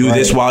time, you do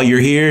this while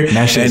you're here,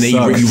 and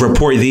then you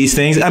report these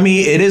things. I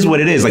mean, it is what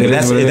it is. Like, if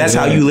that's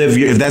how you live,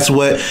 if that's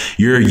what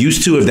you're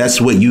used to, if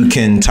that's what you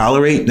can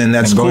tolerate, then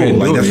that's cool.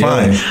 Like, that's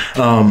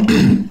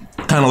fine.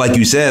 Kind of like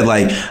you said,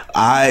 like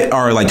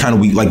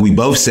we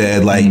both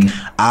said, like,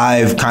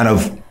 I've kind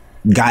of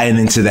gotten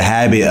into the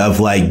habit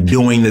of like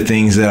doing the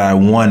things that I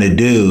want to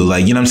do.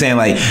 Like, you know what I'm saying?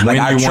 Like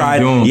I've tried,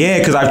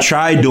 because I've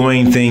tried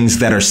doing things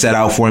that are set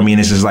out for me, and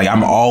it's just like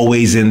I'm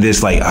always in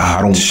this like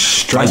I don't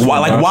stress. Why?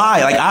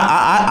 Like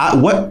I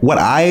what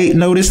I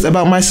noticed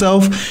about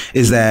myself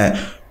is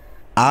that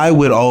I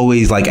would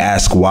always like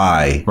ask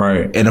why.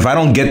 Right. And if I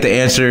don't get the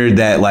answer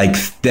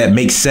that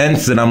makes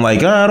sense, then I'm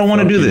like, I don't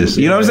want to do this.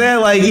 You know what I'm saying?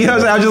 Like, you know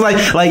what I'm saying? I'm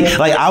just like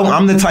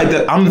I'm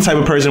the type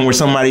of person where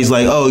somebody's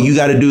like, oh, you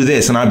got to do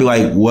this. And I'd be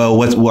like, well,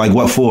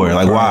 what for?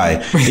 Like,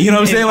 why? You know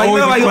what I'm saying? Like,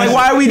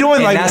 why are we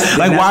doing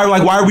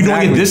why are we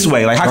doing it this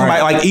way? Like, how come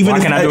I like, even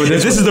if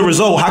this is the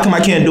result, how come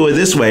I can't do it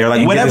this way? Or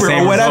like whatever.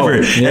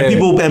 Yeah.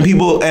 And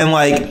people and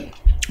like,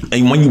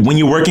 and when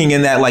you're working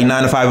in that like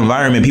 9-to-5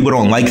 environment, people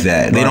don't like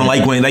that. They don't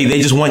like when they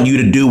just want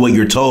you to do what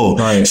you're told.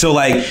 Right. So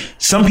like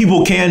some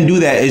people can do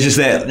that. It's just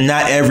that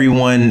not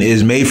everyone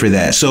is made for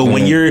that. So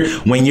when you're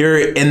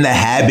in the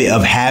habit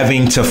of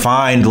having to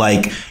find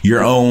like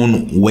your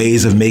own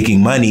ways of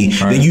making money,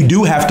 then you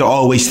do have to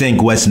always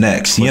think what's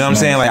next. You know what I'm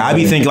saying? Like I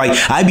be thinking like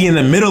I be in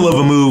the middle of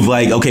a move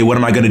like, okay, what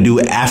am I going to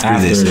do after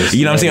this?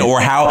 You know what I'm saying? Or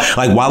how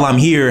like while I'm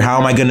here, how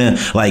am I going to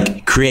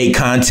like create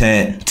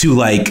content to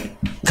like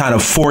kind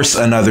of force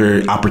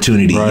another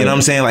opportunity. Right. You know what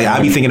I'm saying? Like I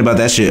be thinking about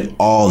that shit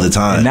all the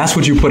time. And that's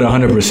what you put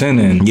 100%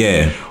 in.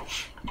 Yeah.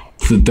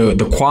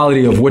 The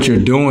quality of what you're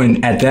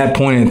doing at that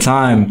point in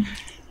time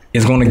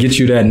is going to get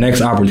you that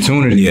next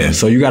opportunity. Yeah.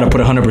 So you got to put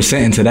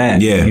 100% into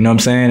that. Yeah. You know what I'm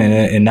saying?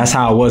 And that's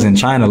how it was in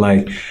China.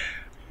 Like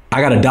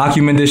I got to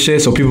document this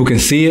shit so people can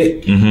see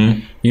it.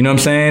 Mm-hmm. You know what I'm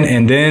saying?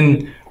 And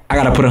then I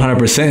got to put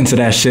 100% into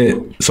that shit.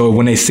 So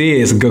when they see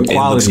it, it's a good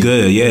quality. It looks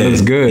good. Yeah. It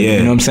looks good. Yeah. You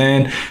know what I'm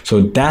saying?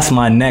 So that's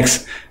my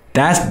next.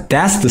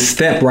 That's the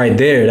step right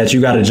there that you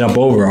got to jump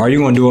over. Are you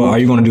going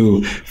to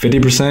do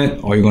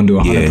 50% or are you going to do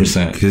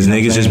 100%? Because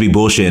niggas just be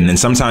bullshitting, and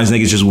sometimes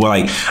niggas just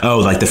like, oh,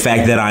 like the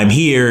fact that I'm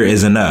here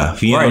is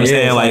enough. You know what I'm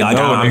saying? Like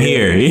I'm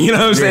here. You know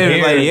what I'm saying?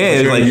 Here, like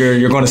it's like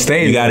you're going to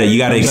stay. You gotta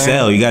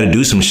excel. You gotta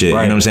do some shit.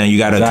 Right. You know what I'm saying? You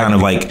gotta kind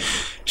of like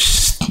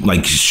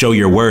show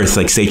your worth,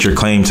 like state your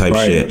claim type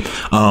shit.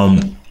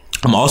 I'm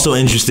also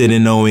interested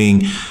in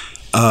knowing,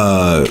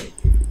 while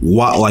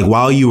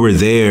you were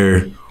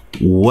there,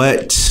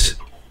 what,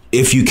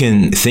 if you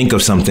can think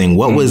of something,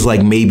 what was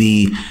like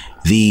maybe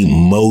the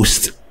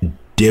most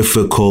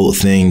difficult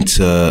thing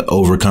to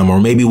overcome,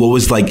 or maybe what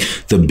was like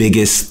the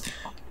biggest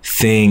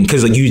thing?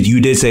 Because like you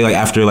did say like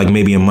after like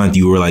maybe a month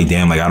you were like,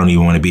 damn, like I don't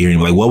even want to be here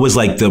anymore. Like what was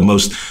like the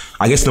most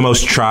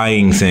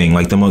trying thing,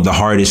 like the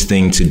hardest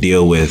thing to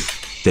deal with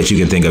that you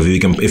can think of?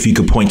 If you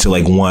could point to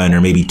like one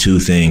or maybe two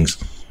things.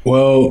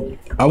 Well,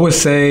 I would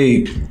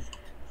say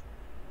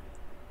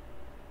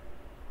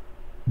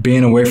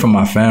being away from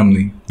my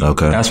family.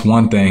 Okay. That's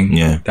one thing.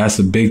 Yeah. That's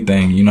a big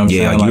thing. You know what I'm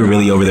saying? Yeah, like you're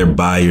really over there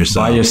by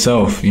yourself. By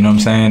yourself, you know what I'm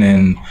saying?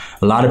 And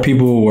a lot of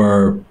people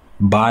were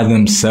by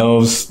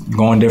themselves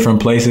going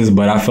different places,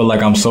 but I feel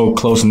like I'm so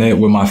close-knit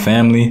with my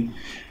family.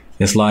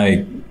 It's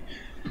like,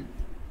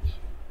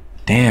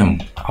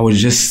 damn, I was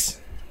just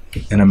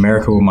in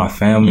America with my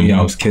family. Mm-hmm.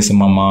 I was kissing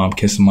my mom,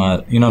 kissing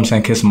my, you know what I'm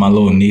saying, kissing my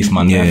little niece,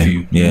 my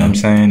nephew. You know what I'm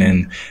saying?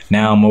 And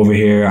now I'm over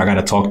here, I got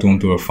to talk to him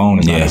through a phone.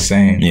 It's not the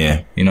same.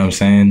 Yeah. You know what I'm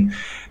saying?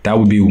 That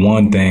would be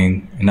one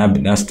thing, and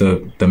that's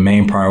the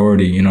main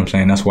priority. You know what I'm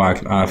saying? That's why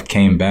I've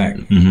came back,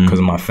 because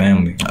of my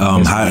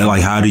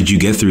how did you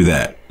get through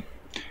that?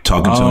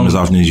 Talking to them as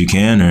often as you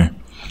can, or?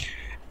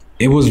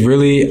 It was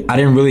really, I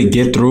didn't really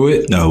get through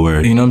it. No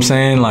word. You know what I'm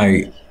saying?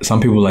 Like some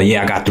people like,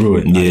 I got through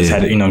it. Yeah. I just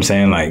had to, you know what I'm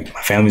saying? Like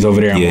my family's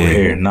over there, I'm over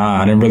here.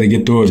 Nah, I didn't really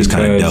get through it. Just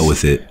kind of dealt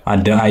with it. I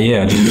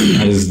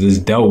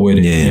just dealt with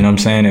it. Yeah. You know what I'm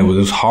saying? It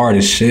was hard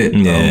as shit.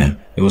 Yeah.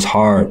 It was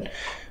hard.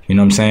 You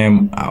know what I'm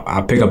saying?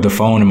 I pick up the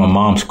phone and my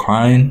mom's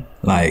crying,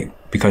 like,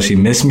 because she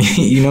missed me.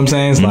 You know what I'm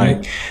saying? It's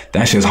like,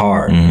 that shit's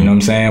hard. You know what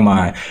I'm saying?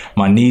 My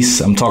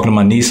niece, I'm talking to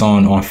my niece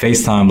on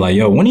FaceTime, like,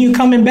 yo, when are you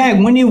coming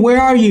back? Where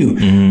are you?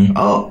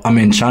 Oh, I'm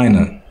in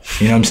China.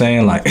 You know what I'm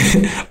saying? Like,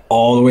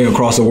 all the way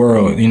across the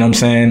world. You know what I'm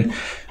saying?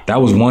 That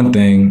was one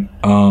thing.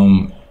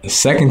 The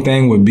second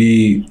thing would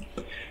be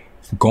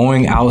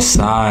going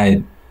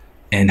outside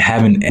and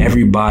having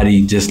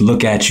everybody just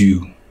look at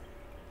you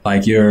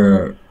like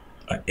you're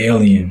an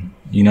alien.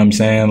 You know what I'm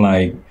saying?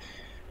 Like,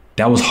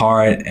 that was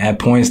hard at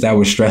points. That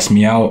would stress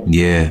me out.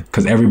 Yeah.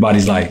 Because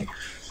everybody's like,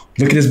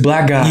 look at this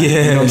black guy. Yeah. You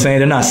know what I'm saying?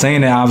 They're not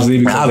saying that obviously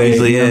because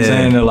you know what I'm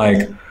saying? They're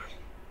like,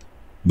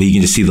 but you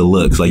can just see the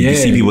looks. Like you can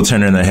see people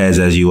turning their heads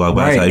as you walk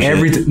by.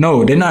 Right.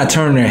 No, they're not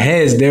turning their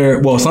heads.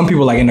 Some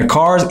people like in the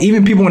cars,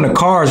 even people in the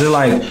cars, they're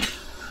like,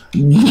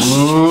 you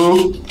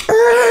know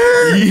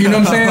what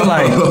I'm saying?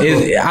 Like,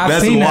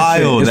 I've seen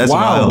wild. That shit. It's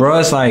wild, bro.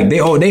 It's like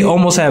they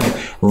almost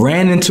have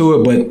ran into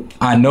it, but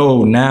I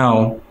know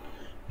now,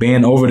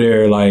 being over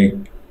there, like,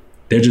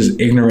 they're just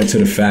ignorant to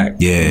the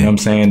fact. Yeah. You know what I'm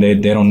saying? They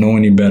don't know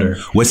any better.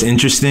 What's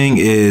interesting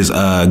is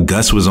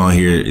Gus was on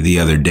here the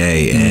other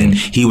day, and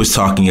he was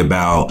talking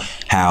about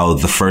how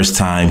the first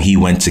time he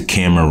went to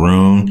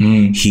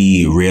Cameroon,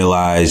 he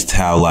realized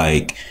how,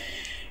 like,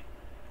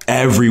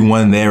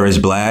 everyone there is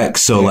black,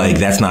 so like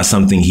that's not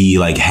something he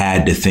like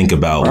had to think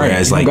about. Right.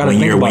 Whereas like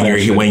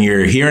when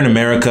you're here in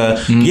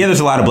America, yeah, there's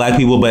a lot of black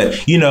people,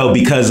 but you know,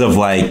 because of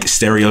like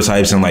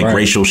stereotypes and like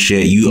racial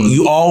shit,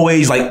 you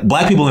always like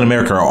black people in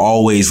America are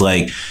always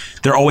like,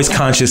 they're always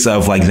conscious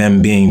of like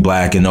them being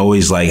black and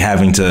always like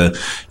having to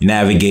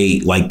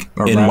navigate like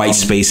in white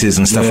spaces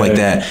and stuff like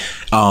that.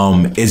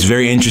 It's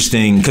very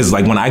interesting because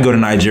like when I go to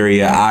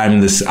Nigeria, I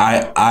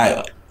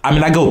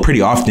mean, I go pretty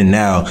often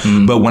now,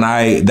 but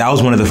that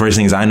was one of the first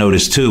things I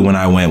noticed too when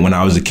I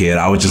was a kid.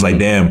 I was just like,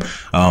 damn,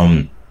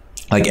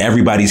 like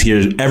everybody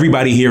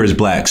here is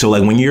black. So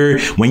like when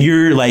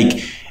you're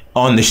like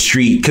on the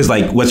street, because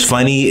like what's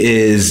funny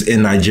is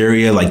in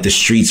Nigeria, like the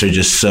streets are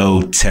just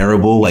so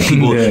terrible. Like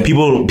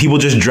people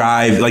just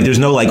drive, like there's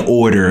no like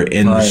order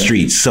in the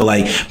streets. So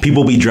like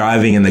people be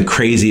driving in the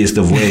craziest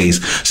of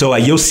ways. So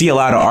like you'll see a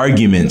lot of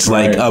arguments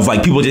like of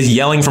like people just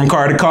yelling from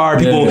car to car,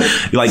 people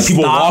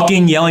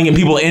walking, yelling at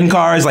people in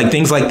cars, like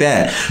things like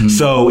that.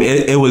 So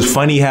it was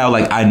funny how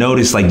like I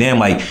noticed like, damn,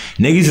 like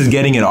niggas is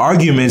getting in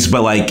arguments,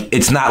 but like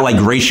it's not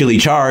like racially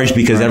charged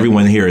because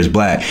everyone here is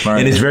black.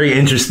 And it's very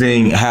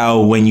interesting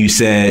how when you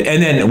said,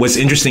 and then what's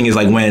interesting is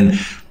like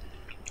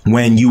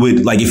when you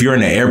would like, if you're in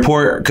the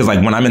airport, because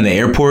like when I'm in the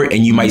airport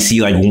and you might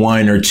see like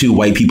 1 or 2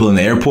 white people in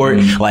the airport,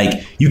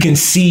 like you can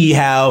see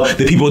how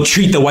the people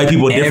treat the white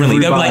people differently.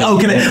 They'll be like, oh,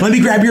 let me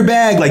grab your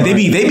bag. Like they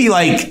be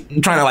like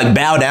trying to like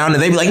bow down,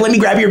 and they be like, let me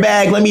grab your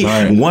bag. Let me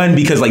one,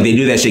 because like they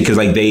do that shit because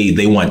like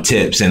they want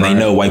tips, and they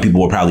know white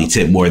people will probably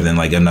tip more than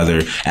like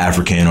another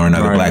African or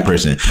another black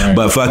person.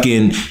 But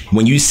fucking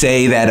when you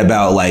say that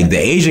about like the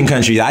Asian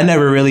countries, I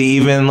never really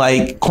even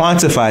like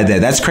quantified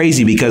that. That's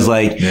crazy because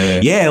like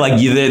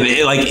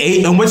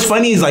and what's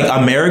funny is like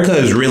America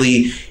is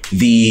really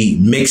the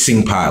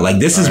mixing pot. Like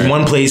this is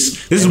one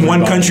place, this is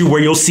one country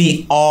where you'll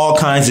see all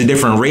kinds of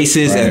different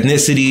races,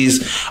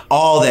 ethnicities,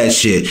 all that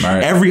shit.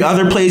 Every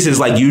other place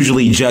is like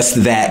usually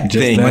just that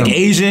thing. Them. Like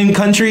Asian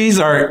countries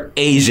are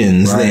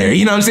Asians there.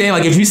 You know what I'm saying?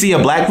 Like if you see a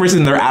black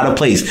person, they're out of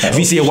place. If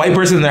you see a white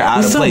person, they're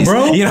out of place.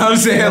 Bro? You know what I'm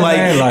saying? Like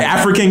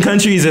African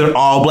countries are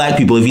all black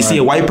people. If you see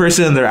a white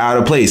person, they're out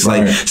of place.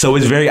 Like so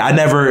it's very,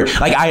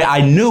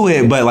 I knew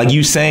it, but like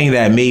you saying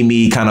that made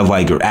me kind of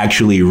like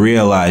actually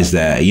realize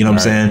that. You know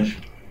what I'm saying?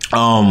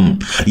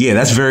 Yeah,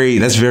 that's very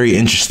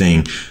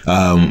interesting,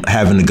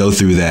 having to go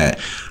through that.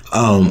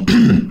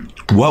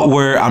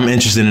 I'm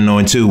interested in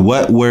knowing too,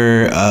 what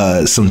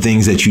were some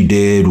things that you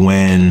did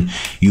when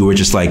you were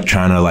just like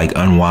trying to like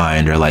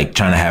unwind or like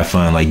trying to have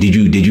fun? Like did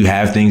you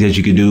have things that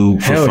you could do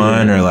for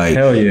fun or like,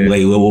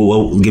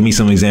 like give me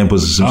some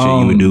examples of some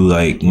shit you would do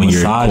like when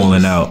you're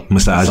pulling out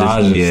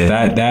massages.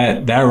 Yeah.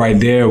 That right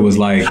there was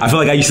like, I feel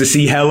like I used to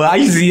see hella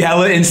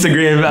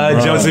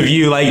Instagram jokes of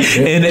you like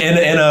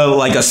in a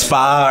like a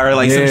spa or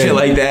like some shit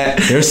like that.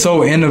 They're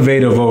so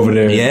innovative over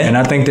there. Yeah. And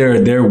I think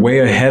they're way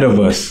ahead of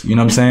us. You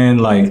know what I'm saying?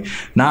 Like,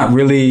 not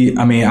really.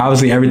 I mean,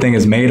 obviously everything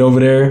is made over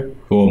there.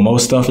 Well,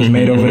 most stuff is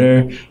made over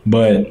there,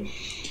 but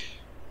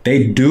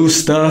they do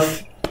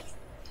stuff.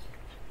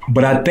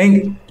 But I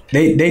think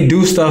they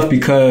do stuff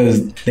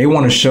because they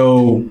want to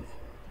show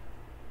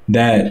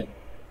that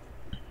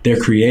they're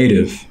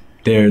creative.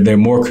 They're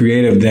more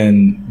creative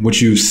than what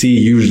you see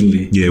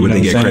usually. Yeah, what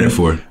they get credit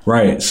for.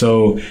 Right.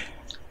 So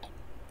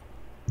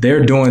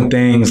they're doing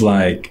things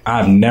like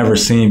I've never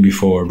seen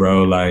before,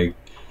 bro. Like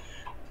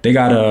they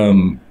got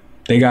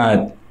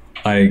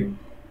like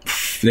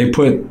they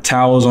put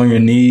towels on your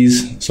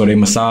knees, so they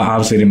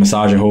massage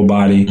your whole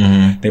body.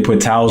 They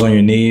put towels on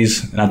your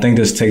knees, and I think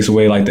this takes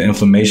away like the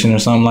inflammation or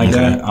something like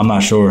that. I'm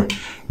not sure,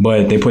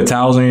 but they put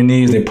towels on your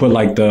knees. They put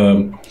like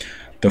the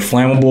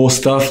flammable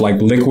stuff, like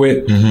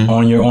liquid,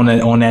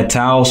 on that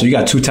towel. So you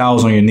got 2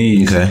 towels on your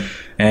knees,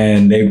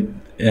 and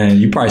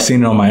you probably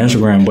seen it on my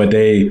Instagram, but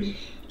they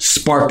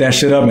spark that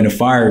shit up and the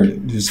fire.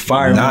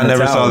 No, I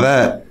never saw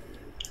that.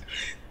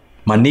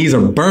 My knees are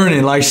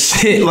burning like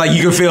shit. Like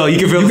you can feel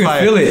the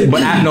fire. Feel it,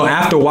 but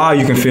after a while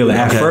you can feel it.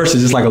 At first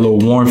it's just like a little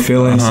warm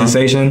feeling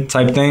sensation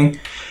type thing,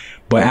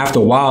 but after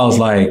a while it's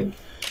like,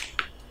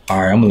 all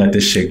right, I'm gonna let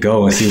this shit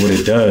go and see what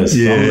it does.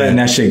 So I'm letting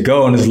that shit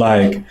go, and it's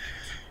like,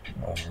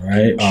 all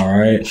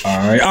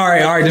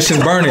right, this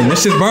shit's burning.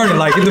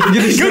 Like get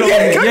this shit over.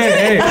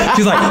 Yeah.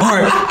 She's like, all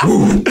right,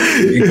 woo.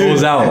 It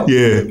goes out.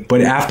 Yeah.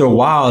 But after a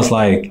while it's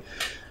like,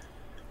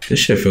 this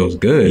shit feels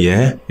good.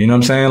 Yeah. You know what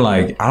I'm saying?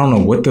 Like, I don't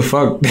know what the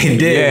fuck they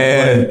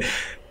did. But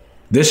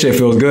this shit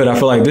feels good. I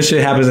feel like this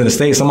shit happens in the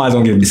States. Somebody's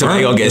gonna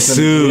get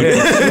sued.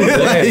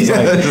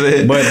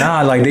 But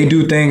nah, like they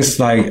do things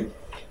like,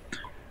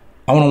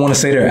 I don't want to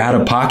say they're out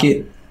of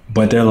pocket,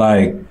 but they're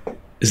like,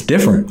 it's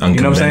different.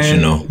 Unconventional.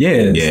 You know what I'm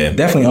saying? Yeah. It's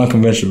definitely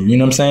unconventional. You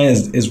know what I'm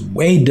saying? It's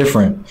way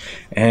different.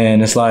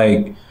 And it's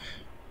like,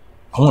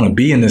 I want to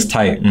be in this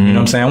type. You know what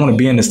I'm saying? I want to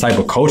be in this type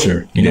of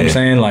culture. You know what I'm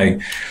saying? Like,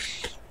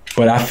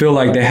 but I feel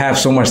like they have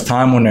so much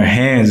time on their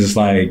hands. It's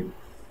like,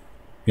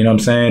 you know what I'm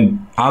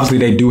saying? Obviously,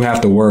 they do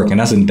have to work. And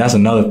that's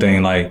another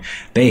thing. Like,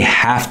 they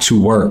have to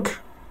work.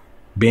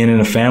 Being in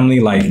a family,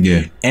 like,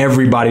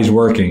 everybody's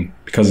working.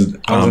 Because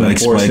I was in a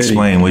poor city.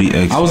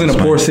 I was in a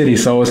poor city.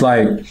 So it's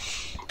like,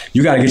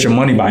 you got to get your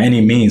money by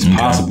any means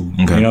possible.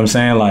 Okay. You know what I'm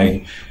saying?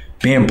 Like,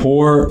 being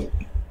poor,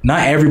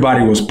 not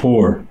everybody was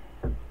poor.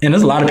 And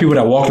there's a lot of people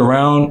that walked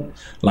around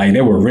like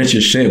they were rich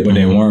as shit, but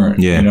they weren't.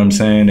 Yeah. You know what I'm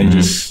saying? They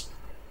just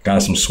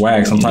got some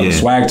swag, some type of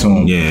swag to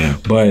them. Yeah.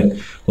 But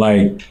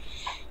like,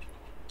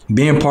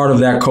 being part of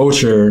that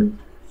culture,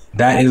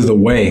 that is the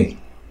way.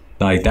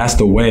 Like, that's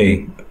the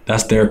way.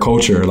 That's their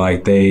culture.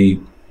 Like,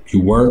 you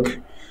work,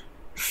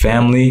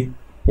 family,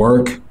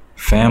 work,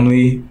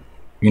 family,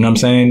 you know what I'm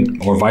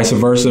saying? Or vice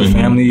versa,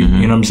 family, you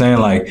know what I'm saying?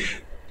 Like,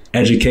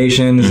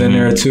 education is in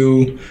there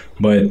too,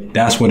 but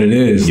that's what it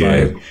is. Yeah.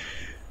 Like,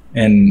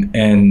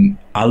 and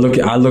I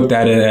looked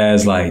at it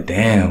as like,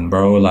 damn,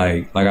 bro,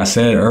 like I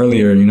said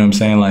earlier, you know what I'm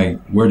saying? Like,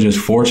 we're just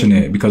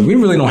fortunate because we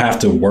really don't have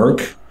to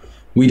work.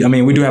 We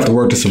do have to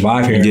work to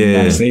survive here in the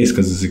United States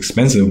because it's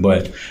expensive,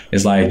 but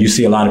it's like, you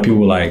see a lot of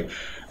people like,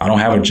 I don't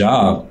have a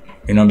job.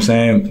 You know what I'm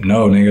saying?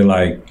 No, nigga,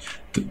 like,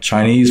 the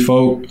Chinese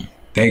folk,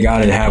 they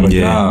gotta have a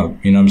job.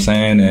 You know what I'm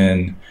saying?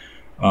 And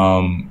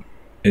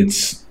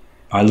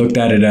I looked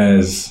at it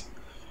as,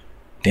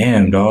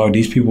 damn, dog,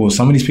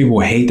 some of these people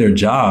hate their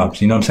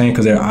jobs. You know what I'm saying?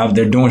 Because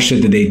they're doing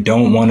shit that they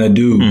don't want to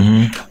do.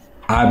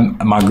 I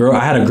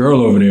had a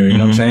girl over there. You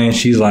know what I'm saying?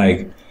 She's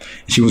like,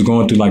 she was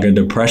going through like a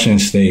depression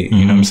state.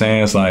 You know what I'm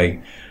saying? It's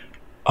like,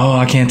 oh,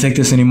 I can't take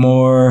this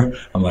anymore.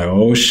 I'm like,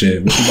 oh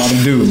shit, what you about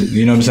to do?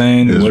 You know what I'm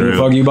saying? What the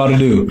fuck you about to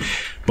do?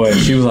 But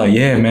she was like,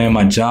 yeah, man,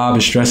 my job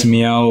is stressing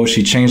me out.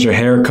 She changed her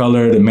hair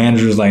color. The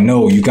manager was like,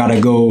 no, you gotta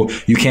go.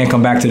 You can't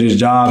come back to this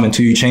job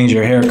until you change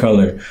your hair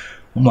color.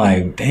 I'm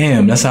like,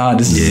 damn, this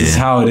is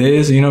how it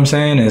is. You know what I'm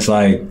saying? It's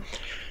like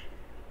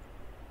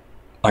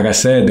I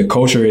said, the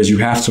culture is you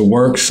have to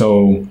work,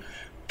 so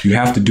you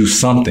have to do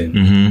something.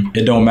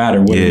 It don't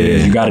matter what it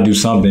is. You got to do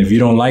something. If you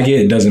don't like it,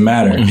 it doesn't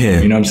matter.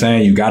 You know what I'm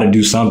saying? You got to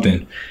do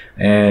something.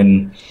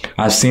 And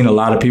I've seen a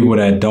lot of people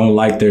that don't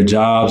like their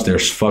jobs. They're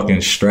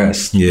fucking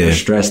stressed. They're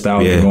stressed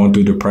out. They're going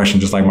through depression,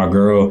 just like my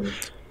girl.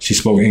 She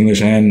spoke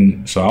English,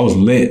 and so I was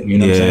lit. You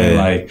know what I'm saying?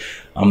 Like,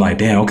 I'm like,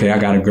 damn, okay, I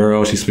got a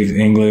girl. She speaks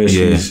English.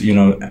 She's,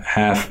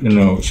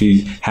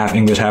 she's half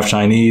English, half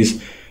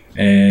Chinese.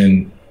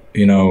 And,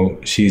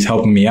 she's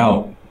helping me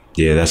out.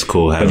 Yeah, that's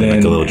cool. Having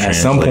like a little translator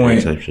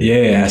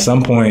at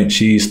some point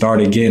she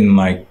started getting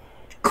like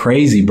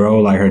crazy, bro.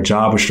 Like, her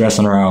job was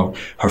stressing her out.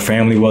 Her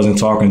family wasn't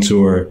talking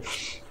to her.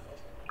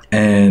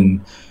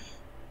 And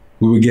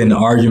we were getting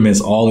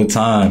arguments all the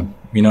time.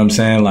 You know what I'm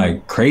saying?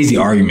 Like, crazy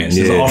arguments.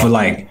 It's often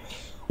like,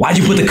 why'd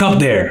you put the cup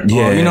there? Or, you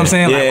know what I'm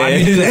saying? Like, why'd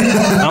you do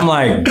that? I'm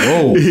like,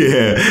 whoa.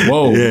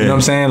 Whoa. You know what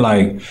I'm saying?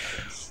 Like,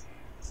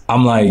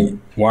 I'm like,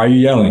 why are you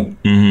yelling?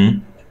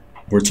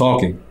 We're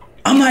talking.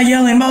 I'm not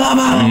yelling, blah, blah,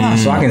 blah, blah.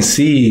 So I can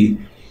see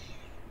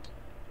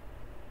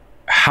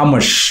how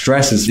much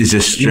stress is, it's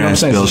just stress, you know what I'm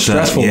saying? It's a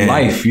stressful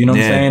life, you know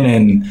what I'm saying?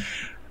 And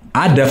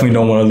I definitely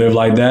don't want to live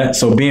like that.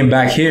 So being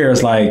back here,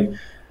 it's like,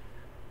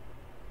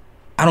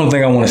 I don't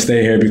think I want to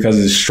stay here because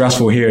it's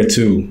stressful here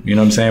too. You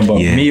know what I'm saying? But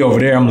me over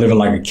there, I'm living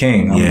like a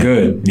king. I'm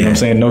good. You know what I'm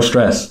saying? No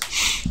stress.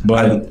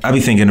 But I be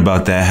thinking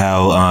about that,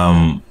 how,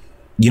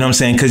 you know what I'm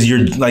saying? Because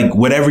you're like,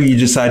 whatever you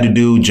decide to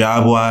do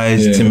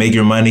job-wise to make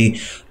your money,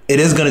 it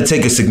is going to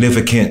take a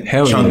significant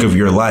chunk of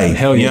your life.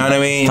 You know what I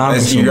mean?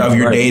 That's of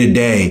your day to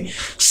day.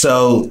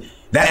 So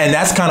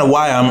that's kind of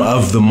why I'm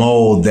of the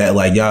mold that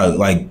like, y'all,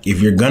 like,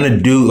 if you're going to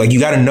do, like, you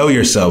got to know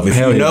yourself. If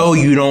you know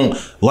you don't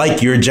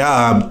like your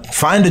job,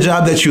 find a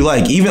job that you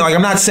like. Even like,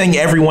 I'm not saying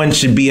everyone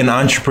should be an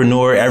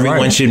entrepreneur.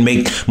 Everyone should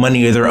make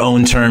money of their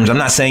own terms. I'm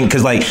not saying,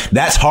 because like,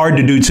 that's hard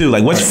to do too.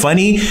 Like, what's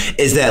funny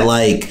is that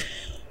like,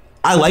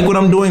 I like what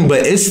I'm doing,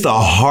 but it's the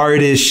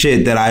hardest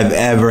shit that I've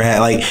ever had.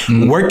 Like,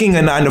 working a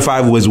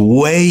 9-to-5 was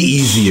way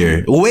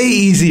easier.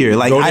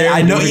 Like,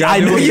 I know,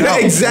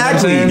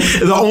 exactly.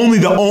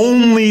 The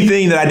only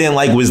thing that I didn't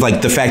like was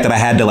like the fact that I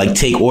had to like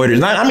take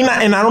orders. And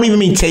I don't even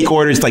mean take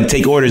orders, like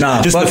take orders.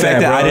 Nah, just the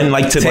fact that I didn't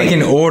like to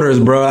taking orders,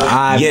 bro.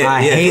 I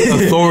hate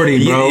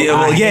authority, bro.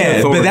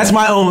 But that's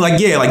my own. Like,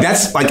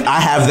 that's like,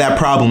 I have that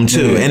problem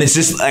too, and it's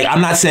just like,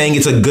 I'm not saying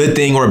it's a good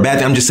thing or a bad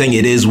thing. I'm just saying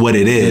it is what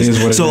it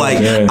is. So like,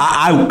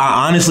 I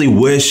honestly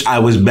wish I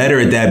was better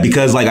at that,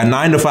 because like a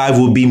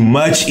 9-to-5 would be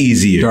much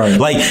easier.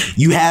 Like,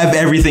 you have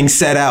everything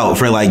set out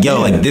for like,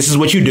 like, this is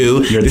what you do.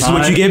 This is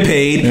what you get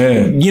paid.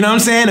 You know what I'm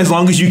saying? As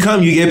long as you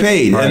come, you get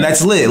paid. And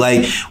that's lit.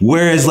 Like,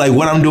 whereas like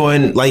what I'm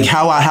doing, like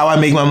how I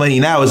make my money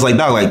now is like,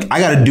 dog, like, I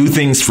got to do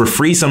things for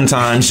free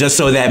sometimes just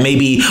so that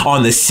maybe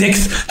on the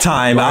 6th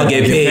time I'll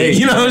get paid.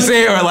 You know what I'm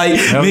saying? Or like,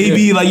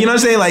 maybe like, you know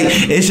what I'm saying? Like,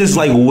 it's just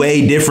like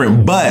way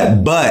different.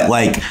 But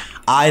like,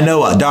 I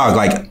know, dog,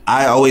 like,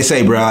 I always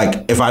say, bro,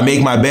 like, if I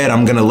make my bed,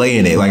 I'm going to lay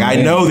in it. Like,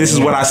 I know this is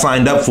what I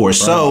signed up for.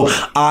 So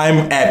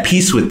I'm at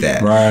peace with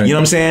that. You know what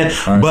I'm saying?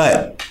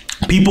 But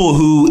people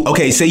who,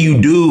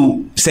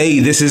 say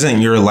this isn't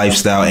your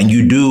lifestyle and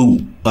you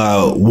do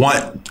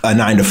want a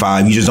 9 to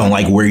 5. You just don't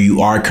like where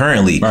you are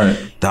currently.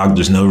 Right. Dog,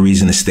 there's no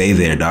reason to stay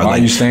there, dog. Why like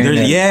are you staying there?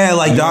 Yeah,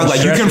 like dog,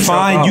 like you can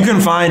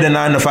find a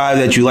 9 to 5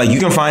 that you like. You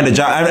can find a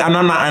job.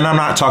 I'm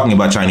not talking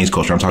about Chinese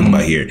culture. I'm talking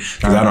about here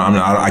because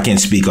I can't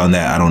speak on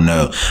that. I don't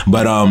know.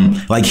 But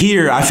like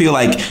here, I feel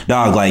like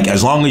dog, like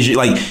as long as you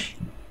like.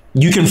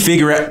 You can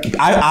figure it.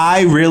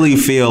 I really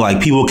feel like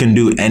people can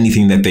do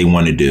anything that they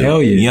want to do. Hell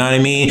yeah. You know what I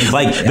mean?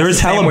 Like there's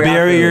hella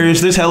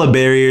barriers. There's hella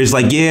barriers.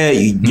 Like, yeah,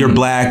 you're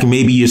black.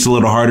 Maybe it's a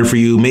little harder for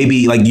you.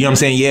 Maybe like, you know what I'm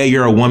saying? Yeah,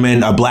 you're a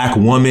woman, a black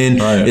woman.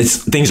 Right.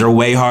 Things are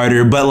way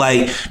harder. But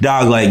like,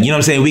 dog, like, you know what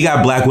I'm saying? We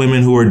got black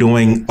women who are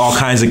doing all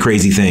kinds of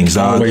crazy things,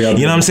 dog. You know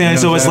what I'm saying?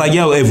 So it's like,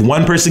 yo, if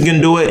one person can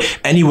do it,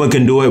 anyone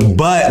can do it.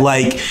 But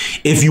like,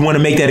 if you want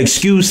to make that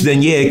excuse,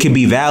 then yeah, it could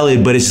be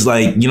valid. But it's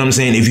like, you know what I'm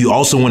saying? If you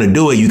also want to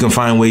do it, you can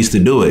find ways to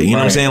do it. You know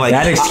what I'm saying? Like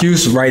that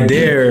excuse right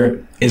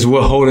there is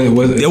what's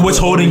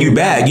holding you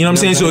back. You know what I'm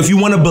saying? So if you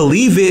want to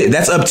believe it,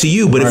 that's up to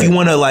you. But if you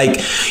want to like,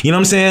 you know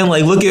what I'm saying?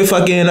 Like look at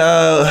fucking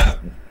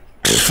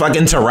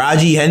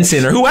Taraji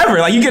Henson or whoever.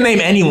 Like you can name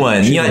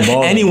anyone. You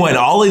know, anyone.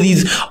 All of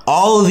these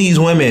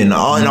women, and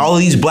all of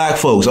these black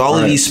folks, all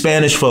of these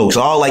Spanish folks,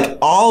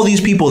 all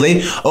these people,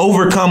 they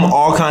overcome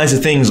all kinds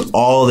of things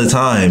all the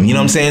time. You know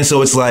what I'm saying?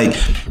 So it's like,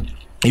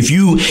 if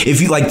you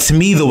like, to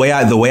me, the way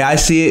I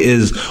see it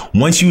is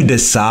once you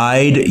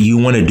decide you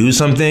want to do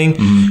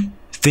something,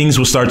 things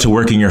will start to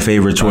work in your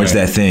favor towards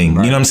that thing. You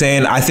know what I'm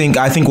saying? I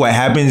think what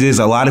happens is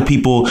a lot of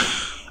people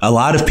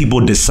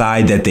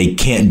decide that they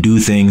can't do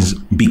things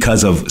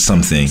because of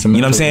something. You know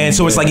what I'm saying?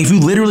 So it's like, if you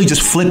literally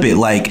just flip it,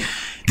 like,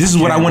 this is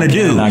what I want to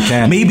do.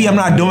 Maybe I'm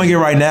not doing it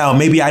right now.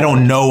 Maybe I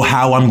don't know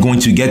how I'm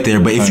going to get there.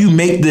 But if you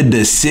make the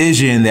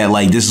decision that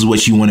like, this is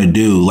what you want to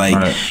do, like,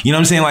 you know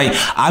what I'm saying? Like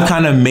I've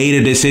kind of made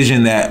a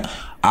decision that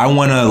I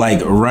want to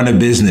like run a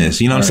business,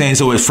 you know what I'm saying?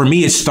 So for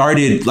me, it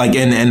started like,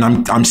 and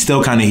I'm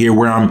still kind of here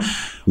where I'm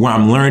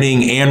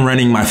learning and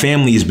running my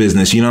family's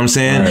business, you know what I'm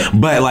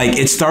saying? But like,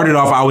 it started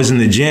off, I was in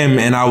the gym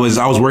and I was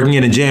working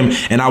in a gym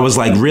and I was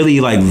like really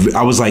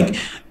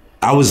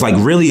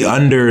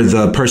under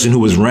the person who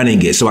was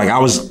running it. So like I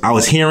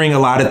was hearing a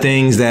lot of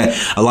things that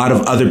a lot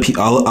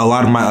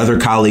of my other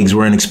colleagues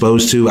weren't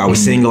exposed to. I was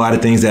seeing a lot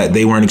of things that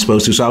they weren't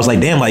exposed to. So I was like,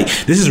 damn, like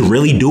this is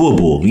really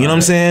doable. You know what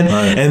I'm saying?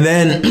 And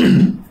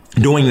then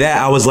doing that,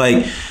 I was like,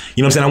 you know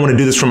what I'm saying? I want to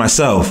do this for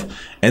myself.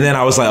 And then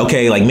I was like,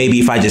 okay, like maybe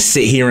if I just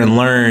sit here and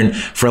learn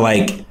for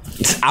like,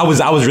 I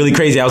was really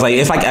crazy. I was like,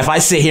 if I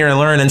sit here and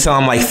learn until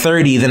I'm like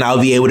 30, then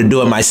I'll be able to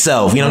do it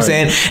myself. You know what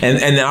I'm saying?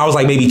 And then I was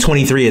like maybe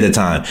 23 at the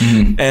time.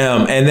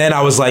 And then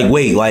I was like,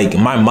 wait, like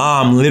my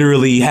mom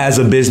literally has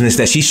a business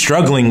that she's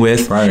struggling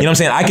with. You know what I'm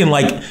saying? I can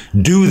like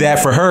do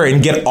that for her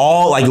and get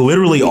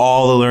literally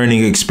all the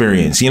learning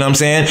experience. You know what I'm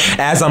saying?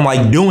 As I'm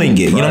like doing it.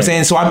 You know what I'm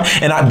saying? So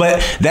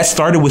but that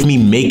started with me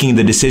making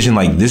the decision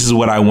like, this is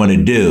what I want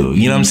to do.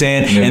 You know what I'm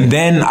saying? And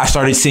then I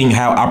started seeing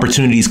how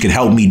opportunities could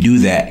help me do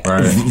that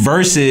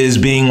versus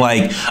being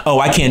like,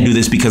 oh, I can't do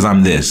this because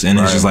I'm this. And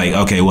it's just like,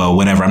 okay, well,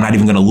 whatever. I'm not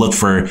even going to look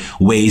for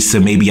ways to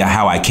maybe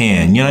how I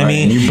can. You know what I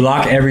mean? You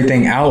block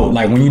everything out.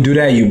 Like when you do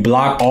that, you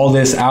block all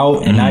this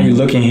out. And now you're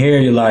looking here,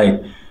 you're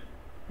like,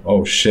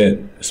 oh shit,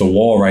 it's a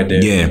wall right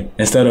there. Yeah.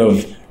 Instead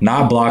of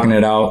not blocking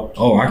it out,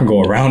 oh, I can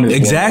go around it.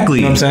 Exactly.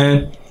 You know what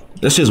I'm saying?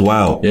 That's just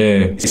wild.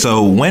 Yeah.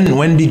 So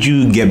when did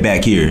you get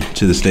back here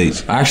to the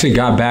States? I actually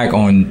got back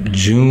on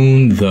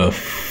June the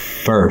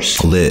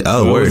 1st. Lit.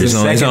 Oh, so word. It was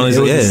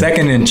the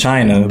second in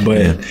China,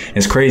 but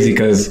it's crazy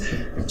because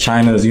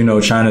China's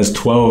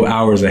 12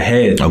 hours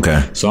ahead.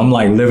 Okay. So I'm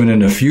like living in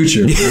the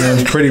future.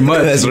 It's pretty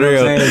much. That's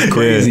real. It's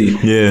crazy.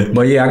 Yeah.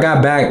 But yeah, I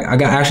got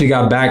back. actually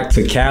got back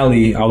to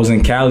Cali. I was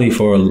in Cali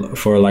for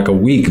like a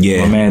week.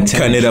 Yeah. My man Terrence.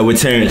 Cutting it up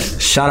with Terrence.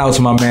 Shout out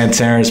to my man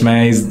Terrence,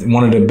 man. He's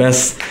one of the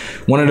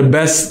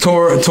best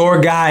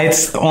tour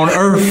guides on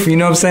earth. You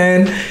know what I'm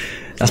saying?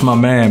 That's my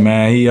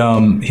man.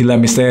 He let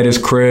me stay at his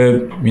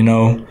crib, you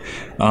know.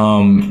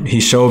 He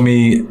showed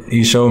me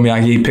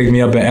like he picked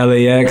me up at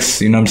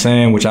LAX, you know what I'm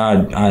saying, which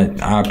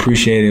I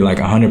appreciated like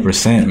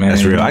 100%, man.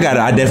 That's real. I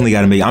definitely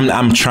gotta make.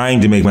 I'm trying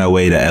to make my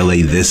way to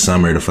LA this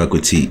summer to fuck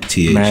with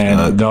TH.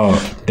 Man, dog,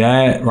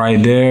 that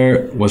right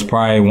there was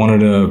probably one of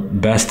the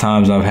best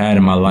times I've had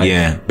in my life.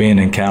 Yeah, being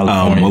in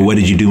California. What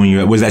did you do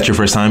when was that your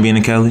first time being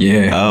in Cali?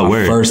 Yeah. Oh,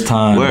 word. First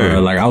time. Word.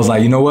 Bro. Like I was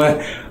like, you know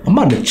what? I'm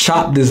about to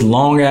chop this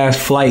long ass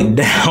flight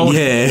down.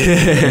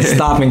 And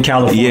stop in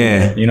California.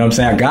 Yeah. You know what I'm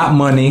saying? I got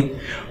money.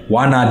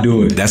 Why not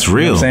do it? That's real.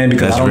 You know what I'm saying?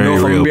 Because that's I don't know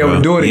if I'm gonna be able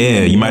to do it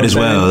again. Yeah, you might as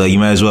well. Like, you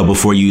might as well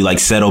before you like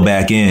settle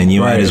back in.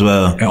 You might as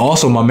well. And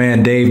also my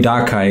man Dave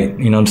Dockite,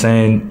 you know what I'm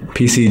saying?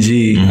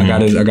 PCG.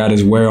 I got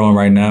his wear on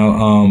right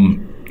now.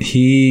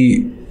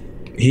 He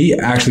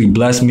actually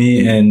blessed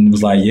me and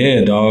was like,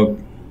 yeah,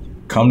 dog,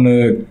 come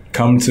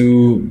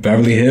to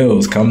Beverly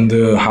Hills, come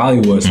to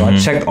Hollywood. So I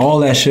checked all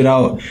that shit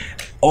out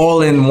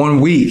all in 1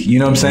 week. You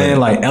know what I'm saying?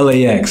 Like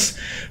LAX,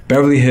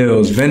 Beverly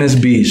Hills, Venice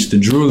Beach, the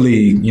Drew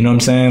League. You know what I'm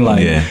saying?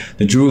 Like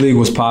the Drew League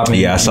was popping.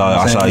 Yeah, I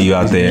saw you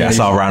out there. I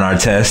saw Ron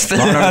Artest.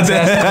 Ron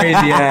Artest,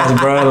 crazy ass,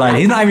 bro. Like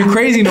he's not even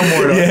crazy no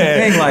more though.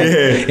 Thing, like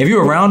if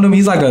you're around him,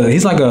 he's like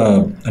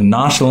a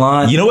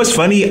nonchalant. You know what's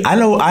funny?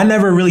 I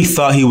never really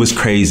thought he was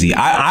crazy.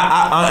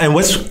 I'm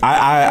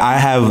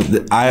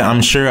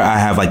sure I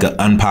have like an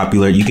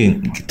unpopular. You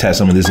can test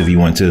some of this if you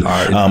want to.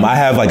 Right. I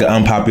have like an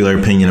unpopular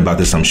opinion about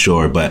this, I'm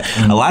sure, but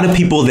a lot of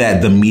people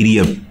that the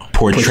media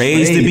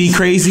portrays to be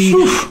crazy,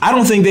 I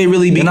don't think they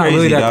really be They're crazy, not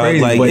really that dog.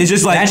 crazy, like it's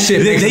just like that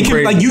shit they can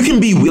crazy. like you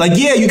can be like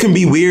you can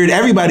be weird.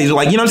 Everybody's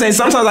like, you know what I'm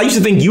saying? Sometimes I used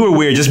to think you were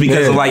weird just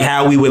because of like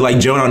how we would like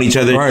joke on each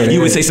other. Right,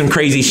 you would say some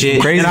crazy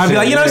shit, and I'd be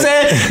like, you know what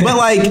I'm saying? But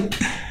like,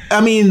 I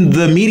mean,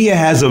 the media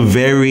has a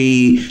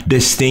very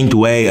distinct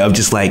way of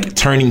just like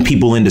turning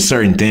people into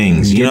certain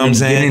things. You know what I'm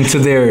saying? Get into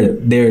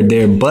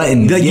their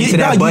button.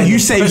 You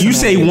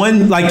say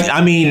one, like,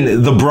 I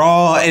mean, the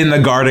brawl in the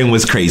garden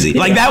was crazy.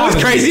 Like that was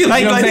crazy.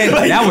 Like, don't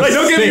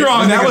get me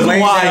wrong, that was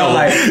wild.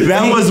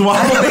 That was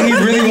wild. I don't think he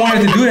really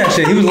wanted to do that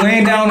shit. He was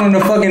laying down on the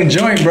fucking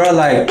joint, bro.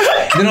 Like,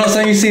 then all of a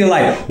sudden you see it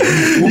like,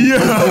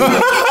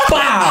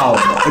 pow,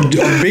 a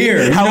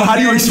beer. How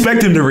do you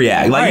expect him to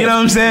react? Like, you know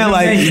what I'm saying?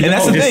 Like, and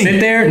that's the thing. Sit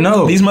there.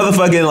 No, these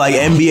motherfucking like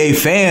NBA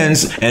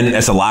fans, and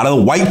it's a lot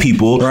of white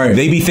people. Right.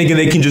 They be thinking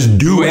they can just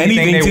do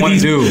anything they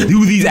to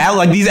these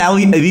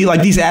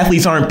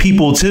athletes aren't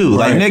people too.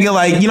 Right. Like nigga,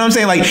 like you know what I'm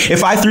saying? Like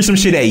if I threw some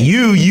shit at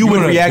you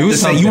would react the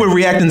same. You would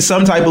react in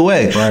some type of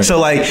way. Right. So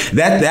like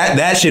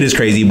that shit is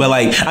crazy. But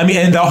like I mean,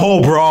 and the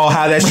whole brawl,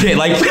 how that shit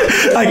like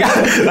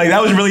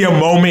that was really a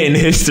moment in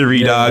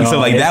history, dog. So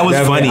like that was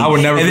funny. I would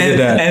never forget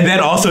that. And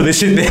then also the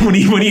shit that when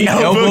he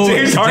elbowed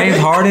James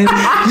Harden.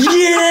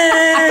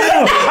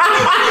 Yeah.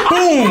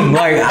 Boom!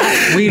 Like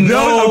we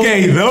know.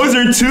 Okay, those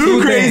are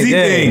two crazy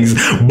things.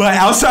 But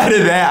outside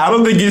of that, I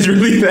don't think it's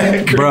really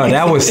that crazy. Bro,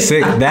 that was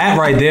sick. That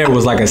right there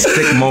was like a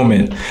sick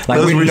moment. Like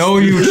those we know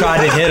you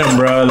tried to hit him,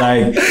 bro.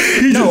 Like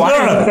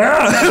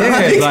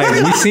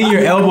like we see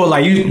your elbow.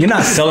 Like you're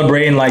not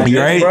celebrating like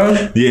right,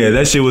 bro. Yeah,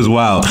 that shit was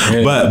wild.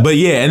 Yeah. But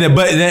yeah,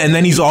 and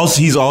then he's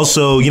also you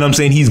know what I'm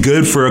saying, he's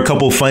good for a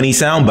couple funny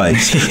sound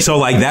bites. So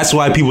like that's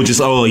why people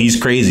just he's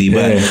crazy.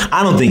 But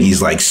I don't think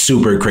he's like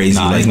super crazy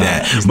like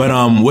that. But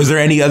was there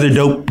any other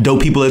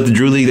dope people at the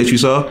Drew League that you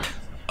saw?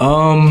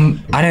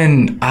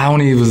 I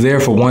only was there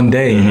for one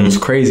day and it was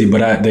crazy,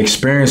 but the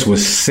experience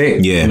was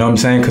sick. Yeah. You know what I'm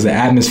saying? Because the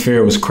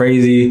atmosphere was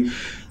crazy.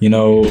 You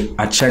know,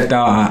 I checked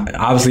out,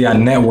 I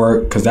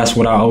network because that's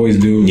what I always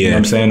do. Yeah. You know what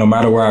I'm saying? No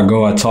matter where I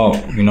go, I talk.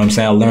 You know what I'm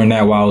saying? I learned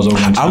that while I was over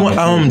in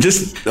China.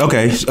 Just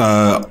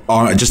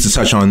to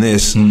touch on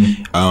this,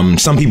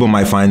 some people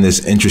might find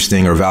this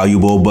interesting or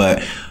valuable,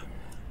 but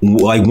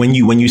like when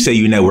you say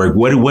you network,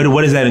 what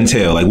does that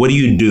entail? Like what do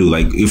you do?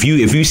 Like if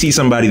you see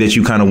somebody that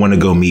you kind of want to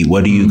go meet,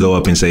 what do you go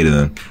up and say to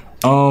them?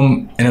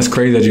 And it's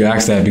crazy that you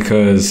asked that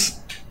because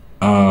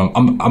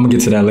I'm gonna get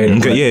to that later.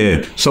 Okay,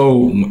 yeah.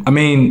 So I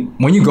mean,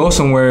 when you go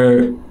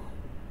somewhere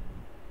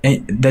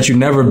that you've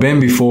never been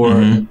before,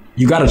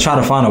 you got to try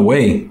to find a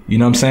way. You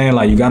know what I'm saying?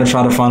 Like you got to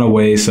try to find a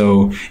way.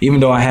 So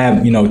even though I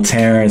have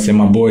Terrence and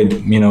my boy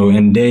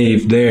and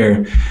Dave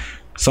there.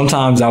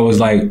 Sometimes I was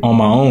like on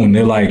my own.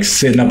 They're like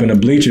sitting up in the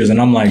bleachers and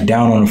I'm like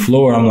down on the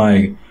floor. I'm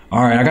like,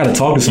 all right, I got to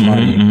talk to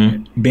somebody.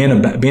 Being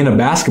a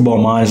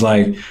basketball mind is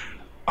like,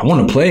 I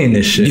want to play in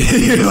this shit.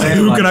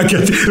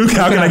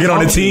 How can I get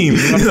on the team?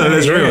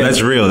 That's real.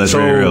 That's real. That's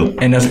very real.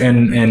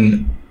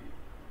 And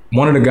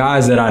one of the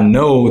guys that I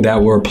know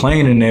that were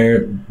playing in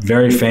there,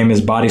 very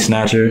famous body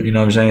snatcher. You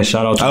know what I'm saying?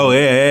 Shout out to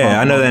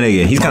I know that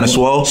nigga. He's kind of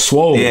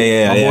swole.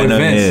 Yeah. My boy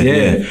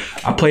Vince.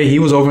 I played. He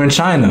was over in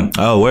China.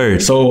 Oh,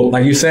 word. So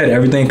like you said,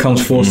 everything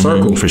comes full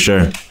circle. For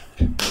sure.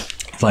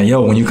 It's like,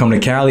 yo, when you come to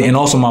Cali, and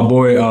also my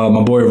boy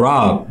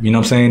Rob. You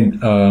know what I'm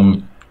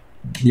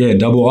saying?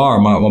 Double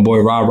R. My boy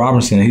Rob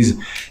Robertson.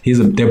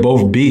 They're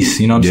both beasts.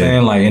 You know what I'm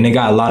saying? Like, and they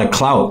got a lot of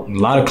clout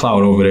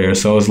over there.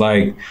 So it's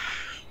like,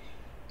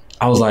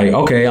 I was like,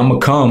 okay, I'm gonna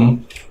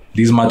come.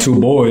 These are my two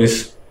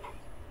boys.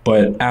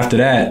 But after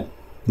that,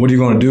 what are you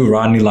gonna do,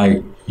 Rodney?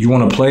 Like, you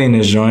want to play in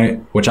this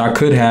joint, which I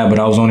could have, but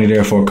I was only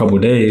there for a couple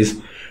of days,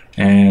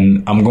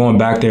 and I'm going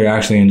back there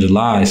actually in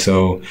July.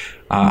 So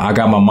I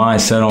got my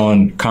mind set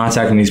on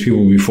contacting these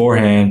people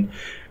beforehand,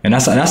 and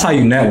that's how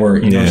you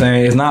network. You know what I'm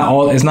saying? It's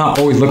not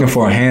always looking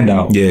for a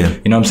handout. Yeah.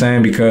 You know what I'm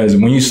saying? Because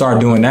when you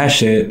start doing that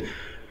shit,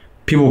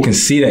 people can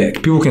see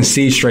that. People can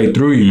see straight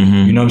through you.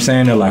 You know what I'm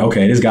saying? They're like,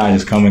 okay, this guy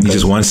just coming. He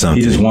just wants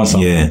something.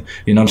 Yeah.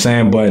 You know what I'm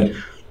saying? But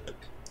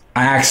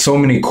I asked so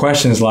many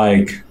questions,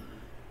 like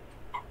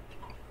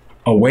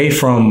away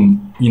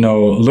from, a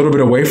little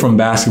bit away from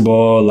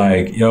basketball,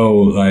 like,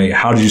 like,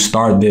 how did you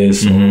start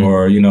this?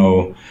 Or,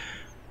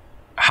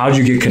 how did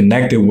you get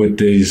connected with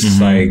this?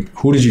 Like,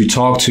 who did you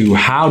talk to?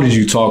 How did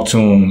you talk to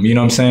him? You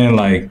know what I'm saying?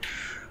 Like,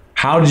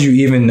 how did you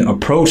even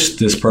approach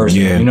this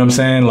person? You know what I'm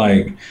saying?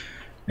 Like,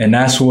 and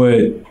that's what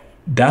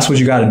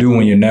you got to do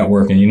when you're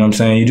networking. You know what I'm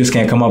saying? You just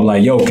can't come up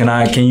like, yo,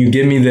 can you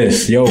give me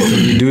this? Yo,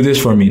 can you do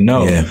this for me?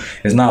 No,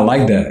 it's not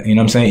like that. You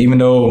know what I'm saying? Even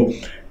though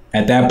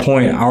at that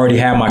point I already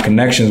had my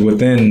connections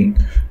within,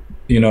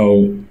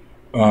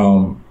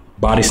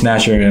 Body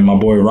Snatcher and my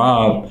boy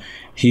Rob,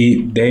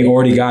 they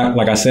already got,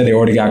 like I said, they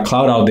already got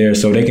clout out there,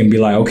 so they can be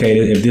like,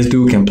 okay, if this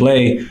dude can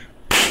play,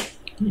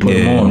 put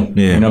him on.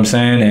 Yeah. You know what I'm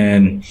saying?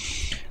 And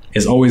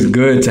it's always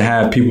good to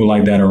have people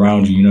like that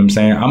around you. You know what I'm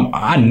saying?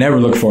 I never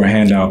look for a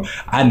handout.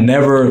 I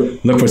never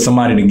look for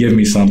somebody to give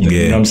me something. Yeah.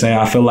 You know what I'm saying?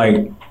 I feel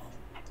like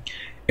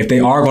if they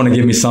are going to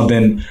give me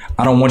something,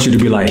 I don't want you to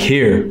be like,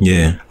 here.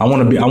 Yeah. I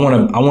want to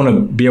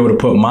be able to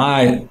put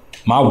my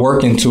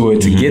work into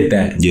it to get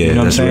that. Yeah, you know what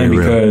I'm that's saying?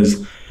 very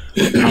real.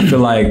 Because I feel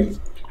like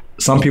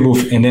some people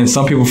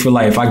feel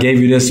like if I gave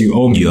you this, you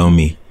owe me. You owe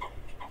me.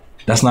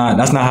 That's not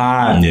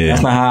how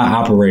I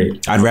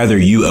operate. I'd rather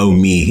you owe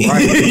me.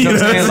 Right. You know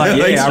what I'm saying? Like,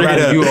 yeah, I'd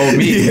rather you owe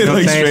me. You know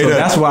what I'm saying? So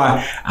that's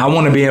why I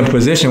want to be in a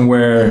position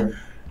where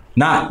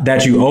not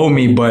that you owe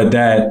me, but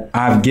that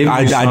I've given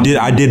you something.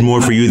 I did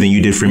more for you than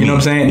you did for me. You know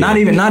what I'm saying?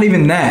 Yeah. Not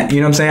even that. You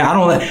know what I'm saying? I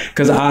don't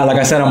because like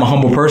I said, I'm a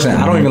humble person.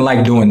 I don't even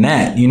like doing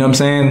that. You know what I'm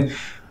saying?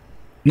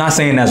 Not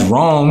saying that's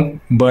wrong,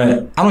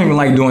 but I don't even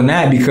like doing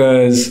that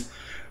because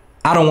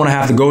I don't want to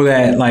have to go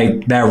that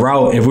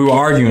route if we were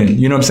arguing.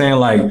 You know what I'm saying?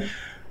 Like,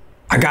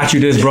 I got you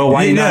this, bro.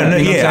 Why you not?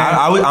 You know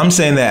I'm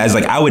saying that as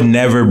like I would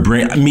never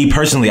bring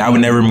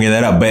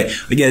that up, but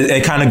again,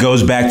 it kind of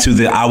goes back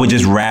to I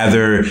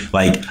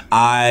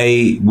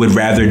would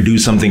rather do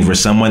something for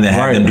someone than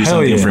have them do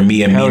something for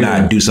me and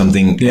not do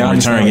something in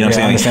return. You know what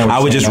I'm saying? I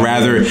would just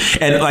rather,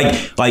 and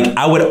like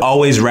I would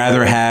always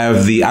rather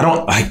have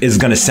it's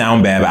gonna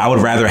sound bad, but I would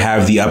rather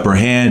have the upper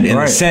hand in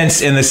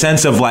the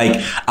sense of like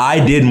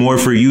I did more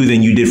for you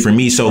than you did for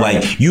me. So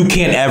like you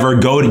can't ever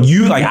go to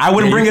you like I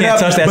wouldn't bring it up,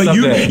 but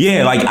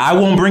you like I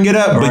won't bring it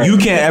up, but you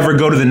can't ever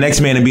go to the next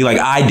man and be like,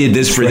 I did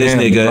this for this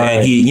nigga,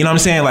 and he, you know what I'm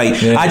saying? Like,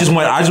 I just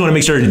want to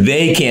make sure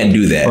they can't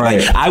do that.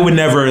 Right. Like, I would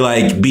never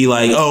like be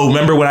like, oh,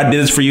 remember when I did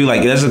this for you?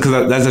 Like, that's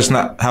because that's just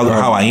not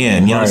how I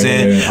am. You know what I'm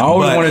saying? Yeah. I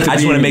always want it to I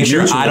just want to make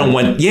mutual. sure I don't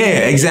want. Yeah,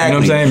 exactly. You know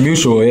what I'm saying?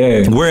 Mutual.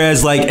 Yeah.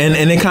 Whereas like,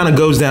 and it kind of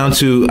goes down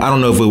to I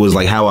don't know if it was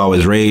like how I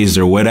was raised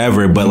or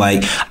whatever, but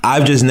like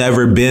I've just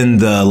never been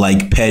the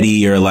like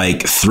petty or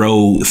like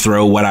throw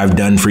what I've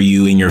done for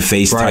you in your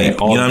face type. You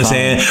know what I'm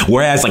saying?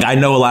 Whereas like I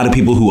know a lot of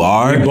people who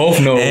are. We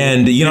both know.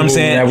 And you know what I'm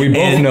saying? That we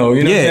both know.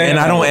 You know what I'm saying?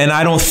 And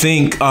I don't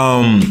think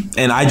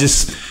and I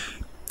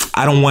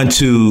don't want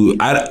to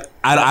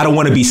I don't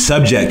want to be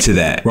subject to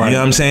that. Right. You know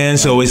what I'm saying?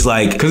 So it's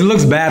like because it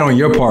looks bad on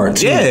your part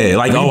too. Yeah,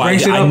 like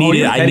I need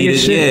it.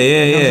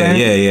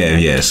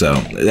 Yeah. So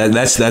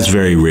that's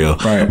very real.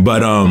 Right.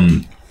 But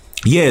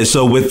yeah.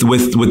 So with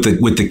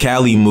the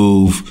Cali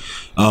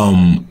move,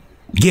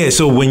 yeah.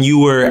 So when you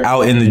were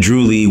out in the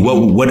Drew League,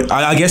 what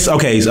I guess so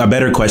a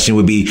better question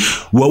would be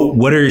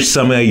what are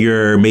some of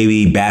your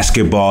maybe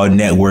basketball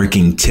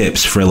networking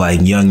tips for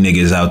like young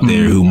niggas out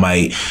there who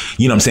might,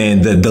 you know what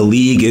I'm saying, the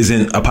league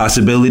isn't a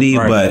possibility,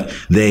 but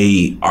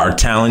they are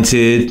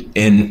talented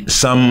in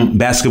some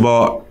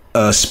basketball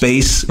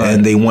space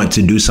and they want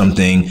to do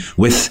something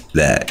with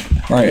that.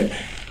 Right.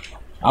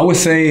 I would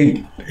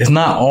say it's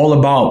not all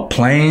about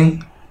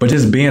playing, but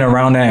just being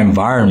around that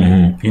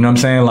environment. You know what I'm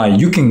saying? Like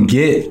you can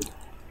get.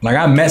 Like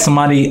I met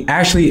somebody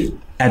actually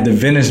at the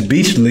Venice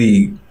Beach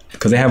League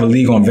because they have a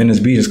league on Venice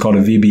Beach. It's called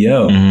a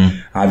VBL.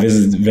 I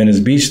visited Venice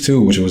Beach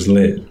too, which was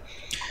lit.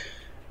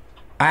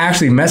 I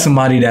actually met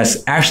somebody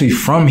that's actually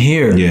from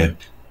here. Yeah.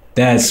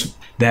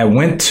 That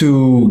went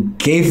to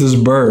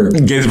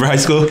Gaithersburg High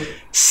School?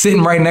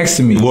 Sitting right next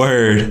to me.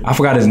 Word. I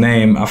forgot his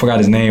name,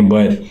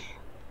 but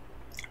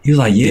he was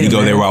like, yeah. Did he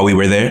go there while we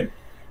were there?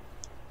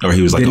 Or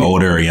he was like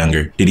older or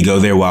younger? Did he go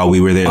there while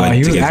we were there? Like, he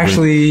was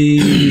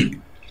actually...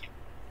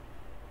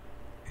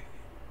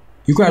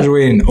 You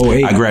graduated in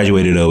 08. I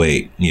graduated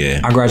 08, yeah.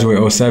 I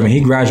graduated 07.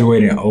 He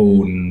graduated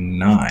in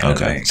 09.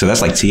 Okay, so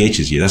that's like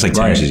TH's year. That's like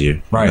TH's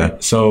year. Right. Okay.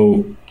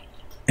 So,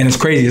 and it's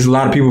crazy. There's a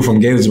lot of people from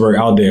Gaithersburg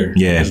out there.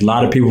 Yeah. There's a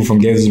lot of people from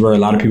Gaithersburg, a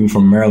lot of people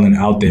from Maryland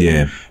out there.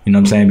 Yeah. You know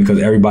what I'm saying? Because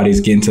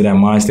everybody's getting to that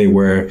mind state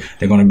where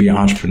they're going to be an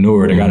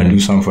entrepreneur. They got to do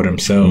something for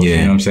themselves. Yeah. You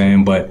know what I'm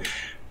saying? But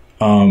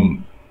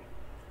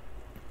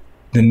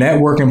the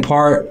networking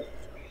part,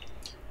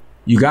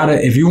 you got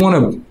to, if you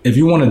want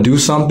to do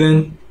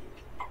something,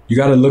 you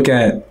got to look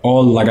at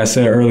all, like I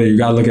said earlier, you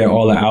got to look at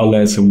all the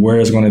outlets and where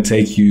it's going to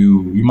take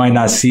you. You might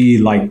not see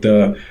like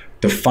the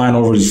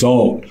final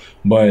result,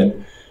 but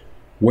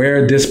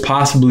where this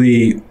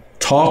possibly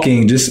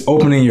talking, just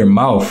opening your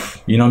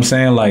mouth, you know what I'm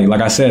saying? Like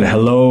I said,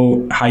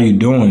 hello, how you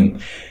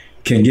doing?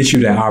 Can get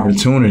you that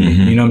opportunity.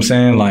 You know what I'm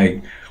saying?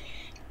 Like,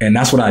 and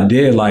that's what I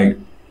did. Like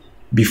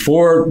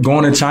before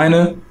going to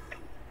China,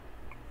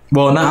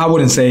 I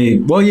wouldn't say,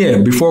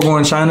 before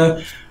going to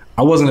China,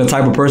 I wasn't the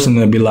type of person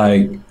to be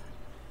like,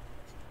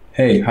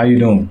 hey, how you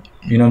doing?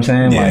 You know what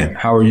I'm saying? Yeah. Like,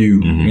 how are you?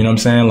 You know what I'm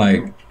saying?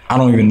 Like, I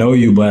don't even know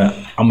you, but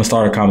I'm gonna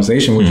start a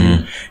conversation with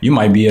you. You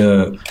might be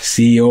a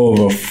CEO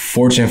of a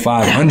Fortune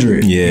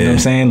 500. Yeah. You know what I'm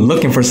saying?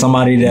 Looking for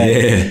somebody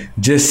that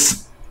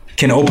just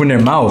can open their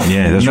mouth.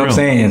 Yeah, that's you know what I'm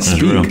saying? And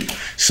speak. Real.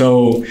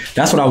 So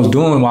that's what I was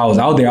doing while I was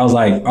out there. I was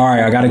like, all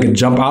right, I gotta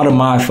jump out of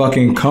my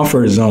fucking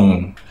comfort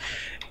zone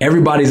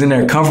everybody's in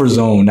their comfort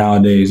zone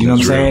nowadays. You know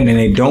what I'm saying? And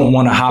they don't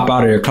want to hop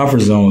out of their comfort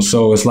zone.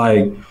 So it's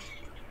like,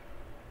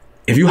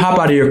 if you hop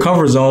out of your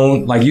comfort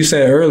zone, like you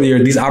said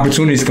earlier, these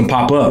opportunities can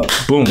pop up.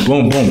 Boom,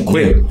 boom, boom,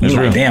 quick. Yeah,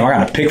 you're like, damn, I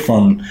got to pick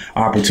from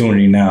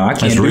opportunity now. I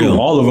can't do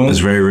all of them. That's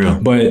very real.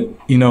 But,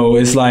 you know,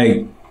 it's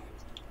like,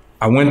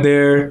 I went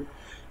there.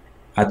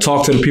 I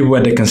talked to the people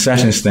at the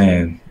concession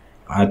stand.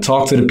 I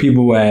talked to the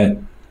people that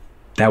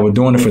were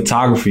doing the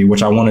photography,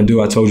 which I want to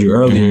do. I told you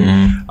earlier.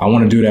 I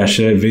want to do that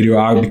shit, video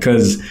out,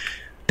 because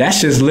that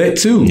shit's lit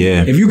too.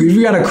 Yeah. If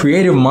you got a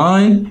creative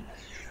mind,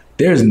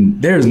 there's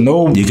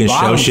no you can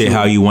show shit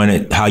how you want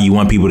it, how you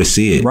want people to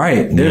see it.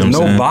 Right. There's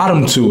no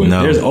bottom to it.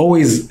 No. There's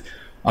always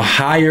a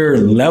higher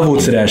level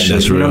to that shit.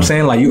 That's you know real. what I'm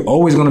saying? Like, you're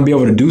always going to be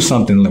able to do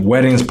something, like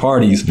weddings,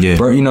 parties, you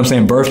know what I'm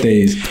saying,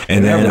 birthdays.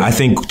 And whatever. then I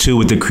think too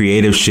with the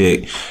creative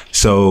shit,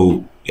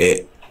 so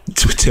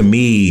to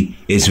me,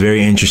 it's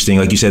very interesting.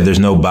 Like you said, there's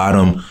no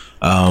bottom.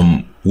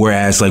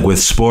 Whereas like with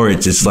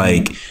sports, it's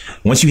like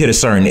once you hit a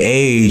certain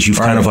age, you've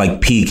kind of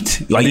like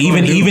peaked. Like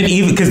even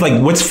because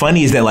like what's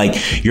funny is that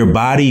like your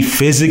body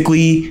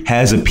physically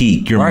has a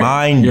peak, your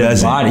mind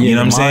doesn't. You know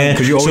what I'm saying?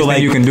 Because you always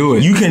think you can do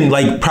it. You can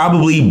like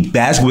probably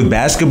with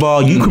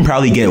basketball, you can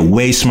probably get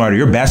way smarter.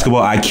 Your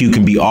basketball IQ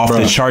can be off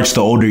the charts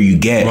the older you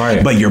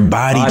get, but your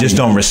body just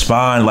don't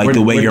respond like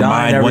the way your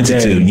mind wants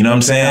it to. You know what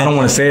I'm saying? I don't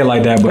want to say it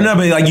like that, but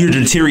like you're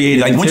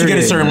deteriorated. Like once you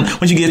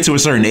get to a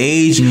certain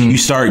age, you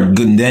start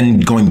then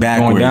going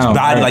backwards. Down,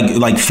 body,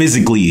 like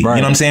physically, you know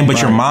what I'm saying?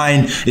 But your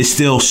mind is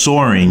still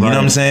soaring, you know what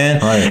I'm saying?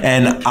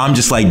 And I'm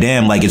just like,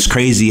 damn, like it's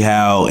crazy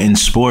how in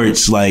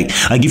sports, like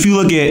if you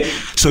look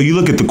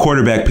at the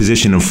quarterback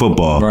position in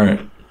football,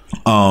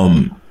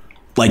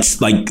 like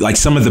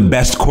some of the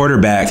best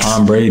quarterbacks,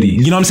 Tom Brady.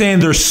 You know what I'm saying?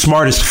 They're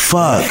smart as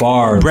fuck.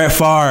 Brett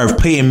Favre,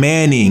 Peyton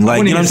Manning.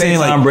 Like, you know what I'm saying?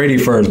 Like Tom Brady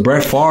first.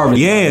 Brett Favre.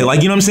 Yeah,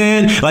 like you know what I'm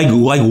saying?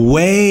 Like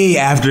way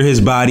after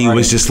his body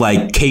was just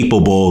like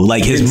capable.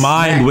 Like his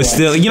mind was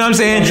still, you know what I'm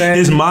saying?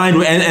 His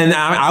mind, and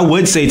I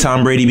would say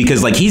Tom Brady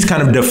because like he's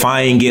kind of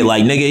defying it.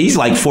 Like nigga, he's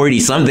like 40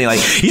 something. Like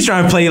he's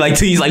trying to play like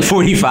till he's like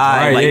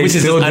 45, like which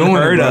is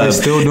unheard of.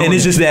 And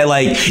it's just that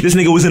like this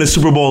nigga was in a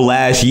Super Bowl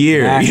last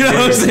year. You know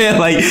what I'm saying?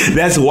 Like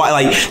that's why.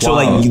 Like so,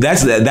 like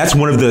that's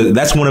one of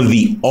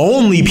the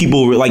only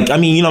people. Like I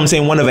mean, you know what I'm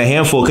saying, one of a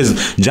handful,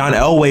 because John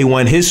Elway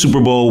won his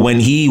Super Bowl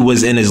when he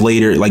was in his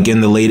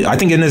I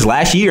think in his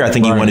last year, I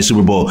think he won his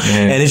Super Bowl.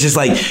 And it's just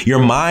like your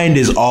mind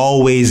is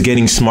always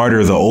getting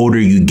smarter the older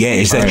you get.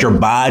 It's that your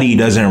body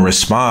doesn't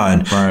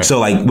respond. So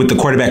like with the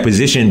quarterback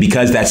position,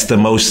 because that's the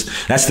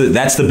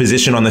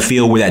position on the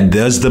field where that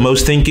does the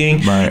most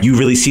thinking. You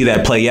really see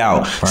that play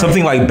out.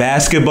 Something like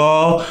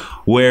basketball,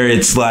 where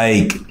it's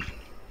like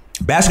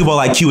basketball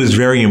IQ is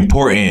very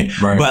important,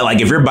 but like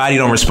if your body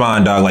don't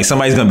respond, dog, like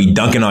somebody's gonna be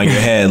dunking on your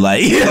head,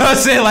 like you know what I'm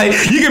saying? Like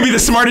you can be the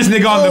smartest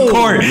nigga on the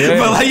court,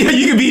 but like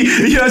you can be,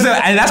 you know what I'm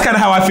saying? And that's kind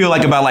of how I feel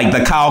like about like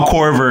the Kyle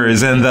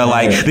Korvers and the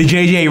like the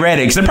JJ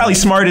Redicks. They're probably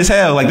smart as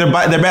hell. Like their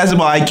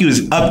basketball IQ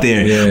is up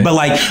there, but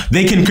like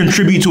they can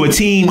contribute to a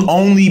team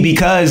only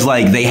because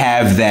like they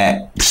have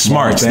that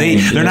smarts.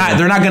 They're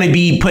not gonna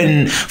be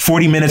putting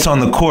 40 minutes on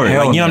the court.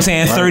 Like, you know what I'm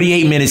saying?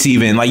 38 minutes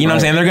even. Like you know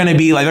what I'm saying? They're gonna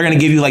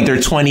give you like their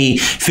 20,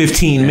 15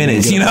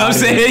 minutes. You know what I'm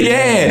saying?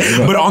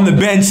 Yeah. But on the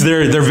bench,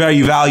 they're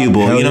very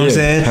valuable. You know what I'm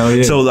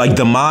saying? So like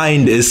the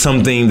mind is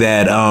something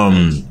that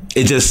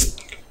it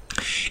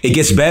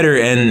gets better,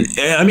 and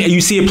I mean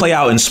you see it play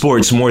out in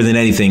sports more than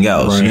anything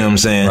else. You know what I'm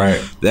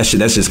saying? That's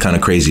just kind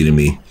of crazy to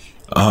me.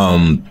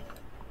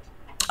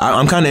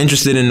 I'm kind of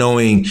interested in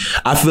knowing.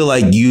 I feel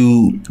like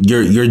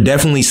you're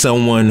definitely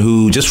someone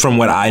who, just from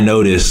what I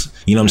notice,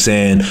 you know what I'm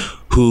saying,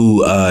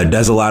 who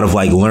does a lot of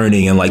like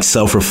learning and like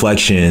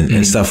self-reflection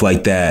and stuff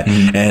like that.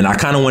 And I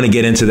kind of want to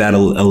get into that a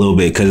little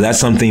bit, because that's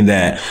something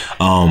that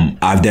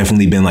I've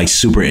definitely been like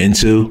super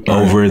into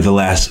over the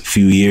last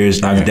few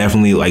years. I've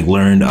definitely like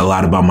learned a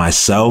lot about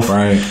myself.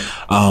 And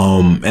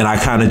I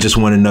kind of just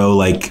want to know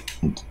like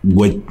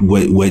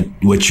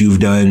what you've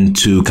done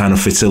to kind of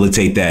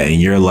facilitate that in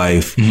your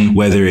life,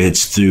 whether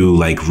it's through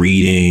like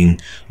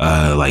reading,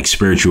 like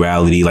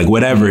spirituality, like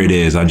whatever it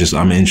is.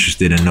 I'm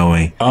interested in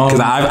knowing, because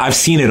I've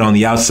seen it on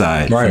the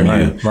outside. Right. And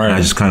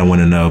I just kind of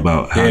want to know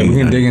about how we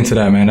can dig into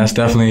that, man. That's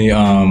definitely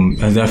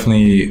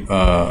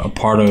a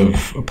part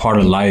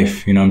of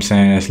life. You know what I'm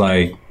saying? It's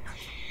like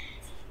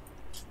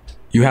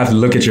you have to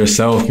look at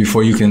yourself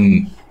before you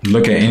can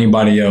look at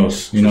anybody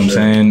else. You know what I'm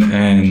saying?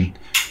 And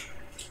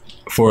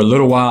for a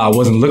little while, I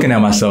wasn't looking at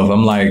myself.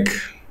 I'm like,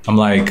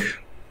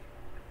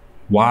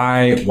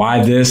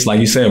 why this?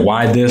 Like you said,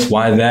 why this?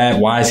 Why that?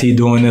 Why is he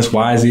doing this?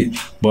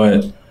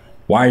 But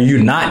why are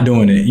you not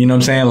doing it? You know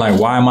what I'm saying? Like,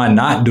 why am I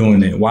not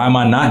doing it? Why am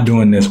I not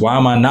doing this? Why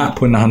am I not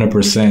putting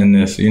 100% in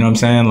this? You know what I'm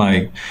saying?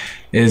 Like,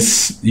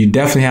 you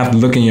definitely have to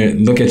look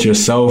at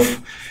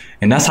yourself,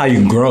 and that's how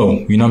you grow.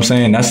 You know what I'm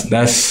saying?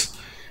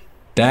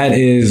 That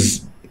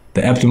is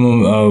the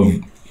epitome of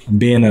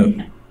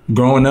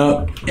growing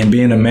up and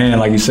being a man,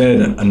 like you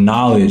said, a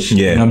knowledge.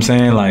 You know what I'm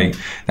saying? Like,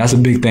 that's a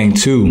big thing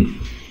too.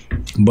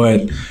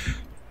 But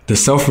the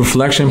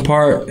self-reflection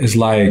part is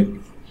like,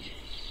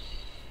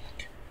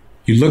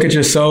 you look at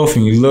yourself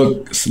and you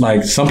look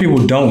like some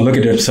people don't look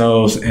at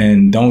themselves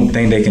and don't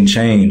think they can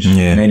change.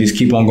 Yeah. And they just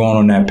keep on going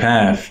on that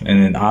path.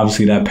 And then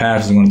obviously that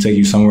path is going to take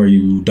you somewhere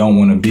you don't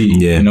want to be.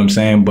 Yeah. You know what I'm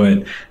saying?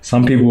 But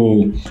some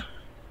people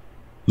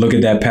look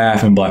at that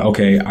path and be like,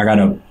 okay,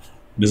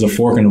 there's a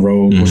fork in the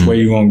road. Which way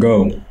you going to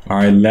go? All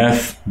right,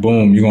 left,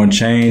 boom, you're going to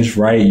change.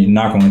 Right, you're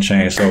not going to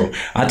change. So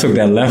I took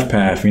that left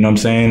path, you know what I'm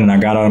saying? And I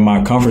got out of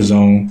my comfort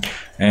zone.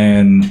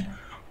 And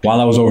while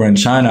I was over in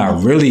China, I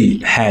really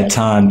had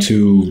time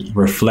to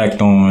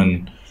reflect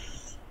on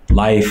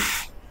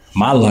life,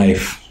 my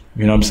life,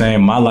 you know what I'm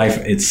saying? My life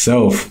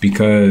itself,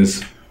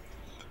 because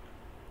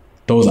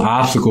those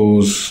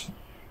obstacles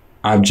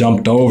I've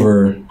jumped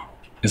over,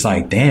 it's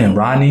like, damn,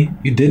 Rodney,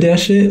 you did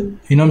that shit?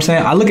 You know what I'm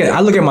saying? I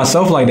look at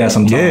myself like that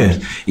sometimes.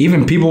 Yeah.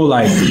 Even people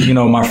like, you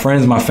know, my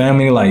friends, my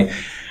family, like,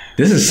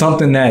 this is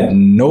something that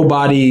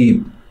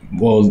nobody,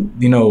 well,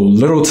 you know,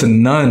 little to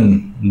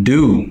none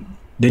do.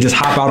 They just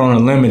hop out on a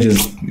limb and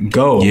just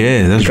go.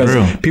 Yeah, that's because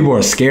real. People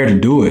are scared to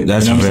do it.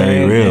 That's you know what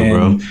very I'm saying? real,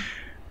 And bro.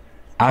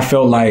 I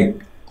felt like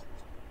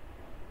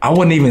I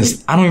don't even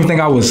think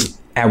I was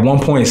at one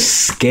point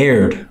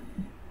scared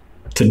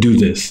to do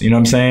this. You know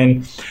what I'm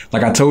saying?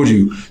 Like I told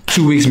you,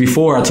 2 weeks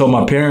before, I told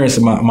my parents,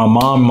 my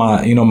mom,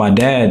 my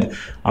dad,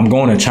 I'm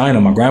going to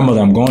China. My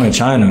grandmother, I'm going to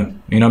China.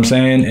 You know what I'm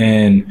saying?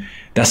 And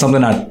that's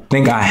something I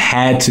think I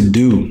had to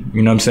do.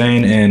 You know what I'm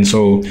saying? And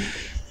so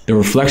the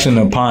reflection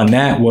upon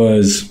that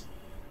was,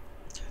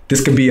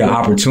 this could be an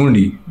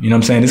opportunity. You know what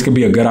I'm saying? This could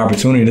be a good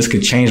opportunity. This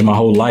could change my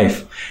whole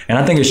life. And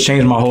I think it's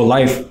changed my whole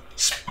life,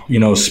 you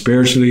know,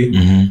 spiritually.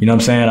 You know what I'm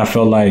saying? I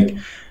felt like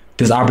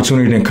this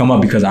opportunity didn't come up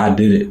because I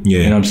did it. Yeah.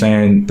 You know what I'm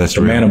saying? That's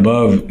the real. man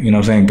above, you know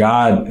what I'm saying?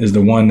 God is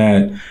the one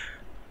that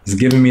has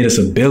given me this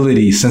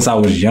ability since I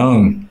was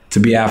young to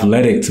be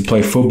athletic, to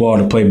play football,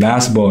 to play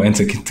basketball, and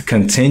to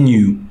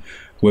continue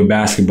with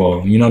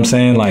basketball. You know what I'm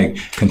saying? Like,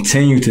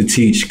 continue to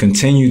teach,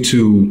 continue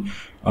to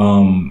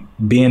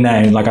be in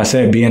that, like I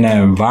said, be in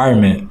that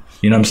environment.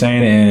 You know what I'm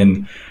saying?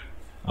 And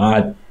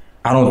I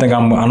don't think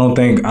I'm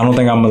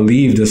gonna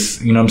leave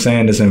this, you know what I'm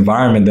saying, this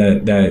environment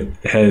that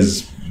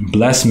has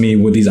blessed me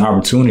with these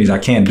opportunities. I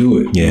can't do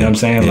it. Yeah. You know what I'm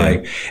saying? Yeah.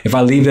 Like, if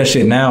I leave that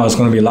shit now, it's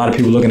gonna be a lot of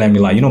people looking at me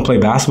like, you don't play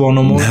basketball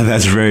no more?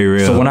 That's very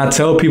real. So when I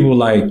tell people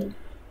like,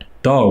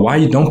 dog, why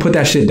you don't put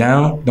that shit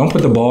down? Don't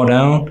put the ball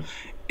down.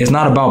 It's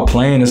not about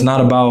playing. It's not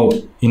about,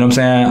 you know what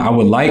I'm saying? I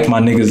would like my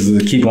niggas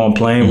to keep on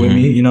playing with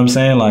me. You know what I'm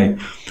saying? Like,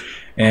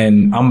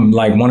 and I'm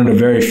like one of the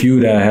very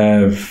few that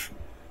have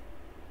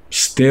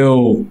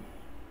still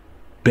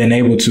been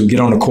able to get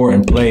on the court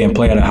and play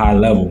at a high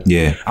level.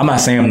 Yeah. I'm not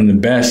saying I'm the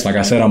best. Like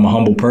I said, I'm a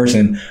humble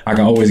person. I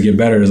can always get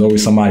better. There's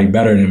always somebody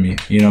better than me.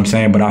 You know what I'm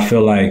saying? But I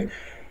feel like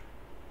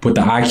with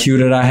the IQ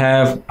that I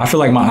have, I feel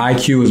like my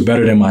IQ is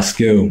better than my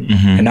skill.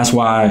 And that's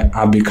why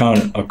I've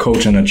become a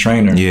coach and a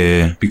trainer.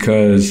 Yeah.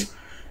 Because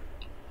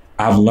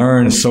I've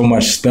learned so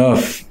much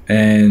stuff,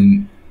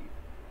 and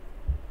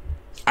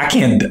you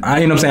know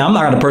what I'm saying? I'm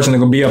not the person that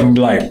gonna be up and be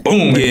like,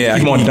 boom, Yeah,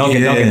 keep on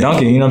dunking.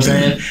 You know what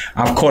I'm saying?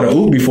 I've caught a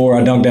oop before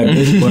I dunked that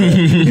bitch, but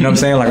you know what I'm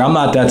saying? Like, I'm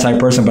not that type of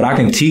person, but I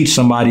can teach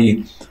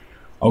somebody,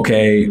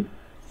 okay,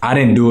 I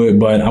didn't do it,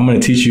 but I'm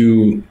gonna teach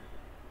you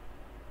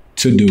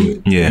to do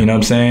it. Yeah. You know what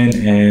I'm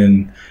saying?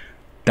 And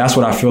that's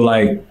what I feel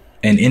like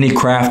in any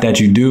craft that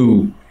you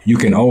do, you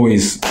can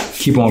always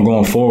keep on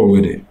going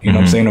forward with it. You know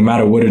what I'm saying? No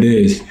matter what it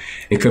is.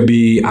 It could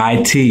be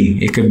IT.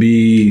 It could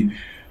be,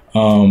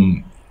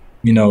 you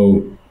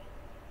know,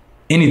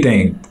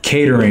 anything.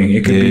 Catering.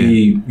 It could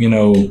be, you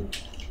know,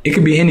 it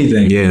could be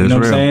anything. Yeah, you know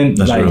what I'm saying?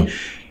 That's like, real.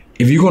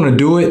 if you're going to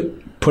do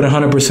it, put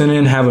 100%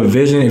 in, have a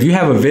vision. If you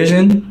have a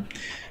vision,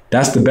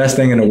 that's the best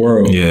thing in the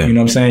world. Yeah. You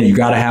know what I'm saying? You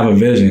got to have a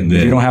vision. Yeah.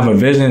 If you don't have a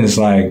vision, it's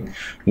like,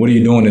 what are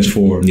you doing this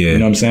for? Yeah. You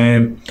know what I'm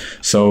saying?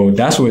 So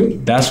that's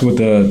what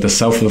the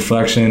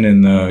self-reflection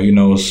and the, you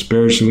know,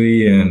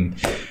 spiritually, and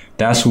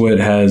that's what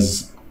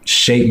has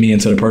shaped me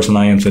into the person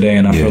I am today.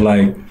 And I feel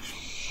like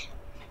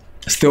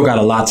still got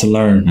a lot to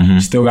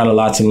learn. Still got a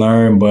lot to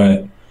learn,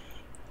 but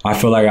I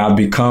feel like I've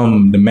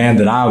become the man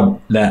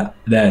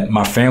that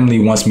my family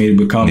wants me to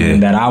become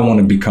and that I want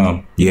to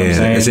become. You know what I'm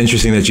saying? It's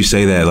interesting that you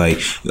say that. Like,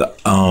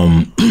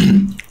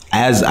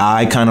 as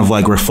I kind of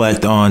like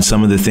reflect on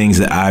some of the things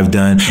that I've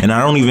done, and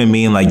I don't even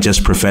mean like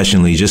just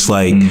professionally, just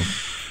like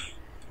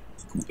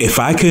if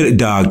I could,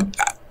 dog,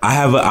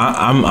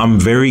 I'm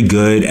very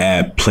good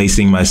at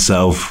placing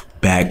myself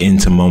back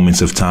into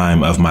moments of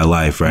time of my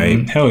life,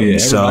 right? Hell yeah.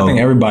 I think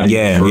everybody.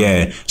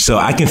 Yeah. So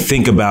I can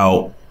think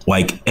about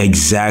like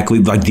exactly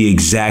like the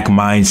exact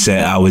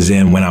mindset I was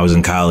in when I was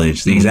in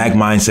college, the exact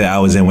mindset I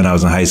was in when I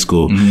was in high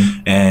school,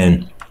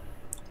 and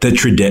the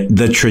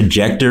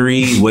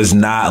trajectory was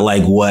not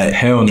like what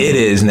it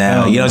is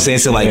now. You know what I'm saying?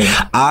 So like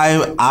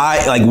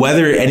I like,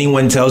 whether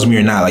anyone tells me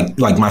or not,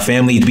 like my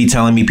family be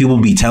telling me, people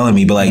be telling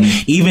me, but like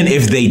even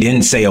if they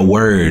didn't say a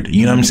word,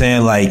 you know what I'm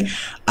saying? Like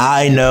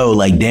I know,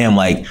 like, damn,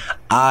 like,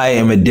 I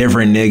am a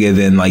different nigga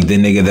than like the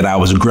nigga that I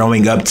was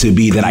growing up to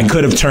be, that I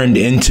could have turned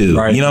into.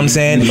 Right. You know what I'm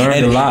saying? You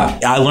learned a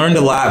lot. I learned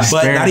a lot,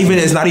 but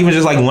it's not even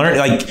just like learn.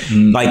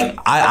 Like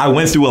I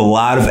went through a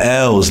lot of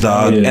L's,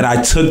 dog, and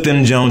I took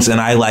them Jones and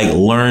I like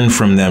learned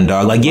from them,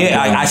 dog. Like,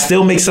 I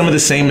still make some of the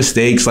same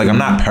mistakes. Like, I'm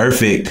not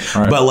perfect,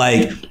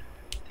 but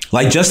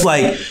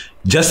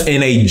just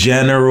in a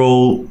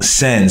general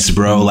sense,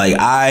 bro, like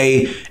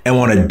I am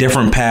on a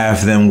different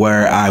path than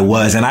where I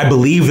was, and I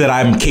believe that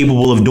I'm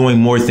capable of doing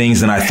more things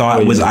than I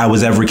thought I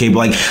was ever capable.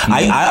 Like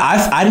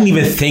I didn't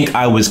even think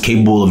I was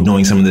capable of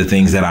doing some of the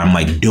things that I'm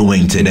like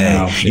doing today.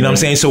 Wow. You know what I'm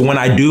saying? So when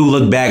I do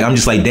look back, I'm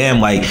just like,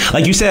 damn, like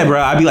you said,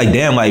 bro, I'd be like,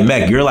 damn, like,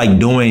 Mech, you're like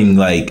doing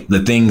like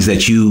the things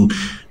that you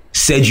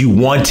said you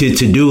wanted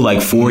to do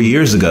like 4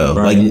 years ago.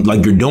 Right.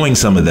 Like you're doing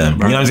some of them.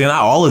 Right. You know what I'm saying?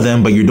 Not all of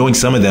them, but you're doing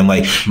some of them.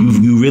 Like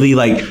you really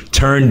like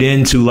turned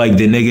into like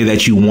the nigga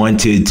that you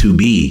wanted to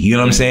be. You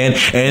know what I'm saying?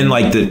 And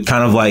like the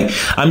kind of like,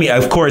 I mean,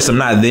 of course I'm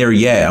not there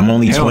yet. I'm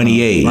only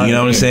 28. Right. You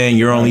know what I'm saying?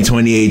 You're only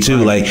 28 too.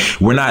 Right.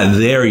 Like we're not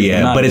there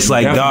yet. But it's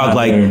like, dog,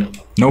 like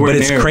nowhere. But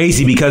it's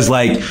crazy because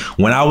like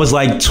when I was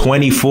like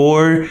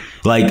 24,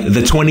 like the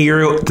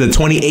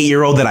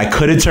 28-year-old that I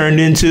could have turned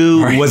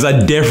into was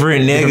a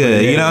different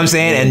nigga. You know what I'm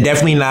saying? And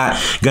definitely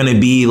not gonna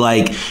be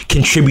like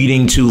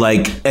contributing to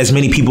like as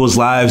many people's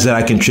lives that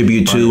I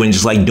contribute to, and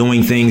just like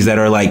doing things that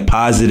are like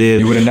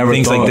positive,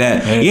 things like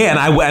that. Yeah,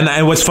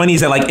 and what's funny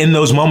is that like in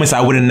those moments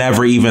I would have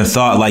never even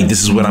thought like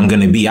this is what I'm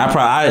gonna be. I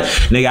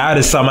would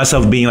have saw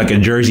myself being like a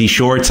Jersey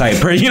Shore type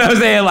person. You know what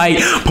I'm saying? Like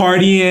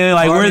partying,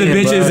 like where the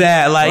bitches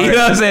at? Like you know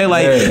what I'm saying?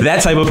 Like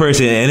that type of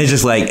person. And it's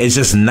just like it's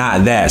just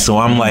not that. So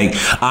I'm like,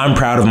 I'm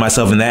proud of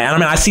myself in that. And I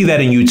mean, I see that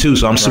in you too.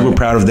 So I'm super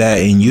proud of that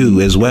in you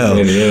as well.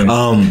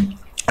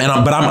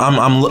 But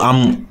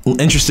I'm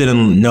interested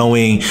in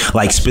knowing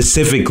like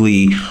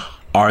specifically,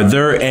 are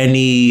there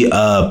any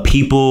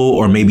people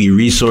or maybe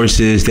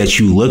resources that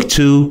you look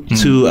to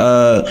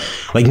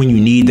like when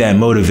you need that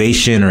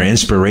motivation or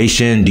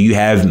inspiration? Do you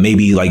have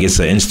maybe like it's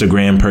an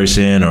Instagram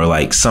person or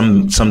like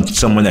someone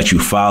that you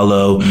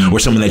follow or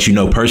someone that you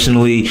know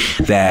personally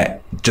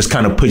that just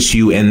kind of puts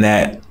you in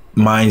that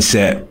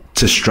mindset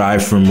to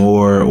strive for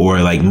more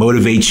or like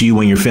motivates you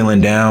when you're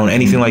feeling down,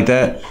 anything like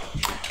that?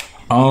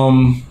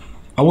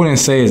 I wouldn't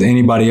say it's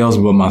anybody else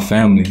but my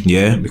family.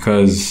 Yeah,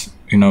 because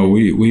you know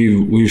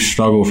we've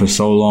struggled for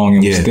so long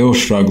and we're still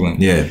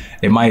struggling. Yeah,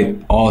 it might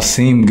all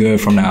seem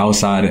good from the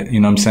outside, you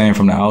know what I'm saying,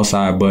 from the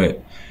outside,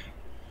 but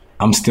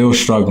I'm still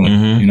struggling.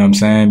 You know what I'm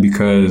saying,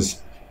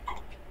 because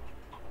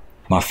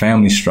my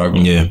family's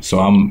struggling. Yeah,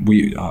 so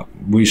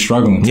we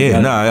struggling. Yeah,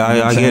 no,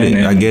 I get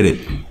it. I get it.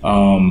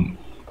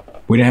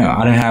 I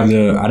didn't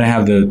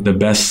have the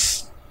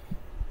best.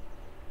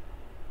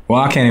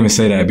 Well, I can't even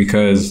say that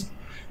because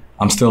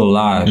I'm still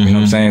alive. You know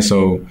what I'm saying?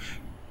 So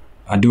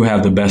I do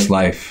have the best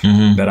life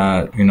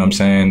that you know what I'm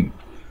saying?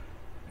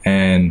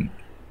 And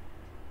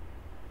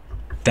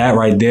that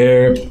right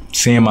there,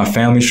 seeing my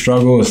family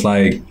struggle, it's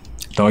like,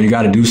 dog, you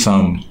got to do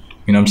something.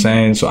 You know what I'm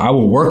saying? So I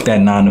will work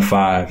that 9 to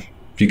 5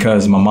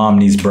 because my mom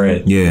needs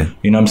bread. Yeah.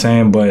 You know what I'm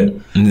saying? But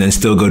and then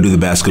still go do the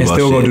basketball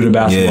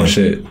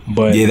shit.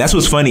 But yeah, that's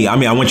what's funny. I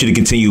mean, I want you to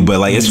continue, but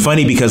like it's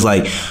funny because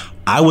like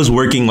I was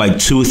working like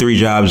 2 or 3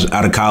 jobs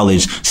out of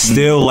college,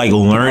 still like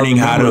learning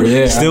how to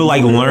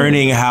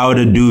learning how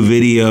to do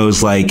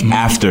videos like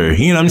after.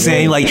 You know what I'm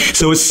saying? Like,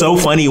 so it's so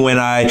funny when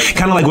I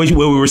kind of like what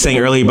we were saying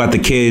earlier about the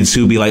kids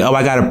who be like, oh,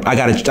 I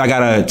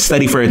gotta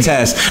study for a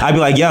test. I'd be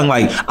like, young,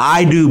 like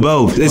I do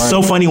both. It's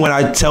so funny when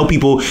I tell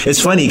people.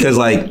 It's funny because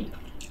like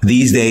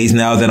these days,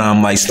 now that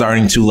I'm like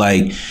starting to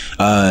like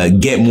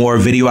get more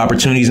video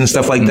opportunities and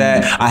stuff like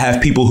that, I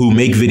have people who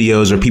make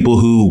videos or people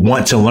who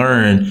want to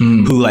learn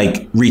who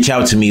like reach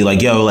out to me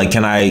like, yo, like,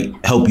 can I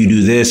help you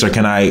do this or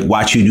can I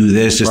watch you do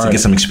this just to get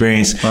some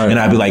experience? And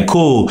I'd be like,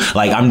 cool,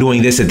 like I'm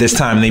doing this at this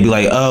time, and they'd be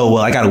like, oh,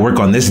 well, I got to work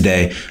on this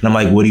day, and I'm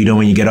like, what do you do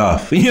when you get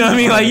off? You know what I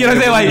mean? Like, you know what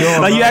I'm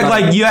saying? Like you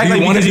act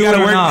like because you got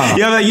to work.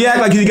 Yeah, like you act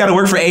like you got to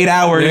work for 8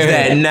 hours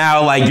that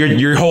now like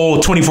your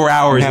whole 24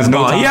 hours is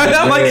gone. Yeah,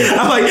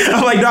 I'm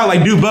like. Dog,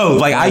 like do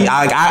both. Like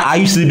I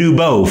used to do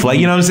both. Like,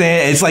 you know what I'm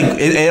saying? It's like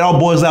it all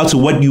boils down to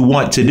what you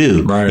want to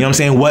do. Right. You know what I'm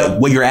saying?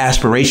 What your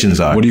aspirations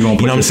are. What are you gonna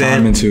put your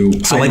time into?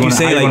 So like you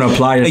say, like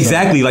apply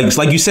exactly.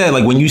 Like you said,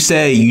 like when you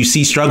say you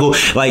see struggle,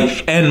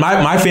 like and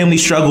my family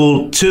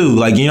struggled too.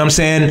 Like, you know what I'm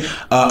saying?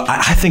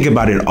 I think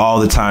about it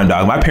all the time,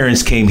 dog. My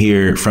parents came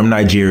here from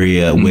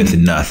Nigeria with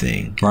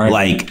nothing. Right.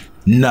 Like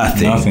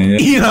nothing.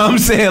 You know what I'm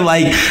saying?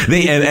 Like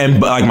they and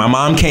like my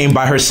mom came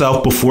by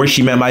herself before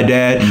she met my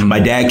dad. My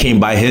dad came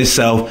by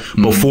himself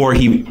before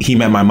he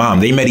met my mom.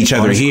 They met each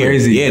other here.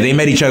 Crazy. Yeah, they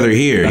met each other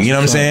here. That's, you know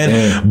what I'm saying?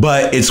 Yeah.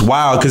 But it's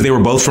wild because they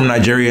were both from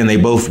Nigeria and they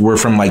both were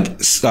from like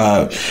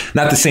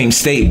not the same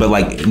state but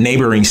like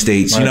neighboring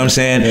states. Right. You know what I'm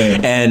saying?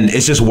 Yeah. And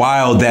it's just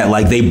wild that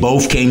like they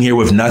both came here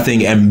with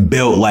nothing and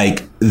built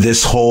like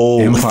this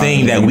whole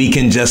thing that we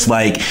can just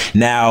like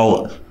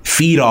now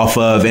feed off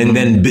of, and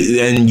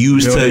then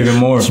used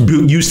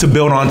to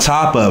build on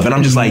top of. And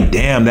I'm just like,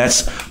 damn,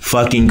 that's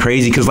fucking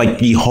crazy. Because like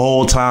the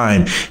whole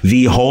time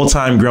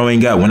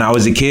growing up, when I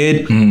was a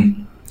kid,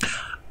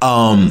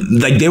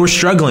 like they were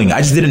struggling.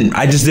 I just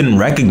didn't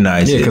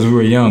recognize it. Yeah, because we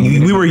were young.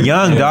 We were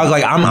young, dog.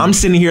 Like I'm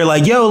sitting here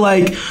like, yo,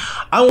 like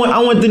I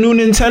want the new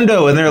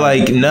Nintendo, and they're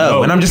like,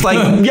 no. And I'm just like,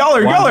 y'all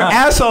are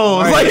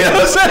assholes. Right. Like, you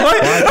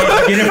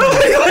know what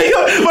I'm saying? Like,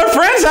 my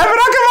friends have it, how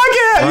come I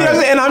can't? You know what I'm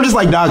saying? And I'm just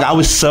like, dog, I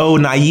was so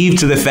naive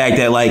to the fact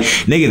that like,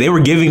 nigga, they were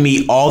giving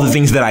me all the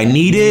things that I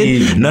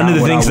needed, none of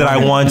the things that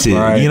I wanted.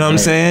 You know what I'm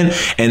saying?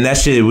 And that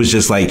shit was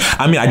just like,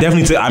 I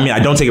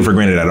don't take it for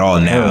granted at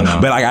all now,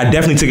 but like I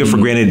definitely took it for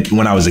granted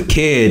when I was a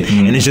kid,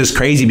 and it's just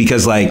crazy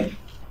because like,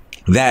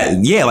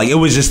 that, yeah, like it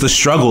was just the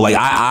struggle. Like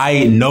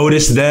I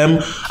noticed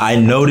them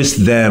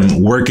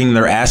working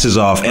their asses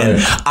off,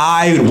 and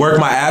I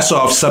work my ass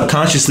off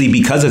subconsciously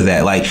because of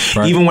that. Like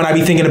even when I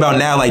be thinking about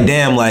now, like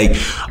damn, like you know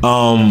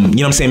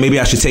what I'm saying, maybe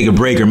I should take a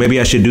break, or maybe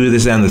I should do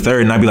this and the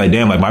third, and I'd be like,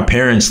 damn, like my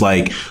parents,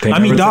 like they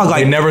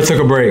never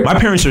took a break. My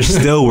parents are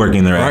still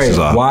working their asses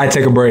off. Why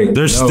take a break?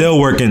 They're still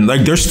working.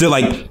 Like they're still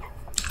like,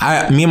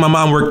 me and my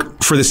mom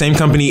work for the same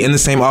company in the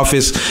same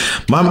office.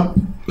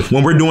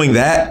 When we're doing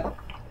that,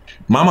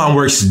 my mom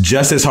works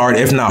just as hard,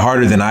 if not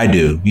harder than I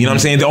do. You know what I'm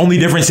saying? The only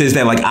difference is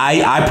that like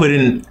I put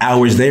in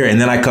hours there,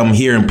 and then I come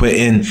here and put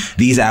in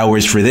these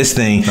hours for this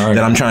thing that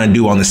I'm trying to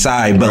do on the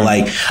side. But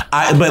like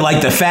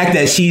the fact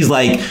that she's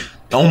like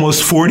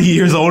almost 40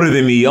 years older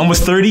than me,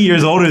 almost 30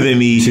 years older than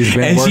me,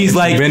 she's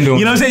like, you know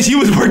what I'm saying? She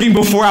was working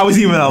before I was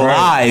even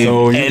alive.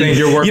 So you think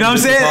you're working? You know what I'm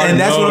saying? And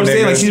that's what I'm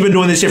saying. Like she's been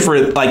doing this shit for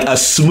like a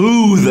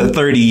smooth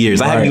 30 years.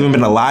 I haven't even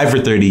been alive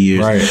for 30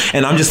 years.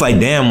 And I'm just like,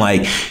 damn,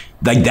 like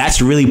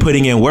that's really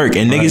putting in work.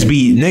 And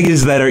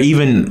niggas that are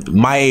even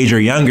my age or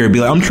younger be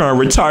like, I'm trying to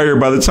retire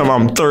by the time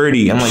I'm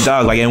 30. I'm like,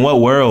 dog, like in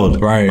what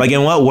world? Like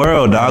in what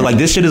world, dog? Like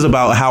this shit is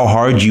about how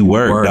hard you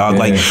work, dog.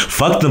 Like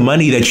fuck the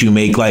money that you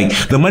make.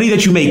 Like the money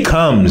that you make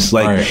comes.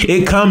 Like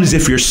it comes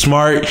if you're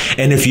smart,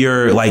 and if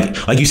you're like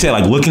you said,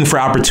 like looking for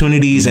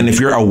opportunities, and if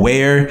you're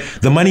aware,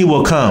 the money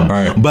will come.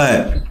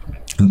 But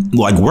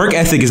like work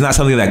ethic is not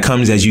something that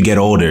comes as you get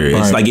older.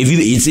 It's like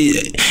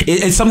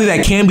it's something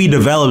that can be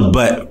developed,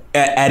 but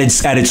at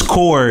its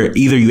core,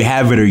 either you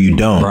have it or you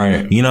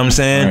don't. You know what I'm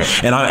saying?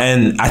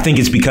 And I think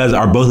it's because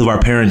both of our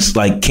parents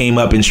like came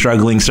up in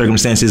struggling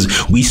circumstances.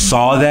 We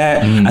saw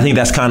that. I think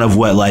that's kind of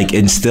what like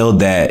instilled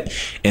that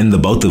in the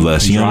both of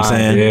us. You know what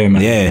I'm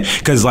saying? Yeah.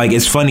 Because like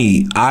it's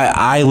funny.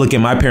 I look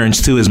at my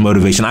parents too as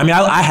motivation. I mean,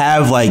 I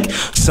have like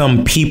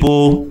some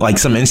people, like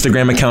some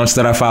Instagram accounts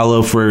that I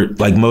follow for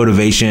like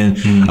motivation.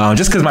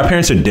 Just because my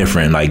parents are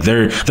different. Like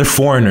they're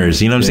foreigners.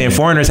 You know what I'm saying?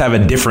 Foreigners have a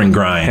different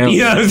grind.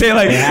 You know what I'm saying?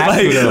 Like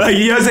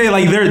you know what I'm saying?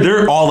 Like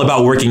they're all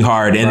about working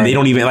hard, and they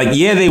don't even like,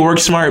 yeah, they work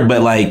smart,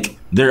 but like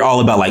they're all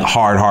about like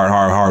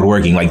hard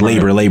working, like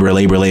labor. I'm like,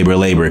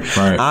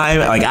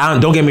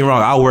 don't get me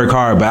wrong, I'll work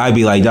hard, but I'd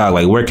be like, dog,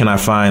 like where can I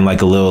find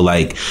like a little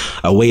like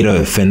a way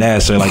to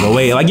finesse, or like a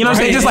way, like, you know what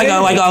I'm saying, just like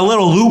a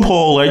little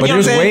loophole, or you know what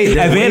I'm saying,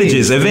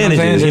 advantages. You know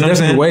what I'm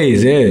saying?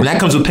 Ways, and that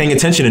comes with paying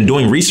attention and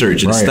doing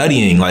research and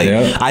studying. Like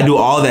I do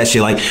all that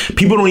shit. Like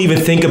people don't even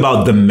think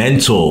about the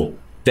mental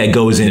that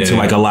goes into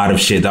like a lot of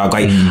shit, dog.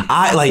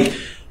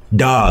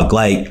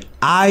 Like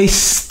I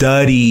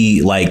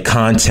study like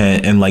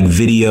content and like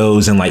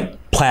videos and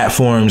like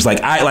platforms.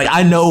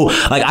 I know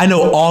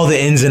all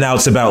the ins and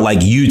outs about like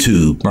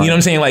YouTube. You know what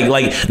I'm saying? Like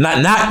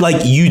not like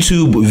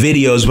YouTube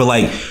videos, but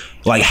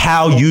like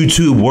how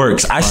YouTube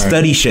works. I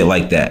study shit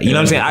like that. You know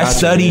what I'm saying? I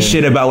study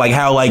shit about like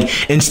how like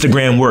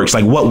Instagram works,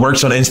 like what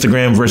works on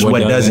Instagram versus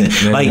what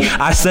doesn't. Like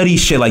I study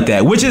shit like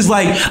that, which is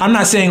like, I'm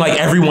not saying like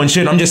everyone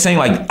should. I'm just saying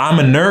like I'm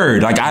a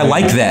nerd. Like I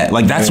like that.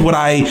 Like that's what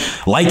I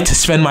like to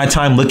spend my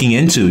time looking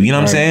into. You know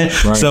what I'm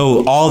saying?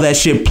 So all that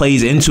shit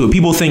plays into it.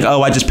 People think,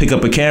 oh, I just pick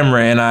up a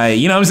camera and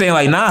you know what I'm saying?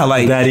 Like nah,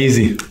 like that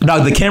easy.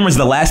 Dog, the camera's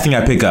the last thing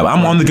I pick up.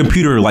 I'm on the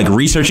computer like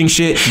researching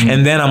shit,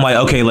 and then I'm like,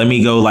 okay, let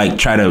me go like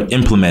try to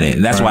implement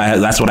it. That's why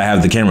that's what I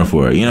have the camera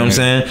for. You know what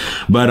I'm saying?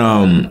 But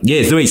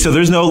so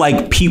there's no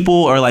like people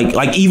or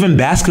like even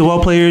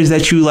basketball players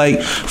that you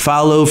like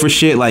follow for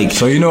shit, like,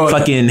 so you know,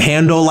 fucking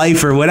Handle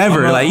Life or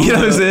whatever. Like, you know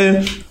what I'm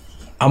saying?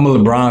 I'm a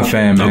LeBron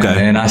fan, man.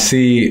 And I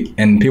see,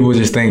 and people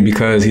just think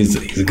because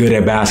he's good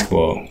at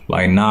basketball.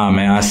 Like, nah,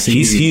 man. I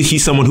see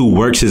he's someone who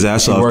works his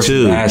ass off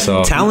too.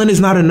 Talent is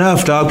not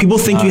enough, dog. People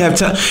think you have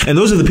talent, and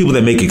those are the people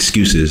that make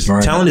excuses.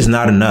 Talent is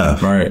not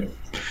enough.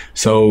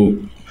 So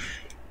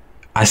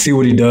I see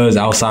what he does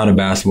outside of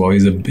basketball.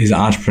 He's an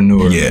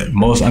entrepreneur. A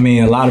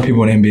lot of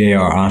people in the NBA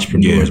are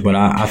entrepreneurs, but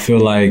I feel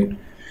like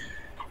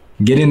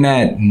getting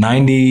that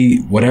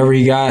 90, whatever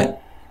he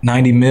got,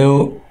 90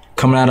 mil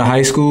coming out of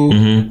high school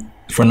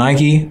for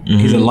Nike,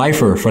 he's a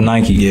lifer for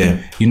Nike.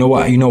 You know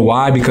why? You know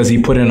why? Because he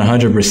put in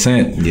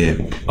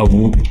 100%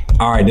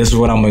 of, all right, this is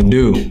what I'm gonna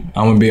do.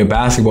 I'm gonna be a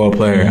basketball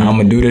player. I'm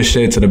gonna do this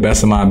shit to the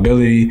best of my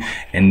ability,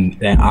 and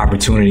that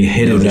opportunity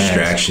hit his ass.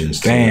 Distractions.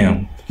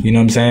 Bam. You know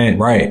what I'm saying?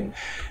 Right.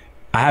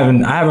 I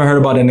haven't heard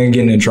about that nigga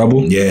getting in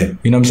trouble. Yeah.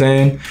 You know what I'm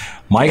saying?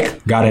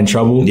 Mike got in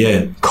trouble.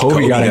 Yeah.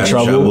 Kobe got in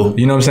trouble.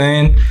 You know what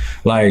I'm saying?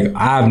 Like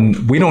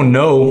we don't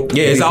know.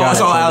 Yeah, it's all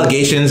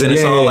allegations and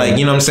it's all like,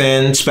 you know what I'm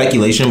saying,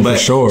 speculation, but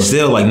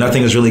still like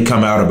nothing has really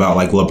come out about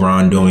like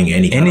LeBron doing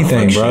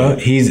anything, bro.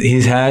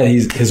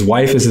 Shit. His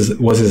wife was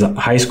his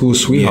high school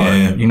sweetheart.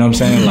 Yeah. You know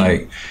what I'm saying?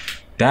 Like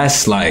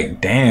that's like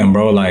damn,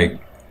 bro. Like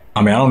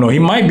I mean, I don't know. He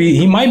might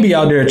be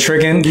out there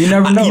tricking. You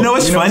never know. You know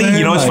what's funny?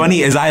 You know what's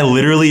funny is I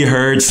literally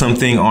heard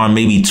something on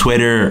maybe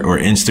Twitter or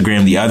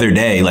Instagram the other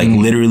day, like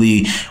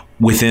literally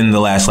within the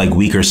last like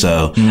week or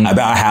so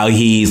about how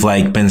he's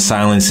like been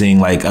silencing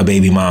like a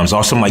baby mom's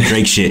or some like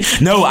Drake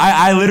shit. No,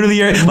 I literally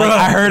heard, like,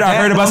 I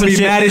heard about some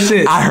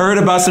shit. I heard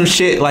about some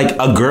shit like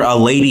a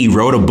lady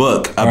wrote a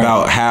book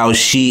about how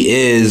she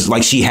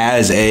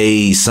has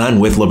a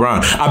son with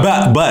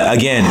LeBron. But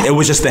again, it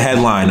was just the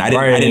headline. I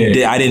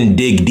didn't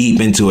dig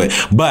deep into it.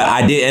 But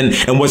I did,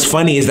 and what's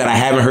funny is that I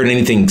haven't heard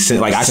anything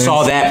since. Like I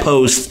saw that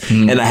post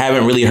and I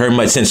haven't really heard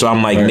much since. So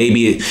I'm like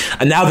maybe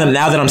now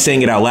that I'm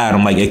saying it out loud,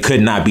 I'm like it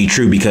could not be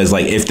true, because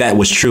like if that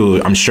was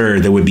true, I'm sure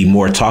there would be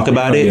more talk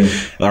about it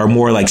or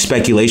more like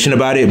speculation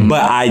about it.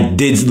 But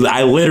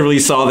I literally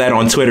saw that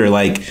on Twitter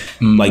like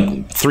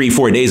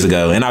 3-4 days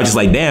ago, and I was just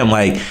like, damn,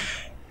 like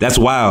that's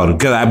wild.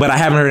 But I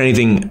haven't heard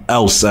anything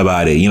else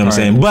about it. You know what I'm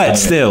saying? But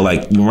still,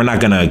 like we're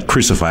not gonna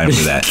crucify him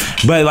for that.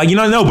 But like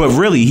but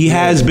really, he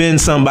has been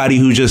somebody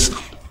who just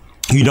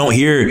you don't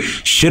hear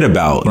shit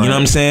about. You know what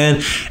I'm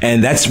saying?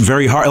 And that's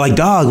very hard. Like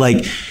dog,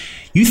 like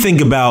you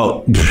think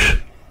about.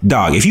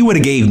 Dog, if you would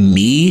have gave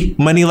me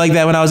money like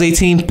that when I was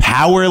 18,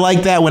 power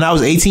like that when I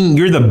was 18,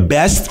 you're the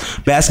best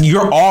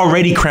you're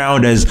already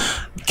crowned as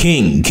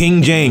King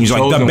James,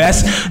 like the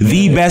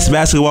best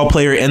basketball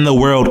player in the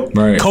world.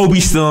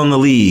 Kobe's still in the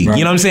league. You know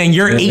what I'm saying?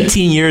 You're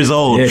 18 years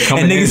old and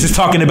niggas is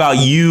talking about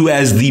you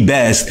as the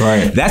best.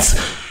 That's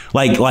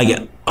like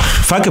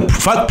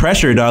fuck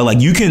pressure, dog. Like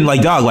you can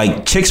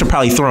like chicks are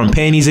probably throwing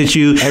panties at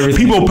you.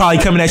 People probably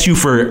coming at you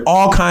for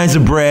all kinds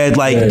of bread.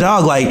 Like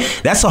dog, like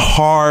that's a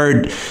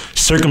hard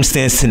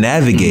circumstance to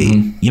navigate.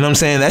 You know what I'm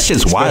saying? That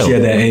shit's wild. Especially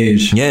at that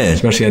age. Yeah.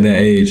 Especially at that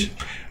age.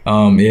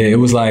 It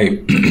was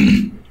like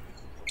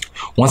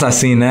once I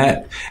seen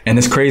that, and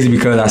it's crazy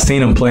because I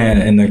seen him playing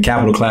in the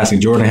Capital Classic.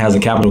 Jordan has a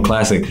Capital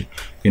Classic,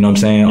 you know what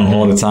I'm saying,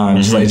 all the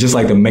time. Just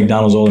like the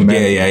McDonald's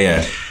All-American.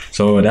 Yeah.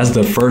 So that's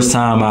the first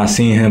time I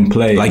seen him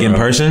play. Like in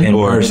person?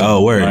 Person.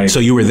 Oh, word. Like, so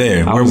you were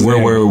there.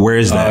 Where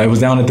is that? It was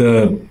down at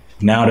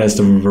now that's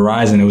the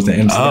Verizon. It was the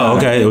MCI. Oh,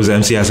 okay. It was the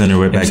MCI Center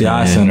right back then.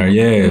 MCI Center,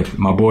 yeah.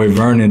 My boy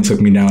Vernon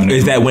took me down there.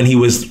 Is that when he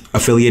was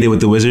affiliated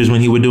with the Wizards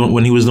when he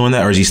was doing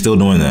that, or is he still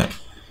doing that?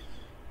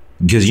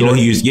 Because you know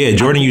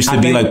Jordan used to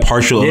be like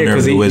partial owner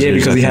of the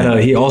Wizards. Yeah,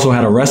 because he also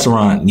had a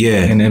restaurant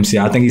in the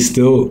MCI. I think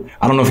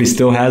I don't know if he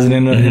still has it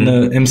in the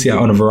MCI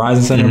or the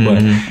Verizon Center,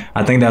 but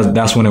I think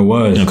that's when it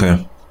was.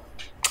 Okay.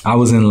 I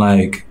was in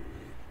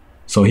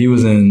he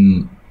was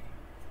in,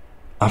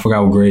 I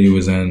forgot what grade he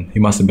was in. He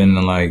must have been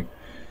in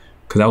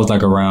because that was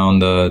like around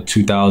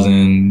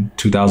 2000,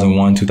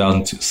 2001,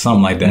 2002,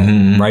 something like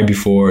that, right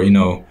before,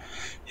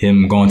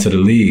 him going to the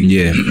league.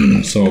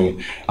 Yeah. So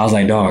I was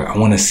like, dog, I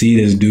want to see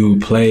this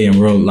dude play in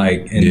real, in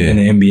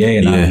the NBA.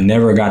 And I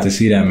never got to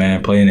see that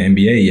man play in the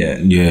NBA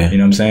yet. Yeah. You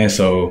know what I'm saying?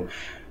 So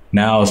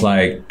now it's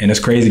like, and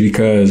it's crazy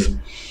because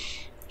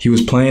he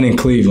was playing in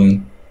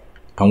Cleveland.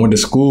 I went to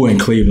school in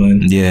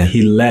Cleveland. Yeah.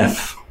 He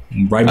left.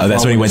 Right. Oh,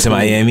 that's when he went to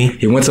Miami?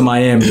 He went to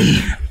Miami.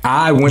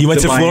 You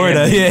went to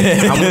Florida?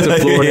 Yeah. I went to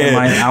Florida.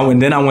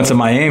 And then I went to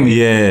Miami.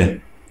 Yeah.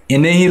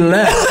 And then he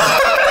left.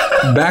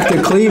 Back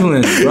to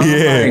Cleveland, bro.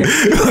 Yeah.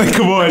 Like,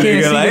 come on,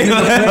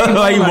 nigga.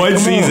 Like one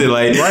season.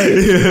 Right.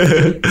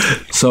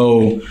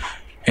 So,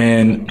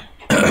 and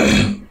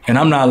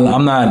I'm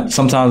not,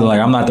 sometimes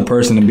I'm not the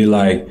person to be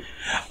like,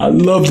 I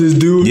love this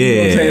dude. Yeah. You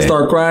know what I'm saying?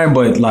 Start crying.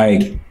 But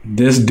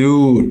this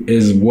dude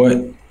is what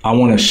I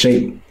want to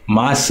shape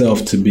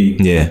myself to be.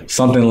 Yeah.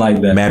 Something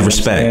like that. Mad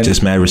respect.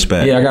 Just mad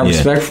respect. Yeah, I got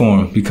respect for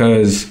him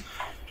because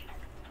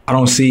I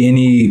don't see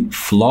any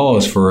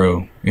flaws for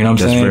real. You know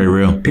what I'm saying? That's very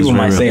real. People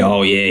might say,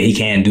 oh yeah, he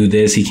can't do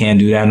this, he can't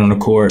do that on the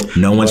court.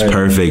 No one's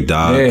perfect,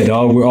 dog. Yeah,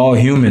 dog, we're all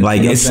human.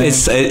 Like that's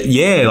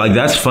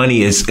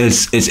funny.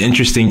 It's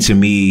interesting to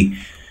me.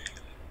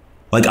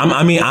 Like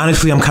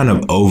honestly, I'm kind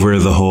of over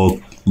the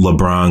whole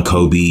LeBron,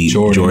 Kobe,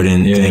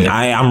 Jordan thing.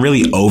 I'm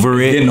really over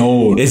it. Getting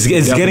old. It's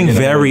getting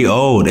very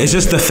old. It's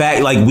just the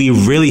fact we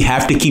really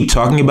have to keep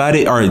talking about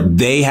it, or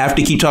they have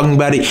to keep talking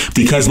about it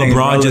because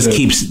LeBron just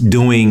keeps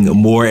doing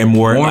more and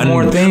more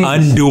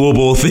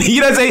undoable things.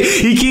 You know what I'm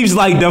saying? He keeps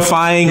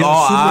defying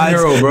all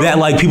odds, bro.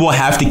 That people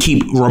have to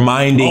keep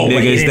reminding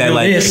niggas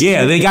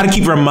that they got to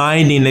keep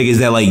reminding niggas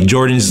that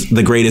Jordan's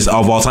the greatest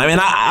of all time.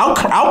 And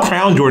I'll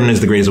crown Jordan as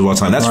the greatest of all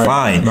time. That's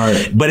fine.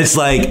 Right. But it's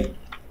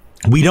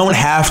we don't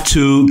have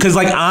to, because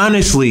like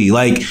honestly,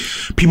 like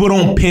people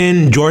don't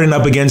pin Jordan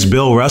up against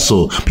Bill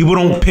Russell. People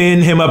don't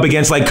pin him up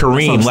against like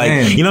Kareem.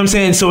 Like, you know what I'm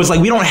saying? So it's like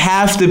we don't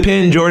have to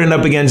pin Jordan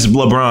up against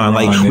LeBron.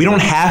 Like we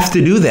don't have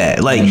to do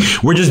that. Like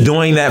we're just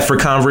doing that for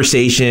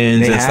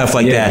conversations and stuff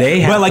like that.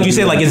 But like you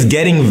said, like it's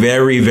getting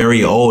very,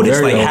 very old.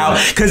 It's like how,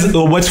 because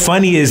what's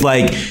funny is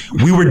like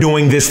we were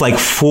doing this like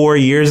 4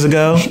 years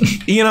ago.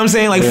 You know what I'm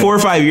saying? Like 4 or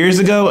 5 years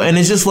ago, and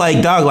it's just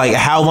like, dog, like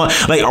how long?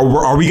 Like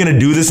are we gonna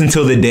do this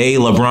until the day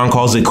LeBron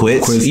calls it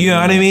quits? You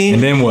know what I mean?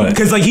 And then what?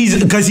 Because like he's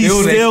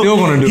still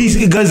gonna do it.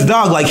 Because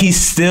dog, like he's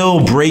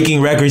still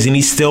breaking records and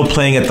he's still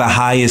playing at the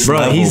highest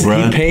level,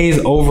 bro. He pays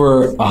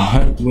over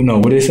 $100. No,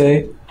 what did they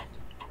say?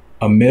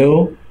 $1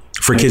 million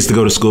for kids to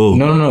go to school.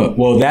 No.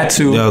 Well, that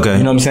too. Okay.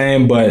 You know what I'm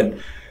saying? But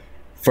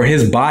for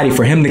his body,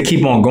 for him to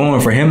keep on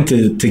going, for him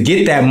to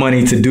get that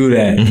money to do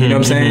that, you know what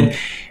I'm saying?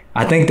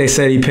 I think they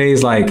said he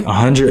pays like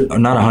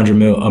 $100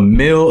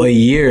 million a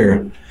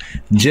year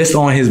just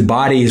on his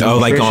body's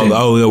nutrition.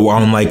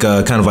 on like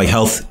kind of like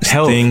health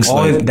things.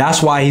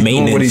 That's why he's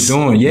doing what he's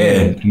doing.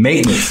 Yeah,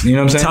 maintenance. You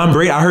know what I'm saying? Tom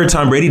Brady. I heard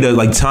Tom Brady does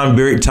like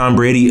Tom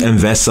Brady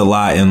invests a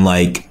lot in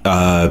like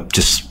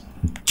just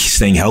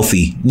staying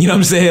healthy. You know what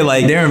I'm saying?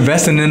 Like they're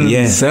investing in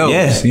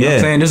themselves. You know what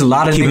I'm saying? There's a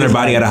lot of keeping niggas their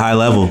body at a high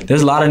level.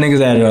 There's a lot of niggas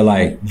that are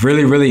like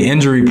really, really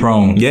injury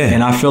prone. Yeah.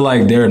 And I feel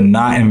like they're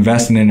not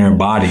investing in their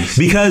bodies.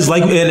 Because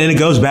like, and it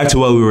goes back to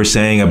what we were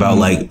saying about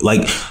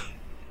like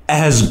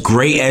as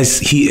great as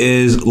he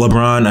is,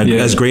 LeBron,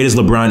 as great as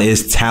LeBron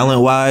is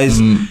talent wise,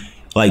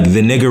 like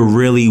the nigga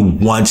really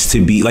wants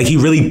to be, like he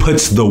really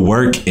puts the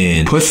work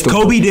in.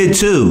 Kobe did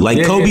too.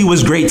 Like Kobe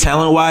was great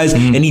talent wise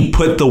and he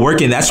put the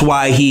work in. That's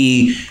why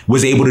he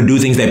was able to do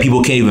things that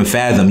people can't even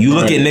fathom. You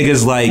look at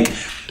niggas like,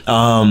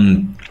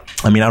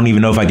 I mean, I don't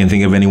even know if I can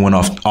think of anyone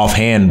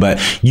offhand, but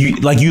you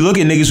look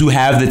at niggas who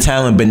have the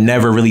talent but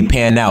never really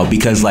pan out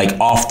because like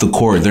off the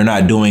court they're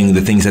not doing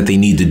the things that they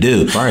need to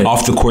do. Right.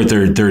 Off the court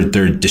they're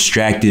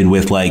distracted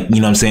with like, you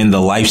know what I'm saying, the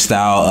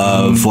lifestyle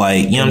of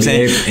like, you know what I'm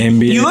saying?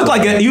 NBA. You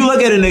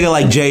look at a nigga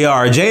like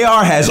JR.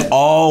 JR has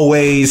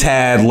always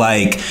had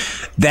like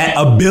that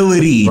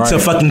ability to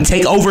fucking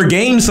take over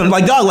games.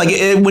 Like, dog, like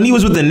when he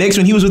was with the Knicks,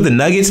 when he was with the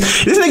Nuggets,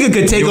 this nigga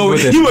could take over.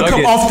 He would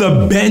come off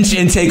the bench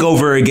and take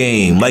over a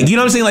game. Like, you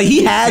know what I'm saying? Like,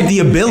 he had the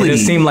ability. It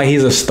seemed like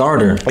he's a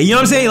starter. You know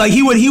what I'm saying? Like,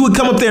 he would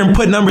come up there and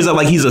put numbers up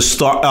like he's a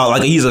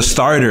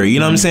starter. You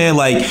know what I'm saying?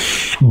 Like,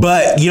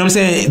 but you know what I'm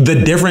saying? The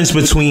difference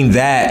between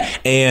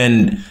that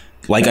and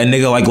like a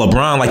nigga like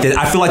LeBron, like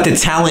I feel like the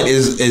talent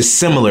is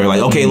similar.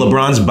 Like, okay,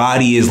 LeBron's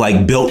body is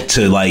like built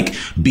to like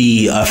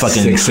be a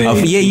fucking you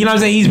know what I'm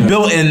saying? He's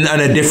built in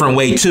a different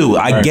way too.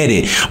 I get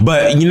it,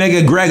 but you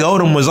nigga Greg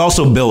Odom was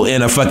also built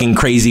in a fucking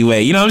crazy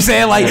way. You know what I'm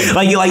saying?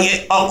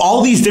 Like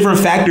all these different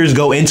factors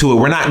go into it.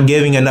 We're not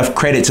giving enough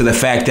credit to the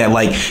fact that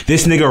like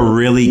this nigga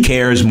really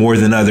cares more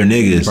than other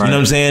niggas. You know what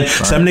I'm saying?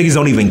 Some niggas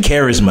don't even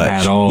care as much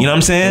at all. You know what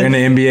I'm saying?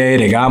 They're in the NBA,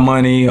 they got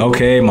money.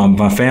 Okay,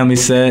 my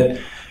family's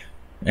set.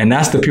 And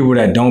that's the people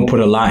that don't put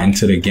a lot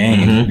into the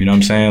game. You know what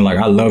I'm saying? Like,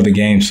 I love the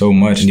game so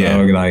much,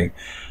 dog. Like,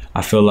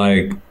 I feel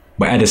like,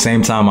 but at the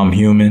same time, I'm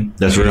human.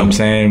 That's real. You know what I'm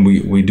saying?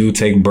 We do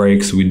take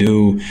breaks. We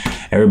do.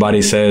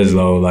 Everybody says,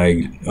 though, like,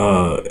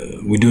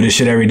 we do this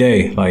shit every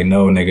day. Like,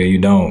 no, nigga, you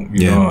don't.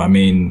 You know, I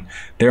mean,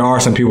 there are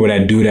some people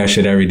that do that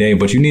shit every day,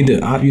 but you need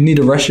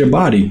to rest your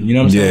body. You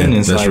know what I'm saying?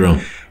 It's that's like,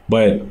 real.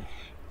 But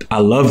I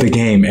love the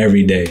game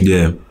every day.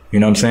 Yeah. You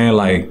know what I'm saying?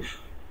 Like,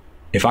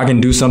 if I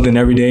can do something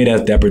every day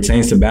that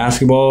pertains to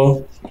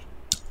basketball,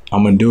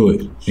 I'm gonna do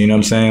it. You know what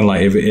I'm saying?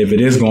 Like if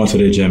it is going to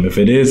the gym, if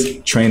it is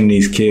training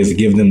these kids to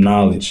give them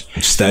knowledge,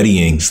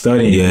 studying.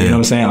 Yeah. You know what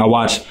I'm saying? I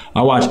watch.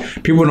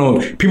 People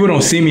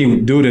don't see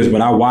me do this,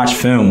 but I watch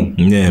film.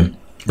 Yeah.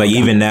 Like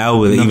even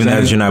now, even now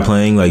that you're not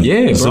playing, like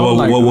bro, so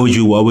what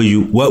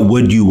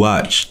would you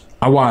watch?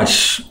 I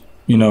watch,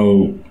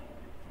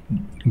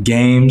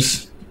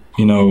 games.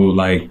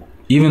 Like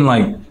even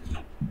like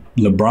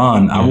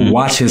LeBron, I would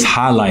watch his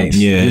highlights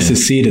just to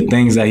see the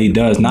things that he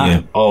does.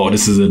 Not,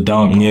 this is a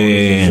dunk,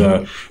 this is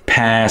a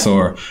pass,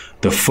 or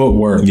the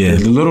footwork. The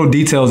little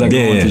details that go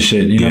into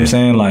shit. You know what I'm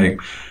saying? Like,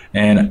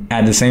 and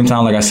at the same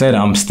time, like I said,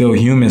 I'm still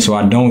human, so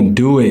I don't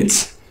do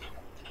it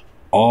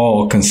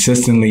all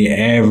consistently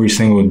every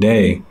single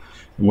day,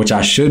 which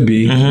I should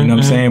be. You know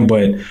what I'm saying?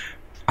 But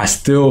I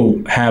still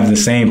have the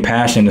same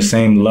passion, the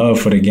same love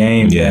for the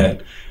game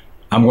that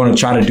I'm going to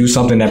try to do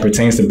something that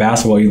pertains to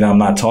basketball. Either I'm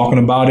not talking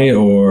about it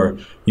or,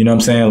 you know what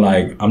I'm saying?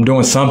 Like, I'm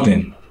doing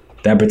something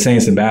that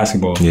pertains to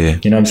basketball. You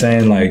know what I'm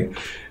saying? Like,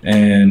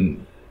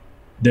 and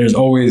there's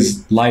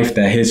always life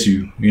that hits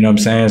you. You know what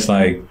I'm saying? It's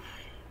like,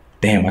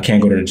 damn, I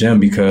can't go to the gym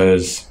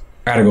because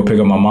I got to go pick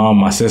up my mom,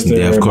 my sister.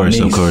 Yeah, of course.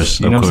 You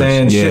know what I'm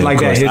saying? Shit like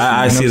that hits you.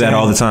 I see that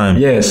all the time.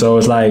 Yeah, so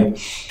it's like,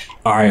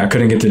 all right, I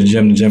couldn't get to the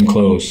gym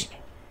closed.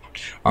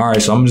 All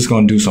right, so I'm just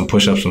gonna do some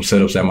push-ups, some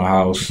sit-ups at my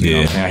house. You know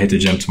what I'm saying? I hit the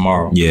gym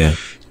tomorrow. Yeah,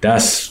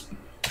 that's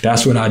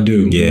what I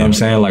do. You know what I'm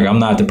saying? Like, I'm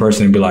not the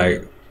person to be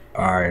like,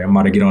 all right, I'm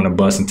about to get on a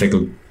bus and take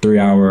a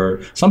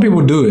 3-hour. Some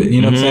people do it.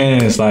 You know what I'm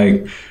saying? It's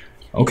like,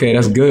 okay,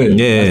 that's good.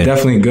 Yeah. That's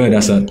definitely good.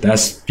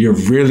 You're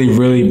really,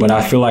 really, but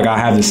I feel like I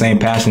have the same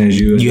passion as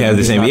you. You have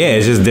the same,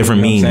 it's just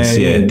different means.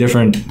 Yeah,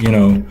 different,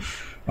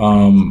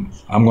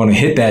 I'm going to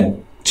hit that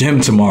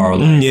gym tomorrow.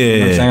 Like, yeah. You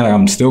know what I'm saying? Like,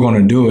 I'm still going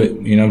to do it.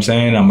 You know what I'm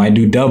saying? I might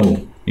do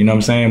double. You know what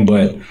I'm saying?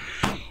 But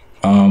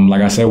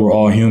like I said, we're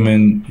all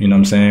human. You know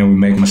what I'm saying? We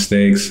make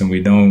mistakes,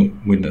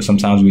 and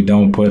sometimes we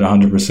don't put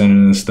 100%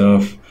 in this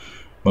stuff.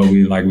 But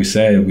like we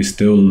said, we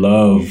still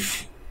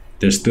love.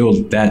 There's still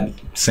that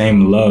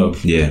same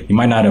love. Yeah. You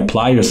might not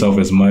apply yourself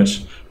as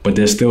much, but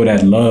there's still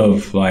that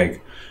love.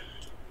 Like,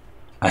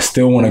 I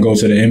still want to go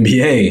to the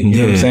NBA. You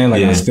know what I'm saying?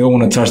 Like, I still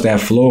want to touch that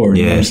floor.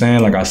 You know what I'm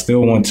saying? Like, I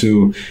still want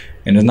to,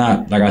 and it's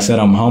not, like I said,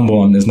 I'm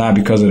humble. And it's not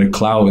because of the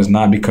clout. It's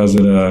not because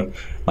of the,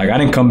 like, I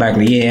didn't come back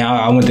like,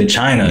 I went to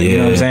China. You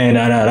know what I'm saying?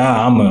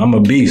 I'm a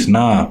beast.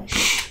 Nah.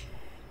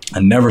 I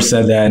never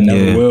said that,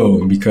 never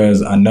will,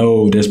 because I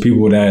know there's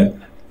people that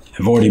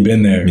have already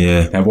been there,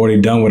 have already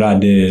done what I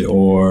did,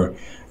 or,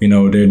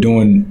 they're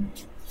doing.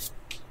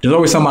 There's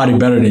always somebody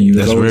better than you.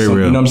 That's very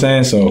real. You know what I'm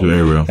saying? So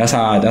very real. That's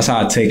how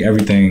I take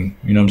everything.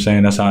 You know what I'm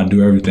saying? That's how I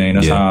do everything.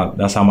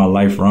 That's how my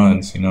life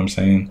runs. You know what I'm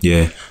saying?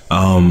 Yeah.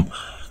 I'm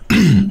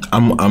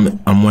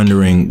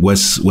wondering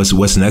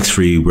what's next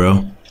for you,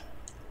 bro.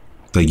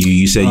 Like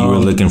you said, you were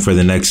looking for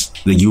the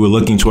next. Like, you were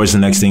looking towards the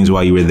next things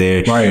while you were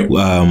there. Right.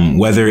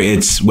 Whether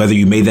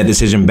you made that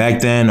decision back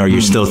then, or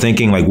you're still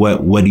thinking, like,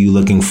 what are you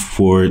looking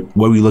for?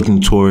 What are you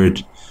looking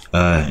toward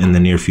in the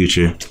near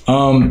future?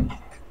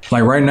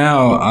 Like right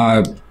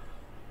now,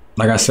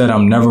 like I said, I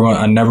never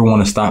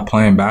want to stop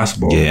playing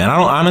basketball. Yeah, and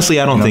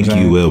I don't think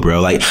you will,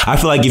 bro. Like, I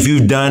feel like if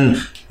you've done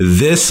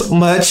this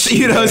much,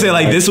 you know what I'm saying?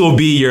 Like, this will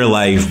be your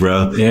life,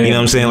 bro. Yeah, you know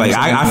what I'm saying? Like,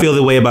 I feel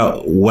the way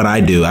about what I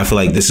do. I feel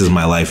like this is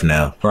my life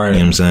now. Right. You know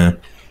what I'm saying?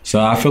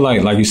 So I feel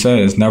like you said,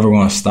 it's never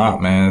going to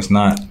stop, man. It's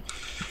not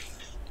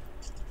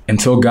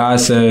until God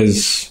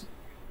says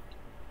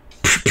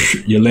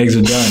your legs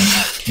are done.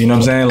 You know what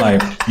I'm saying?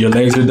 Like, your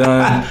legs are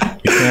done.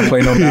 You can't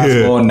play no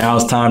basketball. Yeah. Now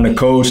it's time to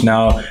coach.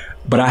 Now,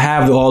 but I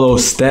have all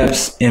those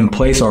steps in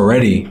place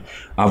already.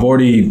 I've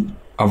already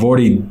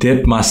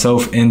dipped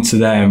myself into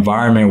that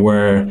environment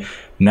where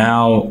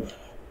now,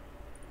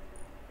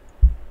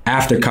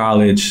 after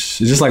college, it's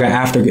just like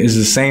it's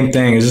the same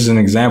thing. It's just an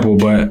example,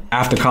 but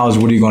after college,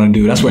 what are you going to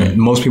do? That's what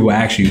most people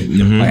ask you.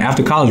 Mm-hmm. Like,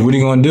 after college, what are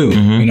you going to do?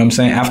 Mm-hmm. You know what I'm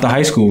saying? After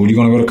high school, are you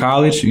going to go to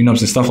college? You know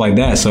what I'm saying? Stuff like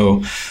that.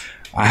 So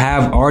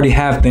I already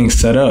have things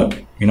set up.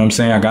 You know what I'm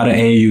saying? I got an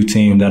AAU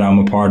team that I'm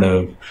a part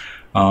of.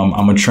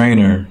 I'm a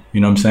trainer.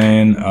 You know what I'm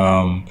saying?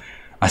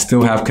 I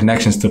still have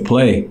connections to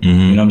play. Mm-hmm.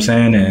 You know what I'm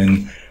saying?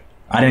 And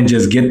I didn't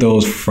just get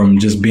those from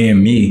just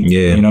being me.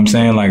 Yeah. You know what I'm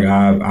saying? Like,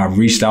 I've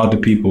reached out to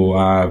people.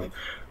 I've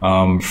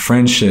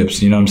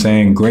friendships, you know what I'm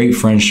saying? Great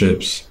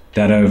friendships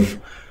that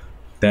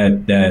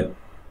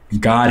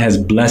God has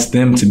blessed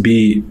them to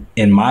be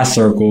in my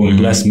circle and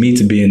blessed me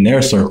to be in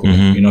their circle.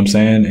 Mm-hmm. You know what I'm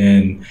saying?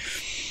 And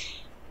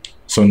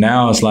so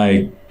now it's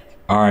like,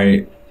 all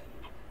right,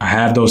 I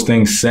have those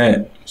things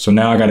set. So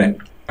now I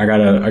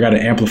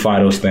gotta amplify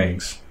those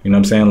things. You know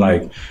what I'm saying?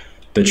 Like,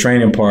 the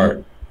training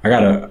part, I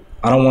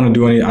don't want to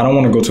go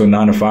to a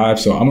 9-to-5.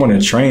 So I'm going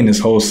to train this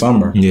whole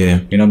summer. Yeah.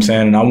 You know what I'm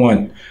saying?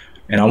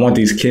 And I want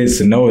these kids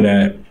to know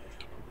that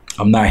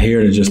I'm not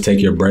here to just take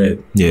your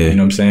bread. Yeah. You know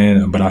what I'm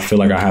saying? But I feel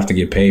like I have to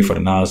get paid for the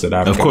knowledge that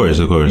I've got. Of course.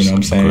 You know what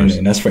I'm saying?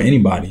 And that's for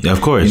anybody. Yeah,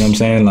 of course. You know what I'm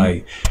saying?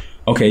 Like,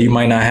 okay, you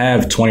might not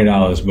have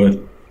 $20, but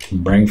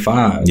bring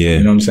 $5. Yeah.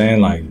 You know what I'm saying?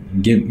 Like,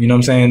 you know what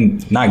I'm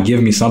saying? Not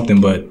give me something,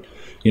 but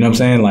you know what I'm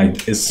saying?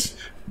 Like, it's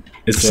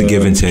a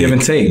give and take. Give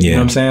and take. Yeah. You know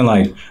what I'm saying?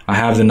 Like, I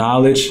have the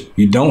knowledge.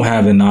 You don't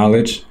have the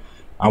knowledge.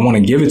 I want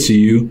to give it to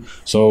you.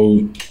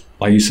 So,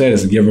 like you said,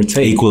 it's a give or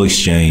take. Equal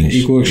exchange.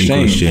 You know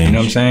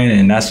what I'm saying?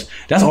 And that's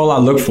all I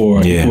look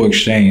for. Yeah. Equal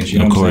exchange. You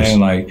know what I'm saying?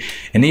 Like,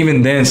 and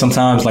even then,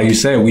 sometimes, like you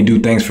said, we do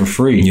things for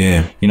free.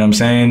 Yeah. You know what I'm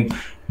saying?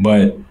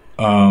 But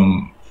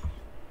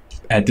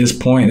at this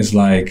point, it's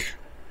like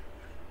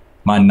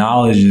my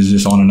knowledge is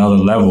just on another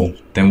level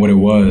than what it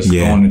was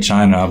going to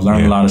China. I've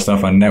learned a lot of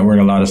stuff. I network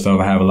a lot of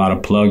stuff. I have a lot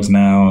of plugs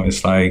now.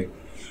 It's like,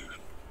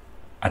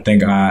 I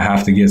think I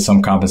have to get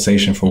some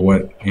compensation for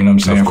what, you know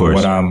what I'm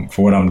saying,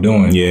 for what I'm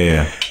doing.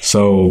 Yeah.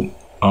 So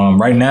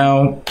right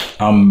now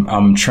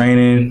I'm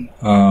training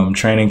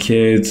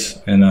kids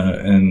and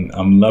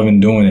I'm loving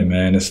doing it,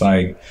 man. It's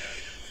like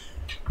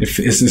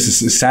it's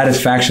a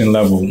satisfaction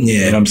level. Yeah. You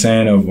know what I'm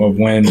saying? Of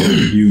when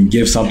you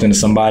give something to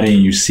somebody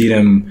and you see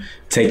them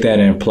take that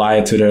and apply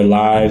it to their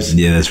lives.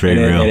 Yeah, that's very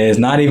real. And it's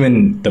not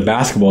even the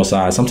basketball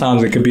side.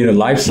 Sometimes it could be the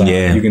life side.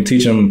 Yeah. You can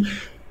teach them.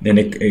 And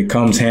it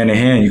comes hand in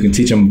hand. You can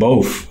teach them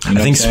both. You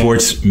know I think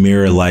sports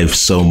mirror life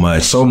so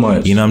much. So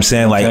much. You know what I'm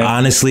saying? Like,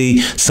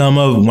 honestly,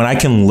 when I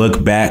can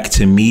look back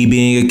to me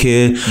being a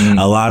kid,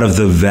 a lot of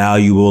the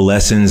valuable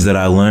lessons that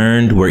I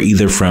learned were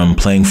either from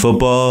playing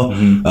football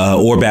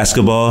or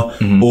basketball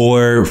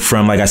or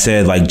from, like I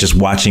said, like just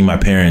watching my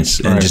parents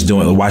and just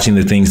watching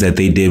the things that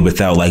they did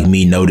without like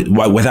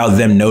without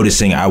them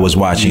noticing I was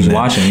watching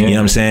them. You know what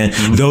I'm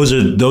saying? Those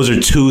are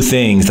two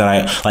things that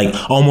I like.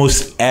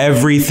 Almost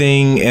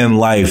everything in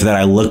life life that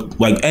I look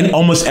like, and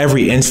almost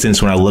every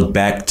instance when I look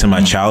back to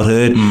my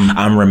childhood,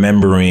 I'm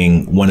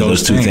remembering one of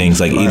those two things.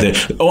 Like either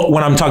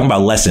when I'm talking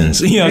about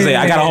lessons, you know what I'm saying?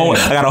 I got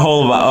a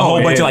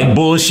whole bunch of like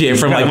bullshit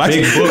from like my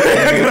big book.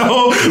 I got a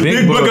whole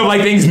big book of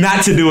like things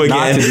not to do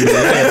again.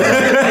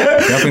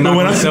 Definitely not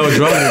gonna sell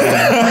drugs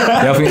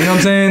again. Definitely, you know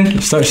what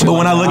I'm saying? But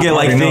when I look at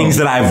like things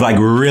that I've like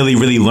really,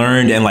 really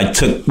learned and like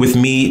took with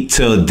me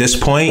to this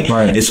point,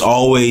 it's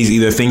always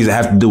either things that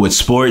have to do with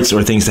sports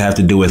or things that have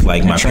to do with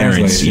like my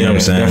parents. You know what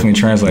I'm saying? Definitely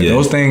translate.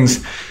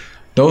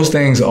 Those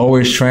things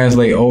always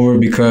translate over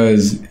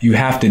because you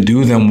have to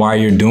do them while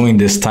you're doing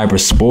this type of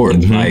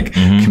sport, like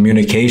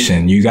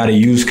communication. You got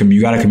to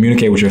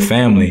communicate with your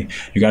family.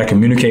 You got to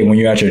communicate when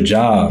you're at your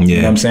job. You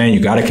know what I'm saying?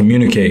 You got to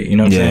communicate. You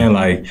know what I'm saying?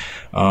 Like,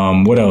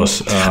 what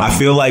else? I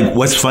feel like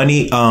what's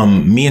funny,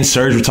 me and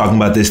Serge were talking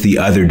about this the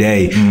other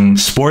day.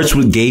 Sports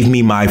gave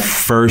me my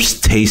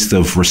first taste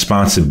of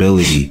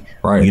responsibility.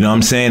 Right. You know what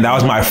I'm saying? That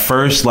was my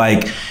first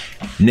like,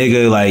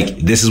 nigga, like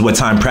this is what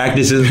time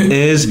practice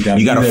is.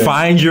 You gotta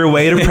find your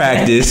way to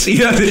practice. You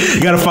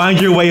gotta find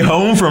your way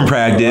home from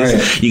practice.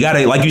 Right. You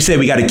gotta, like you said,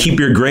 we gotta keep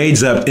your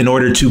grades up in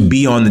order to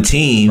be on the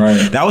team.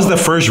 Right. That was the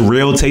first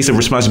real taste of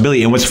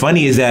responsibility. And what's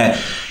funny is that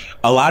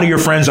a lot of your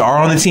friends are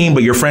on the team,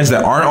 but your friends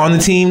that aren't on the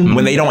team,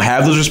 when they don't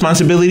have those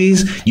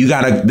responsibilities,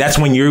 that's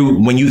when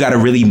you gotta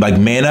really like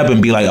man up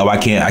and be like, oh, I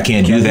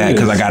can't do that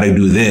because I gotta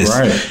do this.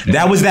 Right.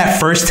 That was that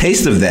first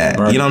taste of that.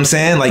 Right. You know what I'm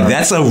saying? Like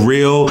that's a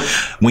real,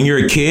 when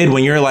you're a kid,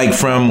 when you're like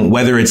from,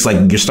 whether it's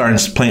like you're starting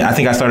playing, I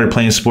think I started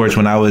playing sports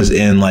when I was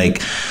in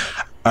like,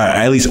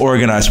 at least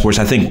organized sports.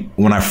 I think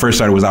when I first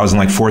started I was in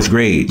like 4th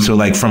grade. So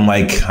like from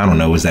like, I don't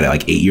know, was that at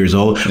like 8 years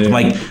old?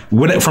 Yeah.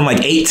 From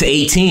like 8 to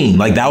 18,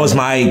 like that was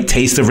my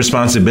taste of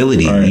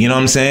responsibility. Right. You know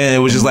what I'm saying? It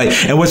was just like,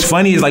 and what's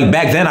funny is like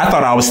back then I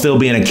thought I was still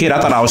being a kid.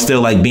 I thought I was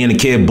still like being a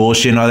kid,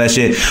 bullshit and all that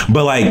shit.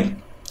 But like,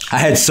 I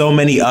had so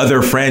many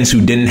other friends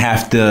who didn't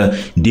have to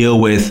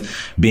deal with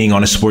being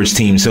on a sports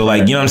team. So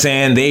like, you know what I'm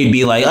saying? They'd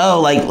be like, oh,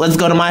 like, let's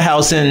go to my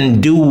house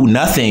and do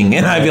nothing.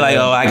 And I'd be like,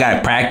 oh, I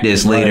got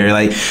practice later.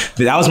 Like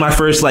that was my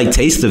first like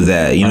taste of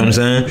that. You know what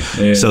I'm saying?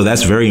 Yeah. So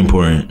that's very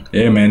important.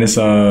 Yeah, man. It's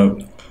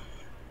and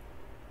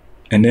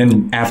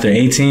then after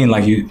 18,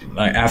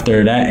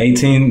 after that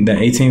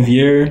 18th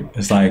year,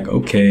 it's like,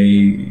 okay,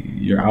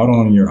 you're out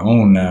on your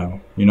own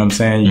now. You know what I'm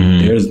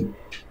saying? There's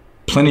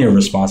plenty of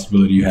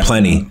responsibility you have.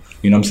 Plenty.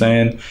 You know what I'm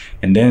saying?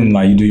 And then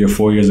like you do your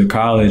 4 years of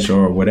college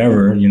or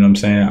whatever, you know what I'm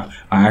saying?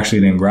 I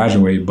actually didn't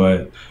graduate,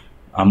 but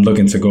I'm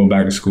looking to go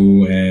back to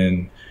school,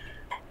 and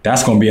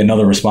that's going to be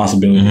another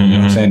responsibility. You know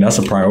what I'm saying? That's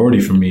a priority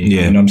for me.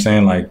 Yeah. You know what I'm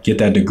saying? Like get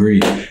that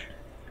degree.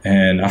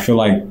 And I feel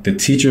like the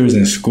teachers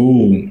in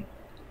school,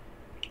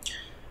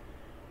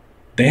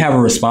 they have a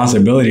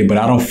responsibility, but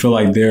I don't feel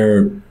like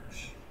they're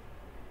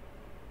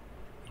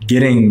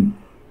getting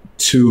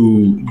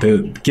to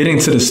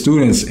the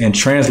students and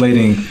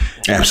translating.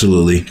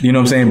 Absolutely. You know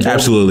what I'm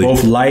saying?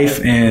 Both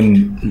life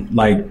and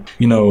like,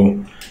 you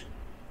know,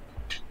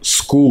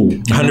 school.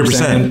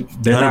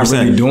 100%. They're not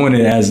really doing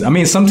it as, I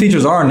mean, some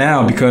teachers are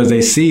now because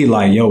they see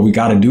like, yo, we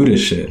got to do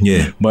this shit.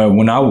 Yeah. But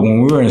when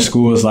we were in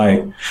school, it's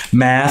like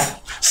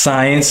math,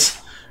 science.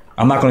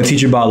 I'm not going to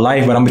teach you about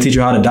life, but I'm going to teach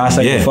you how to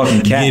dissect a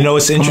fucking cat. You know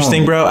what's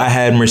interesting, bro? I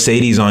had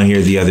Mercedes on here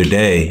the other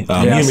day.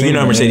 You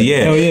know Mercedes,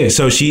 yeah.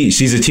 So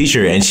she's a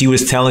teacher, and she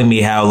was telling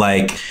me how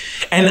like,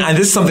 and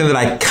this is something that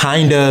I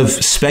kind of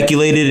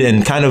speculated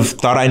and kind of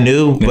thought I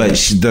knew, but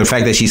the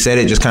fact that she said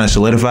it just kind of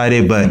solidified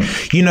it.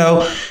 But you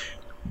know,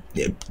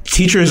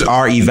 teachers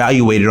are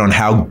evaluated on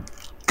how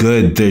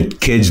good the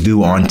kids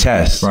do on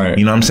tests. Right.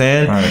 You know what I'm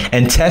saying? Right.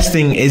 And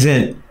testing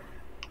isn't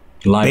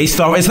based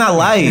off, it's not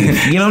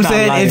live. You know what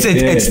I'm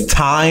saying? It's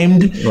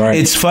timed. Right.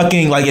 It's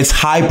fucking like, it's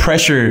high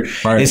pressure.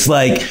 Right. It's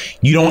like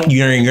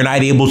you're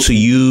not able to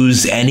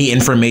use any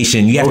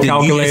information. You have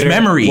to use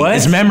memory. What?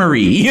 It's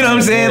memory. You know what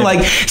I'm saying?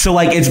 Like, so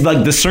like, it's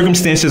like the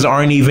circumstances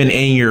aren't even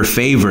in your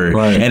favor.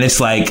 Right. And it's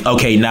like,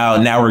 okay,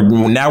 now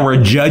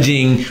we're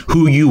judging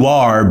who you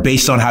are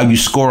based on how you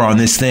score on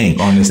this thing.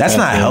 That's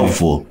not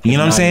helpful. You know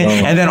what I'm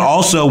saying? And then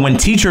also when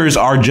teachers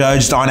are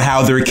judged on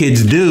how their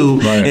kids do,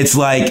 it's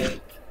like,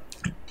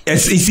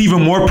 it's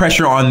even more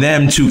pressure on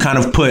them to kind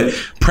of put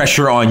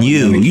pressure on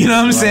you. You know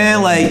what I'm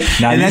saying? Like,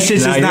 and that's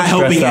just not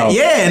helping.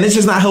 Yeah, and it's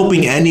just not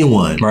helping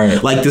anyone.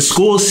 Right. Like the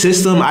school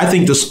system, I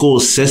think the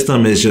school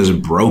system is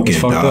just broken,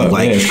 dog.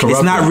 Like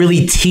it's not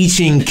really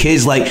teaching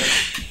kids. Like,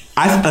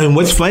 and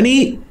what's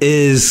funny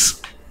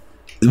is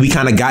we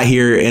kind of got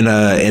here in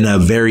a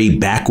very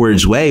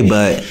backwards way,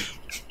 but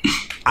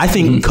I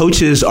think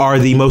coaches are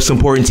the most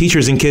important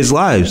teachers in kids'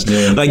 lives,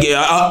 like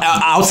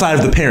outside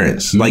of the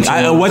parents. Like,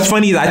 what's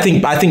funny is I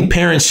think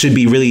parents should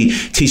be really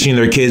teaching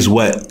their kids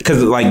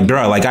because like,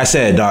 bro, like I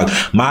said, dog,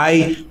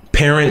 my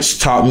parents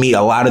taught me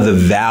a lot of the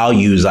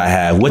values I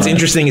have. What's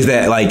interesting is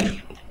that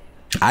like,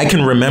 I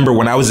can remember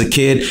when I was a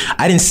kid,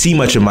 I didn't see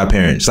much of my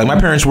parents. Like my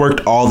parents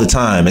worked all the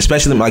time,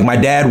 especially like my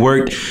dad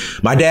worked.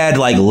 My dad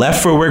like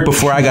left for work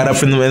before I got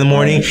up in the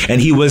morning, and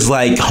he was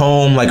like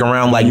home like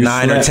around like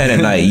 9 or 10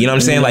 at night. You know what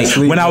I'm saying? Like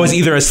when I was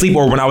either asleep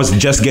or when I was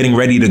just getting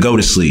ready to go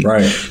to sleep.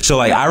 Right. So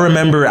like I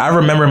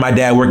remember my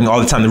dad working all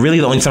the time. Really,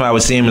 the only time I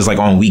would see him was like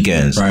on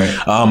weekends. Right.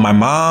 My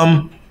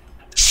mom,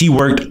 she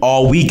worked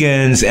all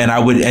weekends,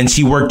 and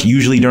she worked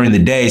usually during the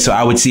day. So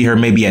I would see her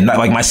maybe at night.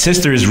 Like my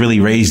sisters really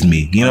raised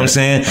me. You know what I'm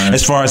saying? Right.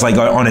 As far as like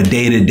on a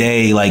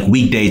day-to-day, like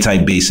weekday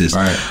type basis.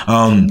 Right.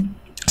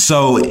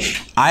 So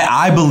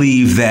I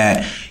believe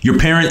that your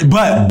parents,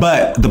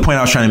 but the point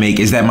I was trying to make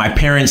is that my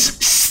parents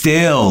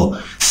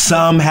still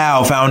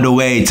somehow found a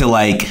way to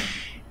like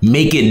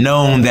make it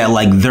known that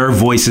like their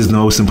voice is the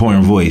most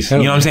important voice. You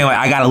know what I'm saying? Like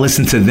I gotta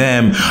listen to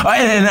them,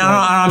 and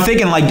I'm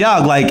thinking like,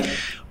 dog, like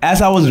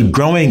as I was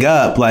growing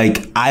up,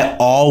 like I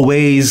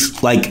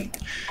always like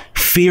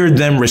feared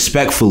them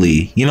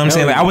respectfully. You know what I'm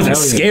saying? Like I wasn't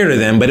scared of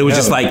them, but it was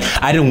just like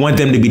I didn't want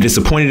them to be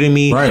disappointed in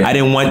me. Right. I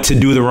didn't want to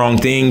do the wrong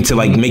thing to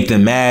like make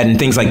them mad and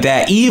things like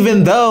that.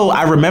 Even though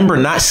I remember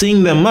not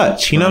seeing them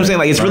much. You know what I'm saying?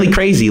 Like it's really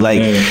crazy.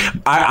 Like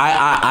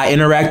I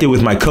interacted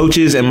with my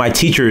coaches and my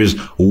teachers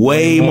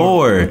way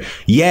more.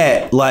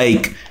 Yet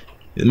like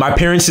my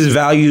parents'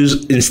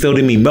 values instilled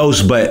in me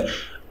most, but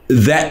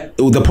that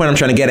the point I'm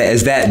trying to get at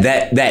is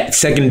that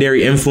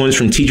secondary influence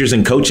from teachers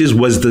and coaches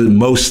was the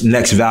most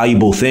next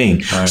valuable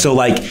thing. Right. So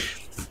like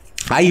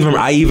I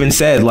even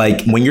said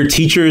like when your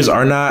teachers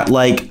are not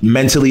like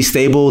mentally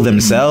stable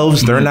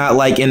themselves, they're not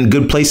like in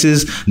good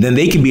places, then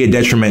they can be a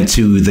detriment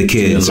to the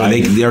kids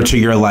or to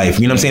your life.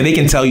 You know what I'm saying? They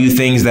can tell you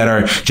things that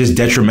are just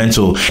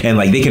detrimental, and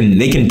like they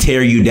can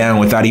tear you down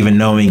without even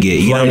knowing it.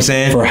 You know what I'm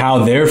saying? For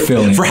how they're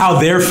feeling.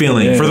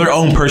 For their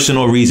own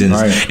personal reasons.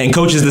 Right. And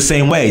coaches the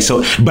same way.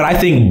 So but I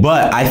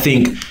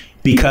think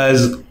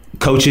because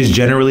coaches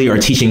generally are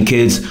teaching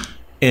kids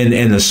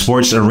in the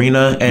sports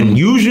arena, and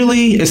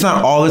usually it's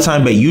not all the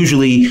time, but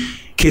usually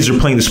kids are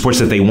playing the sports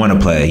that they want to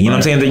play. You know what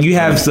I'm saying? That you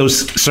have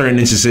those certain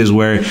instances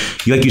where,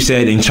 like you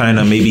said, in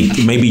China,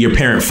 maybe your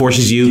parent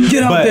forces you.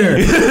 Get out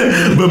there.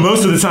 But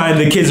most of the time,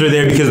 the kids are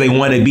there because they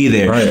want to be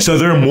there. Right. So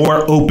they're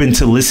more open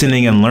to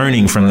listening and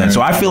learning from that.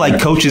 So I feel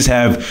like coaches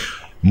have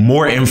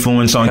more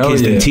influence on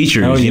kids than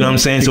teachers. You know what I'm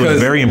saying? Because so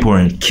it's very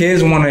important.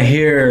 Kids want to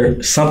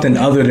hear something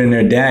other than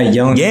their dad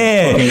yelling in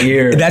their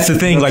ear. That's the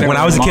thing. Like when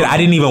I was a kid, I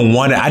didn't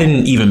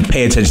even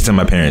pay attention to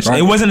my parents. Right.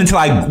 It wasn't until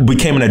I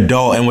became an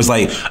adult and was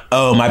like,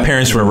 oh, my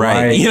parents were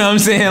right. You know what I'm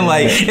saying?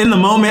 Like in the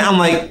moment, I'm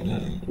like,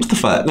 what the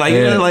fuck? Like,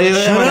 shut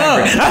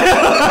up.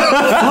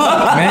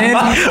 Fuck, man.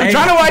 I'm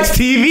trying to watch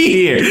TV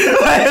here.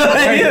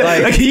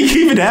 Like, can you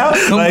keep it out?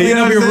 Don't clean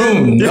up your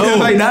room. No.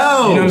 Like,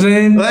 no. You know what I'm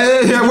saying?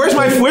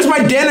 Where's my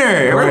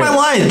dinner? Where's my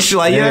lunch?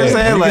 Like, you know what I'm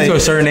saying? When you get to a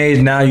certain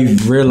age now, you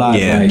realize,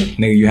 like,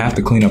 nigga, you have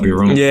to clean up your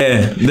room.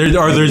 Yeah.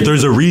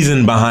 There's a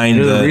reason behind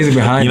it. There's a reason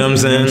behind it. You know what I'm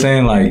saying? You know what I'm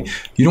saying? Like,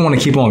 you don't want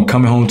to keep on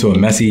coming home to a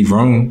messy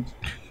room.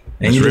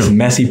 And you're just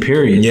messy,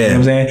 period. Yeah. You know what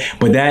I'm saying?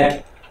 But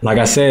that, like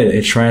I said,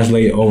 it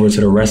translates over to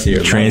the rest of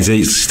your life.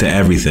 Translates to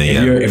everything.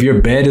 If your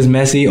bed is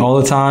messy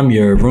all the time,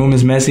 your room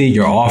is messy,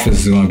 your office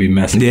is going to be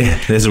messy. Yeah,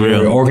 that's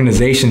real. Your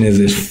organization is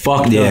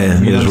fucked up.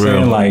 Yeah, you know that's what I'm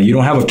real. saying? Like, you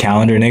don't have a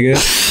calendar, nigga.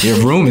 Your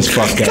room is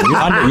fucked up. You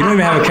don't even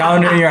have a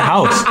calendar in your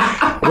house.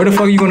 Where the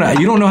fuck are you gonna?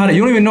 You don't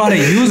even know how to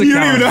use a calendar. You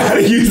don't even know how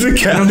to use a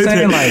calendar. You know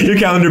what I'm saying? Like, your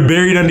calendar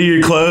buried under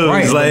your clothes.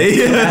 Right. Like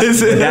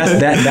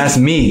that's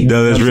me.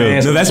 No, that's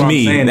real. No, that's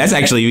me. That's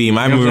actually me.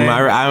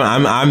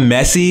 I'm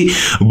messy,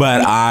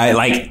 but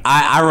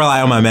I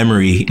rely on my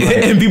memory.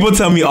 Right. And people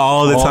tell me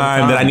all the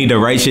time that I need to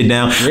write shit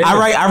down. Yeah.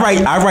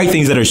 I write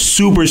things that are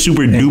super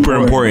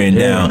duper important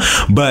down.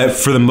 But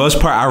for the most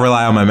part, I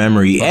rely on my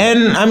memory.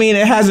 And I mean,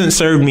 it hasn't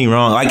served me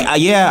wrong. Like,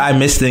 I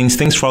miss things.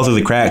 Things fall through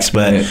the cracks,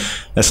 but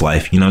that's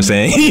life. You know what I'm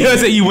saying? You know what I'm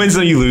saying? You win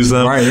some, you lose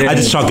some. Right, I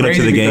just chalk it up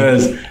to the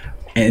game.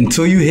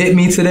 Until you hit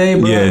me today,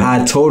 bro,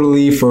 I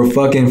totally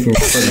forgot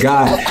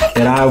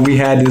that we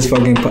had this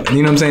fucking, you know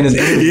what I'm saying? This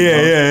interview,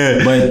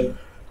 yeah. But,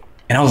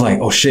 and I was like,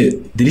 oh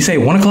shit, did he say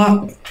 1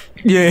 o'clock?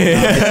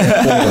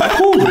 Yeah.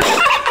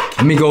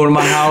 Let me go to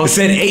my house. It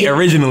said 8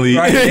 originally.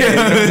 Right, you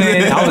know what I'm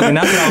saying?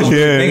 That's what I was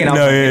thinking. I was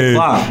like 8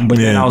 o'clock. But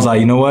then I was like,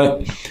 you know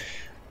what?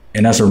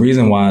 And that's the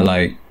reason why,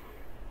 like,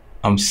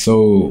 I'm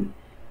so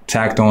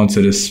tacked on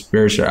to the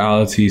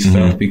spirituality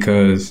stuff,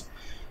 because,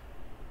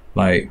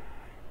 like,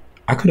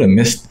 we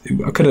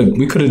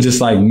could have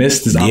just like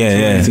missed this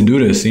opportunity to do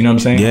this. You know what I'm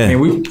saying? Yeah. I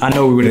mean, I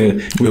know it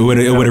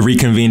would have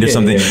reconvened or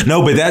something. Yeah.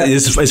 No, but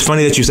it's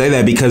funny that you say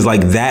that, because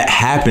like that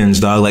happens,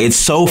 dog. Like it's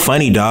so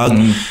funny, dog.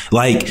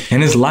 Like,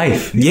 and it's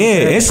life. Yeah,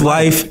 it's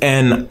life.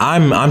 And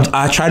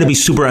I try to be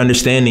super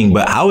understanding,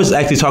 but I was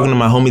actually talking to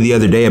my homie the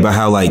other day about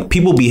how like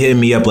people be hitting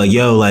me up like,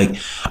 yo, like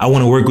I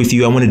want to work with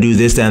you. I want to do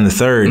this, that, and the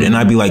third. And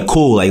I'd be like,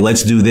 cool, like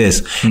let's do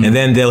this. And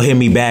then they'll hit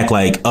me back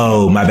like,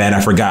 oh, my bad,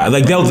 I forgot.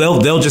 Like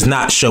they'll just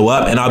not show up.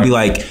 up and I'll be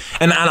like,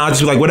 and I'll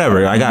just be like,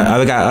 whatever. I got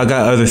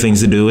other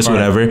things to do. It's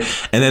whatever. And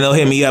then they'll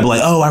hit me up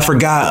like, oh, I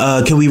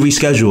forgot. Can we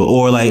reschedule?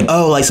 Or like,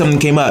 oh, like something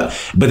came up,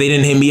 but they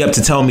didn't hit me up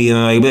to tell me.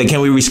 And like,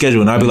 can we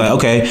reschedule? And I'll be like,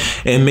 okay.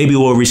 And maybe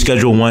we'll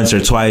reschedule once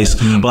or twice.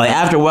 But like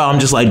after a while, I'm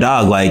just like,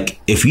 dog, like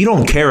if you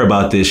don't care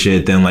about this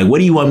shit, then like, what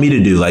do you want me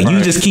to do? Like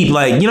you just keep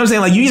like, you know what I'm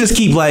saying? Like you just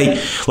keep like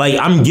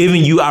I'm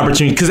giving you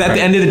opportunity. Cause at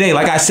the end of the day,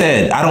 like I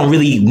said, I don't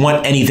really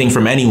want anything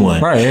from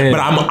anyone. But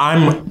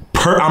I'm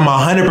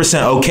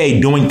 100%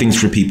 okay doing things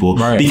for people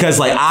because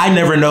like I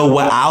never know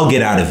what I'll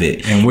get out of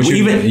it. And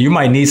you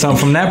might need something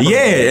from that person.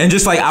 Yeah, and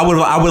just like I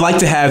would like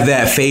to have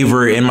that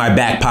favor in my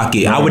back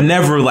pocket. I would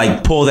never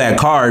like pull that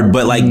card,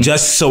 but like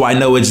just so I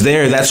know it's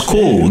there, that's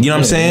cool. You know what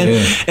I'm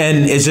saying?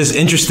 And it's just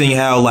interesting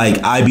how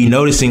like I be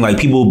noticing like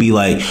people will be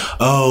like,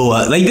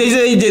 oh, like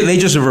they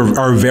just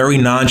are very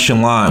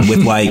nonchalant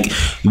with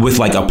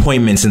like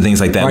appointments and things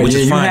like that, which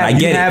is fine.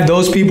 You have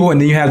those people, and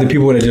then you have the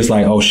people that just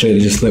like, oh shit, it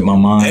just slipped my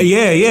mind.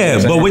 Yeah.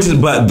 But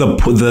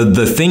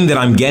the thing that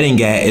I'm getting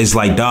at is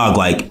like, dog,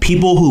 like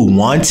people who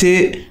want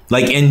it,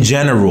 like in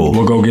general,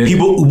 will go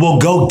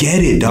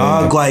get it,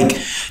 dog. Like,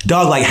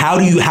 dog, like how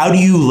do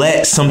you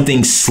let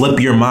something slip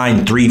your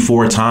mind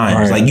 3-4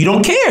 times? Like you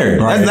don't care.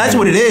 That's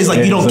what it is.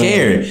 Like you don't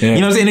care. You know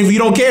what I'm saying? If you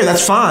don't care,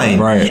 that's fine.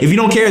 If you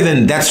don't care,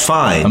 then that's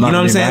fine. You know what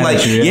I'm saying?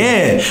 Like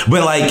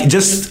but like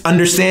just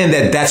understand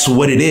that that's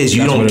what it is.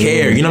 You don't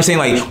care. You know what I'm saying?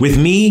 Like with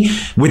me,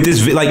 with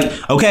this,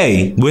 like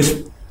okay,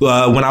 with.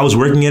 When I was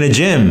working in a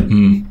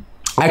gym,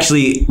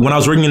 actually, when I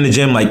was working in the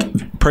gym, like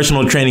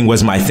personal training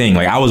was my thing.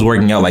 Like I was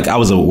working out, like I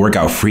was a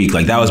workout freak.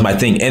 Like that was my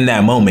thing in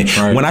that moment.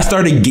 When I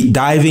started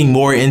diving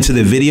more into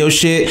the video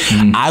shit,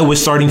 I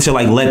was starting to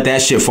like let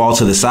that shit fall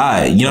to the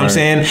side. You know what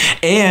I'm saying?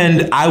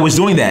 And I was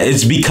doing that.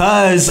 It's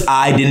because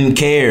I didn't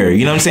care.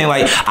 You know what I'm saying?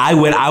 Like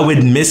I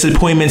would miss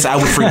appointments. I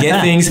would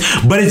forget things.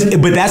 But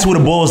that's what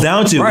it boils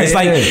down to. It's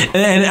like,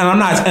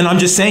 and I'm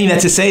just saying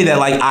that to say that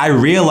like I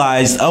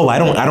realized, oh, I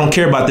don't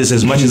care about this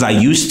as much as I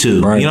used to.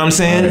 You know what I'm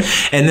saying?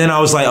 And then I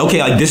was like,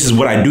 okay, like this is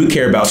what I do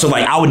care about. So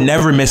like I would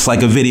never miss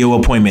like a video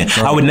appointment.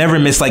 I would never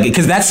miss like it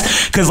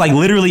because like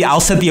literally I'll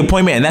set the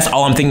appointment and that's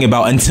all I'm thinking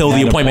about until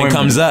the appointment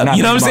comes up.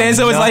 You know what I'm saying?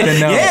 So it's like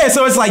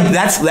so it's like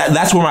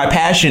that's where my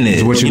passion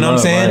is. You know what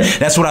I'm saying?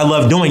 That's what I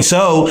love doing.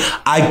 So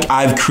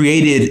I've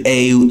created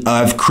a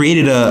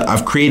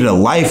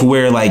life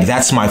where like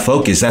that's my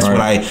focus. That's what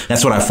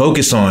I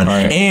focus on.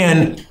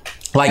 And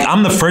like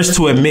I'm the first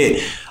to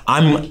admit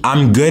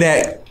I'm good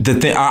at the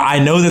thing. I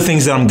know the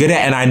things that I'm good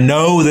at, and I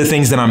know the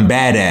things that I'm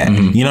bad at.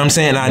 You know what I'm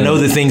saying? And I know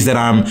the things that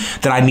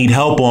I need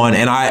help on,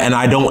 and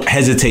I don't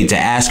hesitate to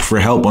ask for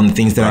help on the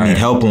things that I need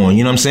help on.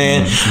 You know what I'm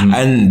saying?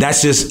 And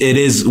that's just, it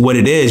is what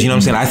it is. You know what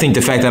I'm saying? I think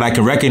the fact that I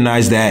can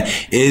recognize that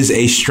is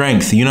a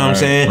strength. You know what I'm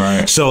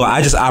saying? So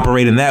I just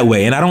operate in that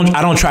way, and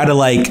I don't try to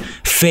like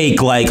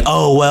fake like,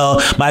 oh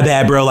well, my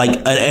bad, bro. Like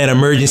an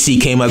emergency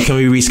came up. Can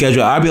we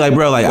reschedule? I'll be like,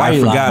 bro, like I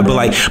forgot,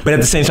 but at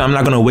the same time, I'm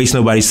not gonna waste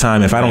nobody's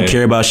time. If I don't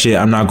care about shit,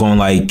 I'm not gonna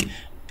like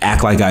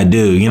act like I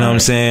do, you know what I'm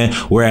saying?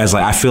 Whereas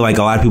like I feel like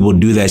a lot of people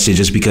do that shit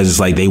just because it's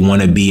like they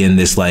want to be in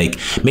this, like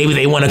maybe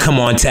they want to come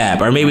on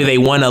tap or maybe they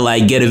want to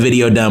like get a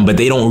video done, but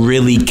they don't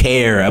really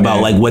care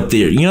about like what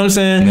they're, you know what I'm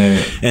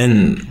saying?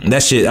 And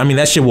that shit, I mean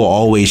that shit will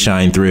always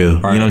shine through.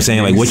 You know what I'm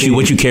saying? Like what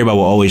you care about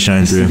will always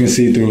shine through. You can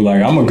see through,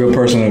 like I'm a good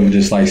person of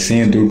just like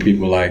seeing through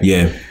people, like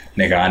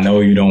nigga, I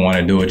know you don't want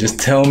to do it. Just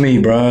tell me,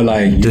 bro.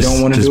 Like you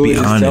don't want to do it.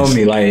 Just tell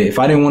me. Like if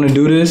I didn't want to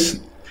do this,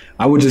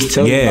 I would just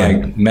tell you,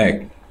 like,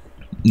 Mac,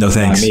 no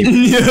thanks.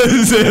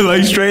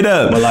 Like straight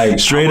up. But like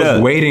straight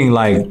up waiting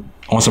like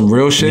on some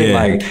real shit.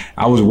 Like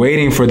I was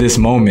waiting for this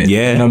moment.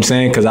 You know what I'm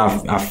saying? Because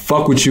I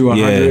fuck with you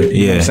 100.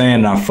 You know what I'm saying?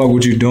 And I fuck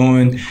what you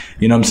doing.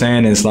 You know what I'm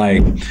saying? It's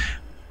like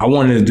I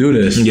wanted to do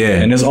this.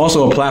 And it's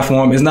also a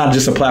platform. It's not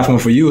just a platform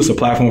for you. It's a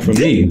platform for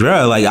me.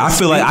 Bro, like I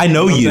feel like I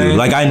know you.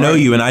 Like I know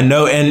you, and I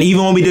know, and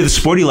even when we did the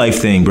Sporty Life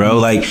thing, bro,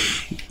 like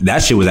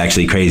that shit was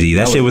actually crazy.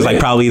 That shit was like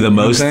probably the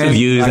most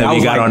views that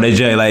we got on the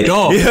J. Like,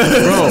 bro,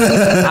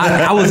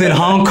 I was in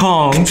Hong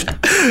Kong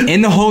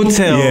in the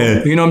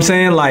hotel. You know what I'm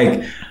saying?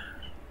 Like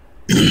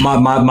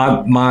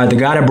the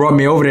guy that brought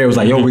me over there was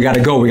like, yo, we gotta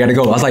go.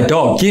 I was like,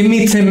 dog, give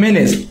me 10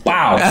 minutes.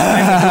 Wow.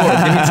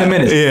 Give me 10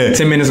 minutes.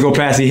 10 minutes go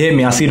past, he hit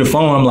me. I see the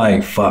phone, I'm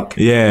like, fuck.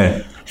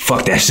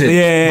 Fuck that shit.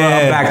 Bro,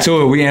 I'm back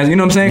to it. We, you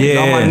know what I'm saying?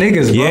 All my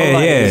niggas, bro.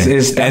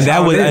 It's and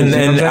that was, and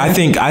I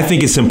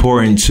think it's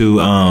important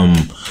to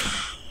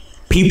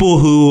people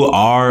who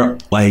are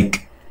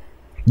like,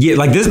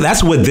 like this.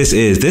 That's what this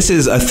is. This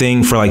is a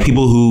thing for like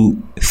people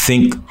who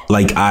think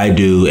like I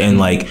do, and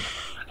like,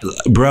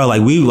 bro,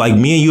 like me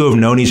and you have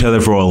known each other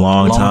for a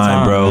long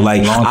time, bro. Man.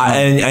 Like,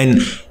 and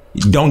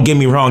don't get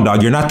me wrong,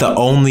 dog. You're not the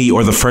only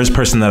or the first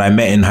person that I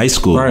met in high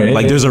school.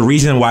 Like, there's a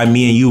reason why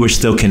me and you were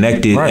still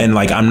connected, and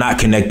like I'm not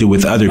connected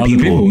with other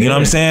people. You know what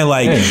I'm saying?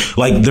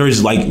 Like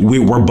there's like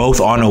we're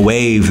both on a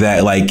wave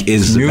that like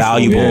is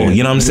valuable.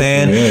 You know what I'm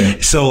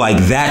saying? So like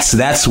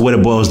that's what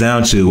it boils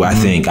down to. I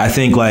think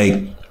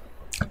like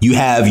you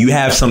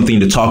have something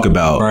to talk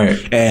about. Right.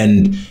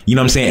 And you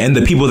know what I'm saying? And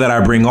the people that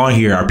I bring on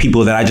here are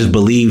people that I just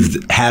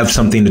believe have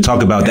something to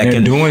talk about, and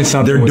they're doing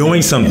something. They're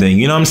doing something.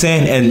 You know what I'm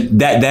saying?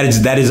 And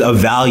that is of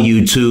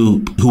value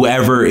to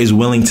whoever is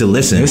willing to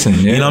listen.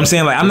 Yeah. You know what I'm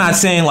saying? Like, I'm not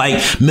saying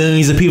like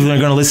millions of people are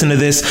going to listen to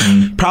this.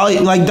 Probably,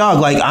 like, dog,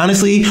 like,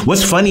 honestly,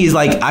 what's funny is,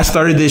 like, I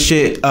started this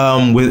shit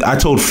I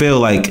told Phil,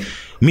 like,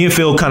 me and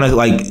Phil kind of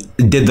like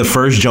did the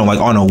first joint like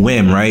on a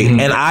whim, right?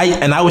 And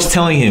I was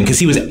telling him, because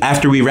he was,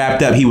 after we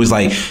wrapped up, he was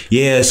like,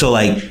 yeah, so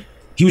like,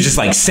 he was just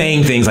like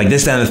saying things like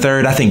this, that, and the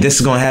third. I think this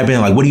is going to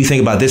happen. Like, what do you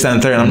think about this, that, and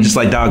the third? And I'm just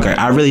like, dog,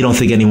 I really don't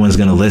think anyone's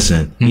going to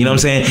listen. You know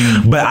what I'm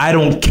saying? But I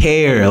don't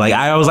care. Like,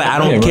 I was like, I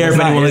don't care if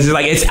anyone listens.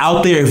 Like, it's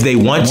out there if they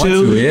want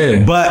to.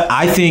 Yeah. But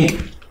I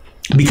think,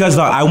 because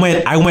I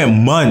went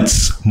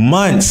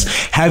months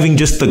having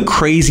just the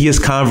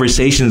craziest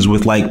conversations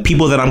with like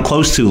people that I'm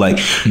close to, like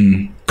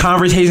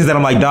conversations that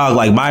I'm like, dog,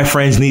 like, my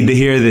friends need to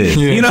hear this.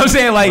 Yeah. You know what I'm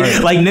saying?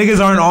 Like, like, niggas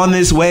aren't on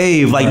this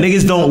wave. Like,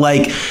 niggas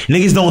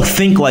don't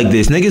think like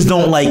this. Niggas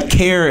don't like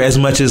care as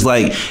much as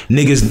like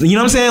niggas. You know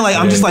what I'm saying? Like,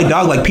 I'm just like,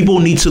 dog, like, people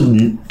need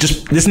to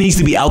just, this needs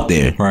to be out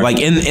there,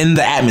 like in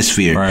the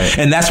atmosphere.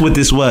 And that's what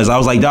this was. I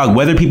was like, dog,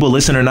 whether people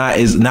listen or not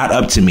is not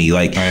up to me.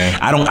 Like,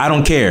 I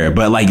don't care.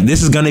 But like,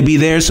 this is gonna be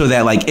there so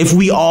that like, if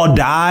we all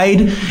died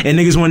and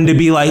niggas wanted to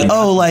be like,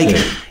 oh, like,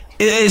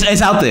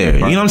 it's out there.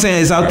 You know what I'm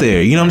saying? It's out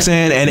there. You know what I'm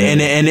saying?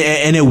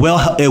 And it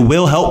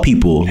will help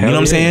people. You know what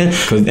I'm saying?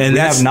 And we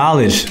have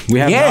knowledge. We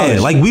have knowledge.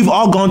 Like, we've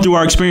all gone through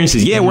our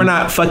experiences. Yeah, we're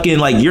not fucking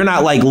like, you're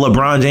not like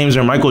LeBron James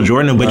or Michael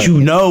Jordan, but you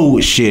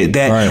know shit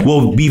that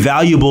will be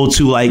valuable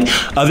to like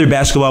other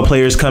basketball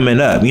players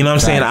coming up. You know what I'm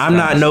saying? I'm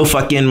not no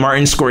fucking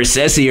Martin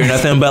Scorsese or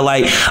nothing, but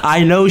like,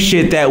 I know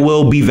shit that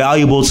will be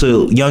valuable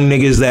to young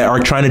niggas that are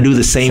trying to do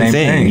the same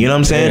thing. You know what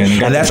I'm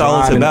saying? And that's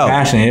all it's about.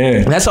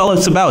 That's all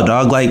it's about,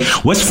 dog. Like,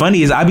 what's funny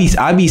is I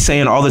be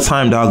saying all the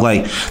time, dog,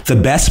 like, the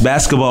best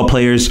basketball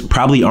players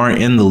probably aren't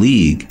in the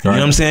league. You know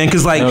what I'm saying?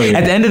 Because like,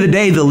 at the end of the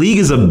day, the league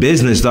is a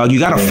business, dog. You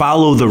got to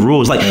follow the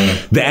rules. Like,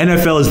 the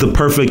NFL is the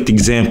perfect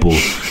example.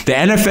 The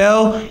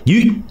NFL,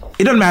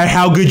 it doesn't matter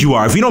how good you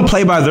are. If you don't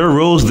play by their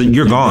rules, then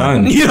you're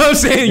gone. You know what I'm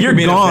saying? You're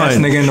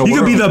gone. You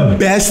could be the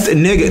best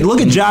nigga.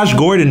 Look at Josh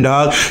Gordon,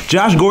 dog.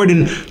 Josh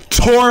Gordon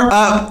tore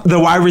up the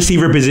wide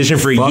receiver position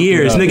for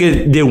years.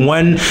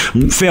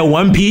 Nigga failed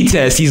one P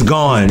test. He's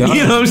gone. You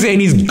know what I'm saying?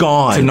 He's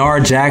gone.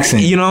 Tanar Jackson.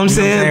 You know what I'm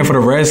saying? For the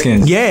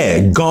Redskins. Yeah,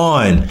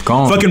 gone.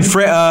 Fucking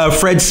Fred,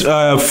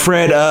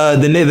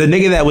 the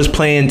nigga that was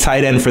playing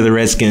tight end for the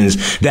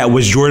Redskins, that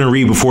was Jordan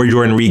Reed before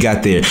Jordan Reed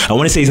got there. I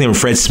want to say his name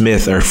was Fred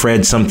Smith or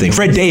Fred something.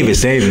 Fred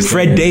Davis.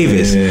 Fred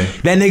Davis. Yeah.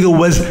 That nigga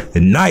was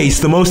nice.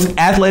 The most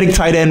athletic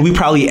tight end we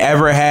probably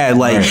ever had.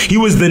 Like, he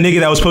was the nigga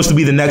that was supposed to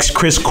be the next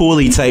Chris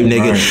Cooley type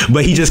nigga,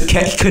 but he just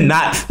could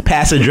not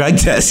pass a drug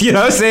test. You know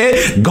what I'm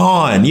saying?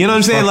 Gone. You know what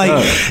I'm saying?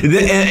 Like,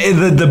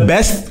 the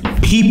best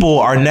people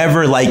are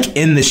never like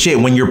in the shit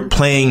when you're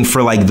playing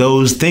for like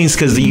those things,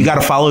 because you got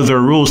to follow their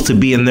rules to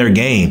be in their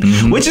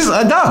game, which is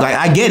a dog. Like,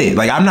 I get it.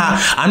 Like, I'm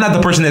not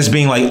the person that's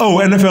being like, oh,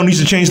 NFL needs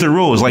to change their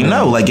rules. Like,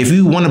 no, like, if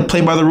you want to play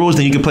by the rules,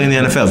 then you can play in the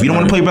NFL. If you don't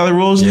want to play by the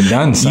rules, you're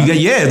done, son.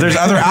 There's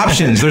other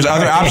options. There's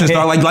other options,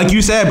 dog. Like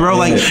you said, bro,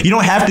 like, you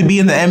don't have to be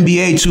in the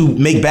NBA to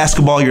make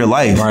basketball your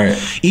life.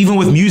 Even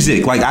with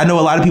music, like, I know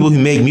a lot of people who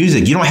make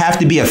music. You don't have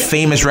to be a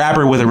famous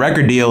rapper with a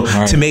record deal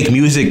to make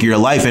music your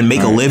life and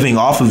make a living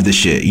off of the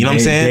shit. You know what I'm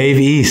saying? Dave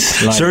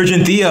East, like, Serge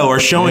and Theo are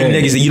showing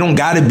niggas that you don't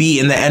got to be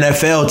in the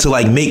NFL to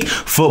like make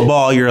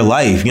football your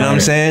life. You know what I'm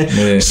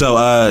saying?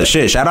 So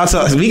shout out to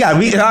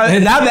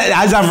now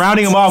that as I'm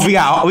rounding them off, we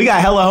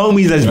got hella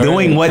homies that's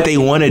doing what they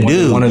want to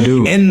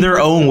do in their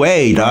own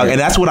way, dog. And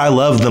that's what I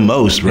love the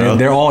most, bro.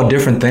 They're all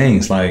different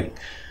things, like,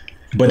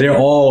 but they're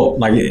all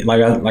like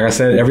I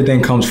said,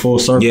 everything comes full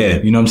circle.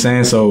 You know what I'm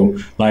saying? So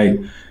like,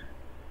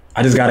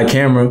 I just got a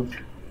camera.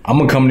 I'm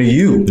gonna come to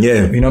you.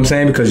 You know what I'm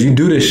saying? Because you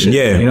do this shit.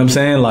 You know what I'm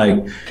saying?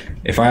 Like,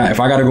 if I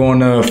gotta go on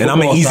the and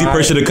I'm an easy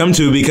person to come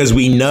to because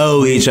we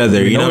know each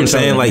other. You know what I'm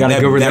saying? Like,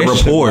 that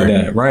rapport.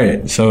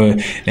 Like that. So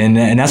and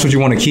that's what you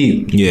want to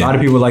keep. A lot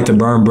of people like to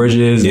burn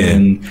bridges.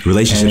 And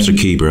relationships are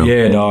key, bro.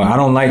 Yeah, dog. I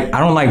don't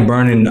like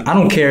burning. I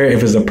don't care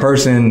if it's a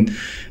person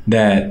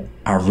that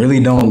I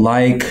really don't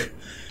like,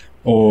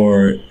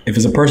 or if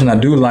it's a person I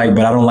do like,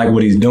 but I don't like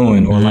what he's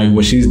doing or like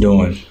what she's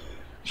doing.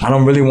 I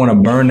don't really want to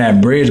burn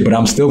that bridge, but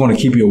I'm still going to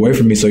keep you away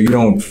from me so you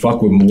don't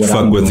fuck with what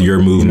I'm doing. Your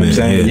movement. You know what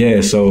I'm saying?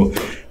 Yeah. So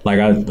like,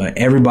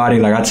 everybody,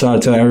 like, I try to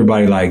tell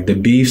everybody, like, the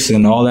beefs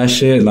and all that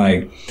shit,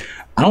 like,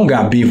 I don't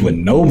got beef with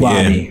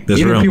nobody.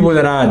 Even real. People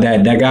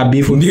that got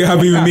beef with me. You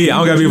got beef with me. I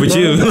don't got beef with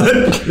you.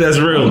 That's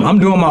real. I'm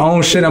doing my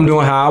own shit. I'm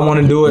doing how I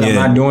want to do it. I'm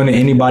not doing it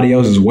anybody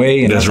else's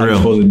way. And that's how I'm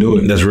supposed to do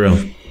it. That's real.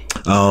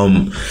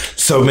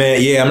 So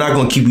man, I'm not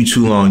gonna keep you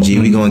too long, G.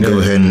 We're gonna go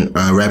ahead and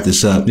wrap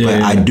this up.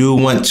 But I do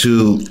want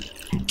to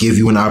give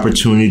you an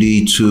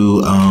opportunity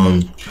to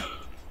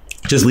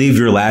just leave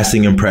your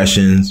lasting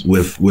impressions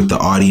with the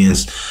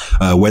audience,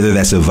 whether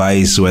that's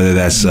advice, whether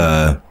that's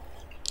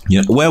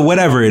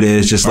whatever it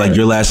is, just like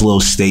your last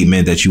little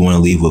statement that you want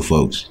to leave with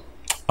folks.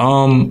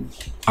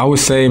 I would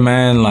say,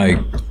 man, like,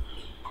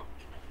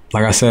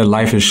 like I said,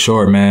 life is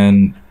short,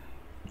 man.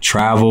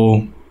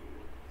 Travel,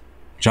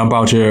 jump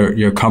out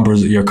your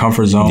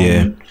comfort zone.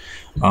 Yeah.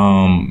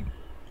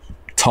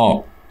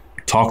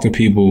 Talk to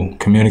people,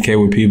 communicate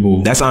with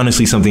people. That's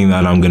honestly something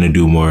that I'm gonna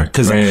do more,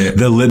 because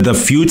the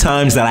few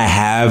times that I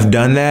have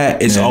done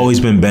that, it's always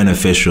been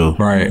beneficial.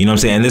 Right. You know what I'm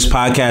saying? And this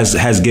podcast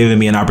has given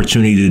me an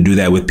opportunity to do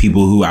that with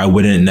people who I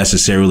wouldn't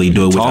necessarily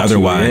do it with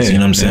otherwise. You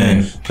know what I'm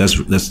saying? That's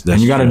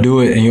and you got to do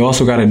it, and you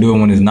also got to do it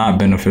when it's not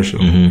beneficial.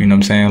 Mm-hmm. You know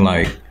what I'm saying?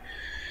 Like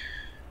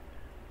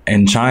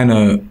in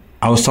China,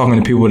 I was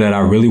talking to people that I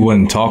really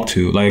wouldn't talk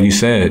to. Like you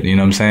said, you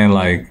know what I'm saying?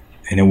 Like,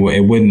 and it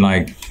wouldn't,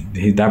 like,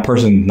 that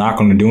person's not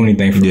going to do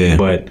anything for me,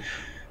 but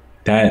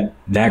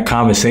that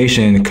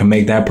conversation can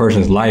make that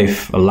person's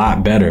life a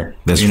lot better.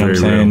 That's, you know what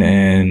I'm saying? Real.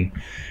 And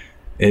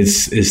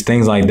it's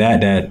things like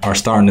that are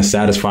starting to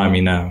satisfy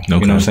me now. Okay. You know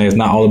what I'm saying? It's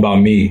not all about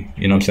me.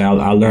 You know what I'm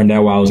saying? I learned that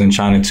while I was in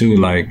China too.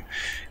 Like,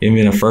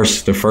 even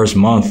the first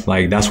month,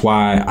 like, that's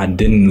why I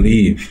didn't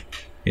leave.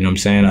 You know what I'm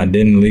saying? I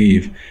didn't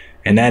leave.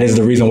 And that is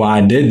the reason why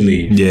I did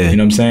leave. Yeah. You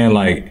know what I'm saying?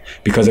 Like,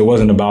 because it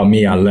wasn't about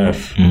me, I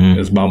left. Mm-hmm. It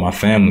was about my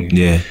family.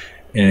 Yeah.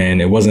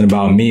 And it wasn't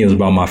about me, it was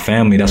about my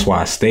family. That's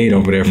why I stayed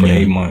over there for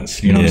 8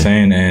 months. You know what I'm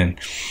saying? And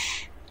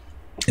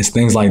it's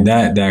things like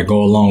that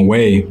go a long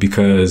way,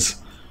 because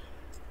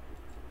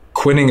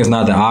quitting is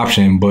not the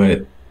option,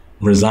 but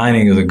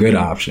resigning is a good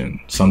option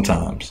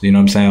sometimes. You know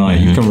what I'm saying?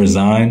 Like, you can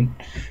resign.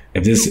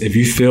 If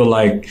you feel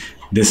like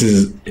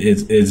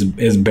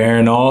it's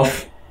bearing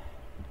off,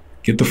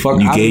 get the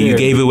fuck out of there. You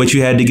gave it what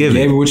you had to give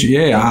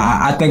it.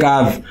 I think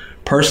I've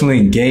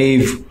personally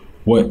gave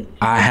what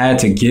I had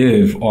to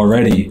give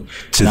already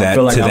to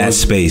that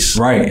space.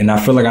 Right. And I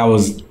feel like I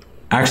was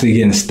actually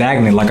getting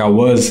stagnant, like I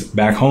was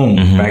back home,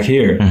 back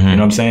here. You know what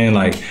I'm saying?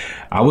 Like,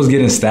 I was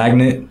getting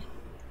stagnant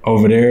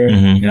over there,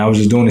 and I was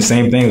just doing the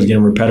same thing. It was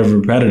getting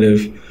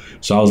repetitive.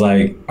 So I was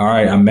like, all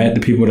right, I met the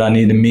people that I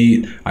need to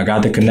meet. I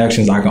got the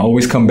connections. I can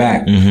always come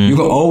back. You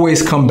can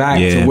always come back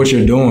to what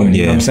you're doing.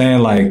 You know what I'm saying?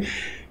 Like,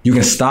 you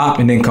can stop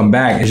and then come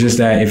back. It's just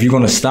that if you're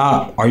going to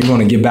stop, are you going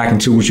to get back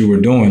into what you were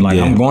doing? Like,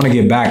 I'm going to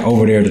get back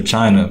over there to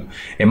China.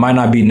 It might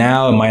not be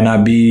now. It might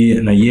not be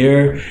in a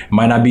year. It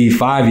might not be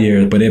 5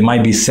 years, but it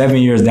might be 7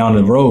 years down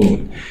the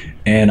road.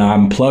 And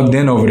I'm plugged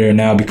in over there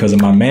now because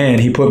of my man.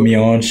 He put me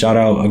on. Shout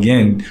out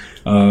again,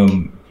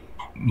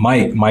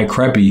 Mike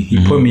Creppy.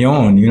 He put me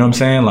on. You know what I'm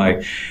saying?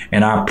 Like,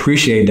 and I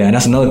appreciate that. And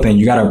that's another thing.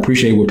 You got to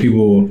appreciate what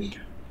people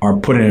are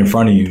putting in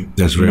front of you.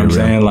 That's you know what I'm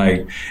saying?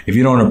 Like, if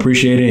you don't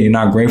appreciate it, you're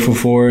not grateful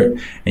for it,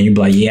 and you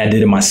be like, yeah, I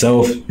did it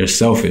myself, you're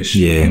selfish.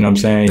 Yeah. You know what I'm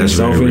saying? That's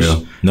you're selfish. Very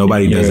real.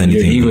 Nobody does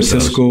anything. You're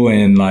egotistical,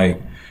 and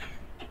like,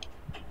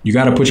 you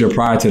got to put your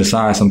pride to the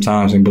side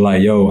sometimes and be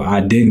like, yo,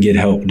 I didn't get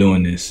help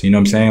doing this. You know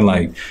what I'm saying?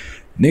 Like,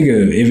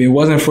 nigga, if it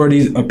wasn't for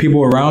these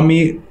people around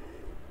me,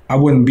 I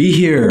wouldn't be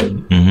here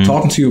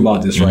talking to you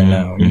about this right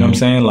now. You know what I'm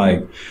saying?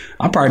 Like,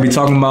 I'd probably be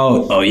talking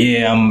about, oh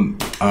yeah,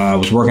 I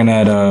was working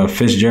at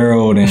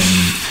Fitzgerald, and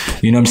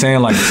you know what I'm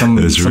saying? Like, some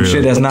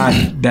shit that's not,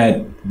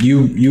 that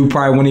you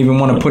probably wouldn't even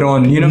want to put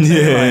on, you know what I'm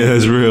saying? Yeah, like,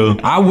 that's real.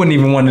 I wouldn't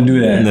even want to do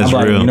that. That's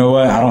I'm real. Like, you know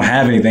what? I don't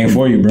have anything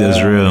for you, bro.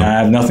 That's real. I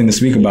have nothing to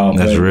speak about.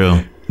 That's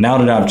real. Now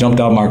that I've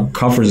jumped out my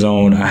comfort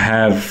zone, I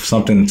have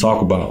something to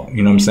talk about.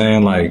 You know what I'm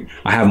saying? Like,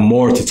 I have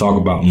more to talk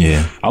about.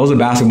 Yeah. I was a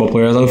basketball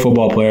player. I was a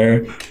football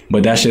player.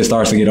 But that shit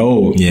starts to get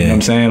old. Yeah. You know what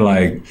I'm saying?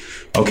 Like,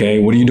 okay,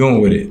 what are you doing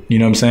with it? You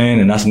know what I'm saying?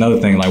 And that's another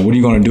thing. Like, what are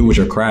you going to do with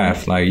your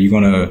craft? Like, you're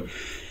going to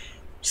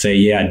say,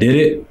 yeah, I did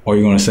it? Or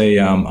you're going to say,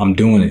 I'm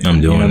doing it? I'm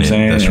doing it. You know what I'm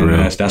saying? That's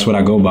real. That's what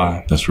I go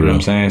by. That's real. You know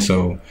what I'm saying?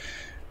 So,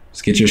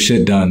 let's get your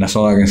shit done. That's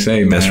all I can say,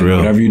 man. That's real.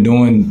 Whatever you're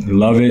doing,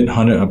 love it.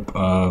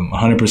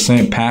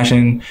 100%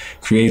 passion.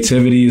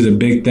 Creativity is a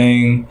big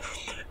thing.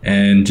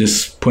 And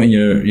just putting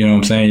your, you know what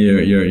I'm saying,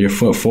 your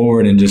foot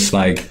forward and just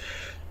like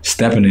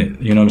stepping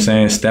it. You know what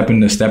I'm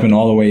saying? Stepping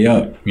all the way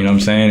up. You know what I'm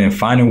saying? And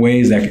finding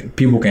ways that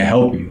people can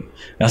help you.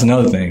 That's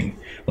another thing.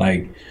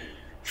 Like,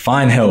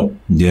 find help.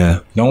 Yeah.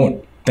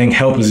 Don't think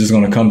help is just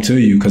going to come to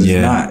you, because it's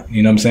not.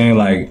 You know what I'm saying?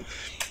 Like,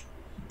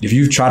 if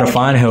you try to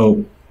find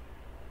help,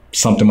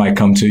 something might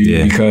come to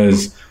you,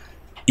 because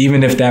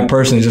even if that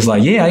person is just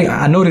like, yeah,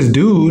 I know this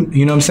dude,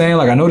 you know what I'm saying?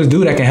 Like, I know this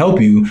dude that can help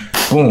you.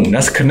 Boom,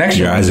 that's a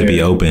connection. Your eyes would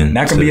be open.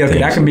 That can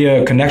be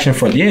a connection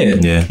for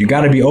You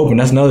got to be open.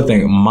 That's another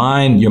thing.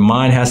 Your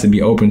mind has to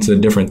be open to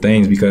different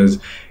things, because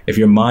if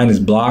your mind is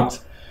blocked,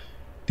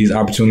 these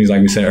opportunities,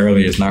 like we said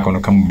earlier, it's not going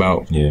to come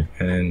about. Yeah.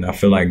 And I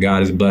feel like God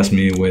has blessed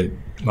me with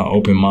my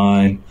open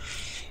mind.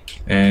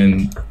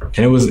 And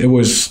it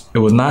was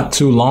not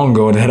too long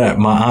ago that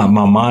my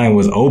mind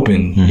was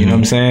open. You know what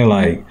I'm saying?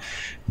 Like,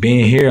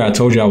 being here, I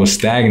told you I was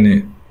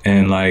stagnant,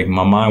 and like,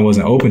 my mind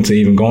wasn't open to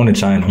even going to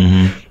China.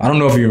 I don't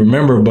know if you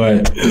remember,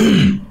 but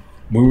we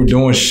were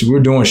doing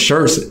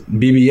shirts,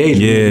 BBH.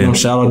 Yeah. You know,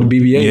 shout out to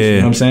BBH. Yeah. You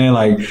know what I'm saying?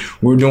 Like,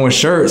 we were doing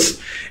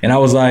shirts, and I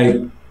was like,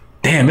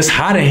 damn, it's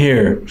hot in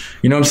here.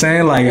 You know what I'm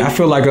saying? Like, I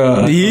feel like you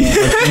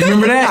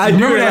remember that? I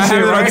remember that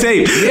shit right? On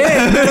tape.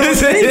 Yeah.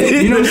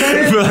 You know what I'm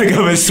saying? I feel like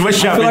I'm in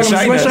sweatshop in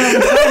China.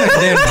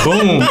 Then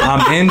boom,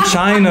 I'm in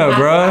China,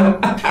 bruh.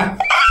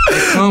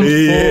 It comes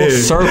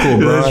full circle,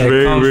 bro. That's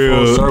very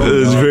real.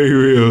 It's very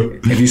real.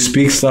 If you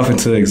speak stuff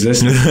into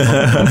existence, it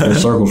comes full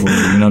circle for you.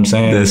 You know what I'm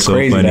saying? That's it's so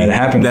crazy funny. that it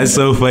happened. That's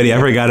so funny. I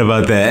forgot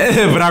about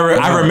that. But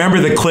I remember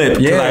the clip.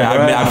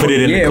 Yeah, I put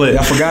it in the clip.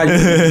 I forgot you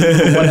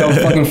were the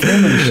fucking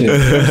filming and shit. You know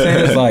what I'm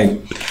saying? It's like,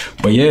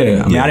 but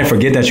yeah, I mean, I didn't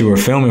forget that you were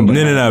filming. But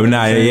No.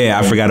 Yeah,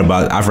 I forgot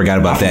about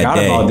that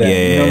day.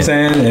 Yeah, you know what I'm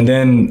saying? And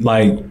then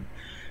like,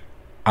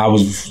 I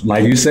was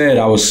like you said,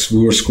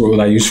 we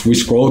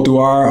scrolled through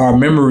our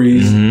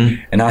memories,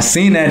 and I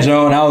seen that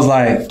Joe, and I was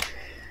like,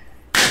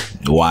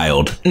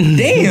 wild.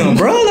 Damn,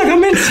 bro, like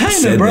I'm in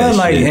China, bro,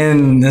 like, shit.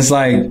 And it's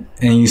like,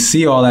 and you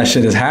see all that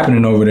shit is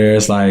happening over there.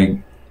 It's like,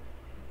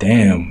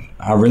 damn,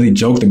 I really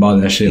joked about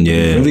that shit. Yeah,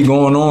 it's really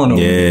going on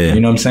over there. You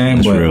know what I'm saying?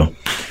 That's real.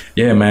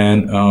 Yeah,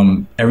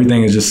 man.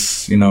 Everything is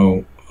just, you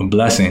know, a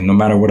blessing. No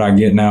matter what I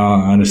get now,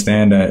 I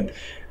understand that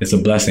it's a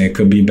blessing. It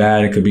could be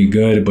bad, it could be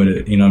good,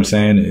 but you know what I'm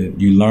saying?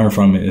 You learn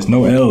from it. It's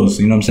no L's,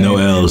 you know what I'm saying? No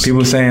L's.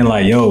 People saying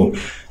like, yo,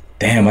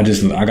 damn, I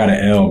got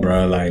an L,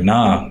 bro. Like,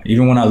 nah.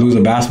 Even when I lose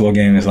a basketball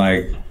game, it's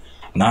like,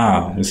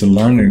 nah, it's a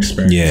learning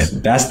experience. Yeah.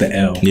 That's the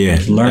L. Yeah.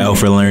 Learning, L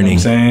for learning.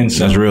 You know what I'm saying?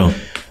 So, that's real.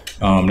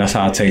 That's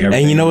how I take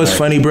everything. And you know what's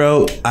funny,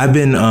 bro? I've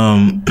been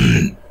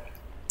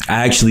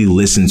I actually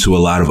listen to a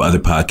lot of other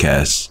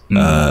podcasts,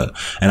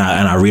 and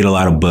I read a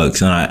lot of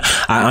books, and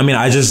I mean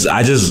I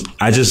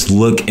just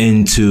look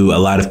into a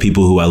lot of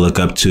people who I look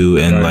up to,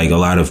 and like a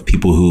lot of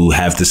people who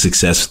have the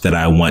success that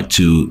I want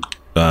to,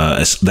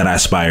 that I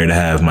aspire to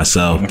have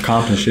myself.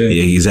 Accomplish it.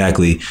 Yeah,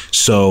 exactly.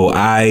 So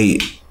I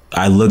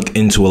look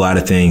into a lot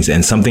of things,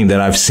 and something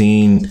that I've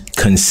seen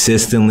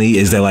consistently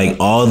is that like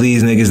all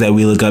these niggas that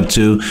we look up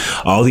to,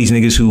 all these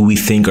niggas who we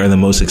think are the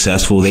most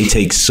successful, they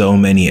take so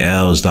many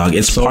L's, dog.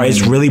 It's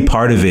really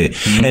part of it.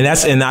 And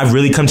I've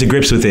really come to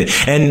grips with it.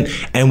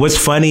 And what's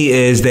funny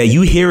is that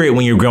you hear it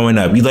when you're growing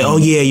up. You're like, oh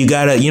yeah, you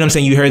gotta, you know what I'm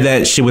saying? You heard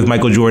that shit with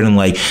Michael Jordan,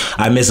 like,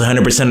 I miss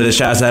 100% of the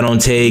shots I don't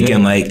take.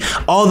 And like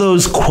all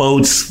those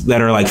quotes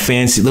that are like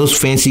fancy, those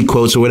fancy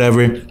quotes or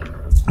whatever,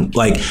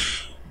 like,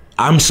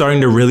 I'm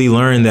starting to really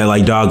learn that,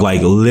 like, dog,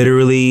 like,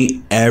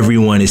 literally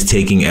everyone is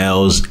taking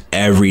L's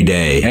every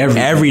day.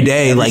 Every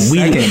day. Like,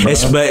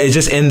 but it's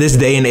just in this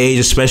day and age,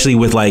 especially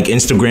with, like,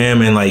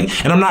 Instagram and, like,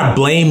 and I'm not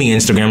blaming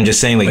Instagram, I'm just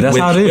saying, like,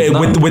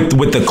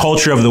 with the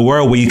culture of the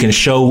world where you can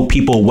show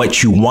people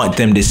what you want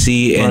them to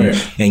see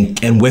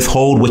and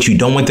withhold what you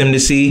don't want them to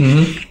see,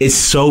 it's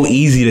so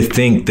easy to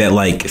think that,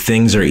 like,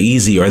 things are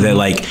easy or that,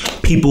 like,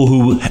 people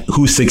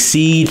who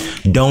succeed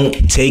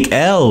don't take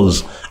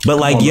L's. But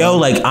like,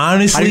 like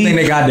honestly,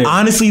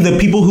 honestly, the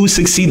people who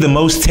succeed the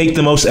most take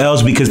the most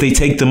L's because they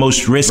take the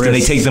most risk and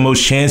they take the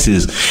most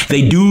chances.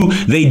 They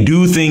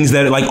do things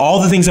that, like,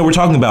 all the things that we're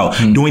talking about,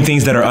 doing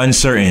things that are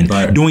uncertain,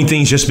 doing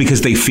things just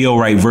because they feel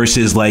right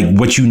versus like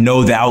what you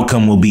know the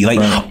outcome will be.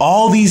 Like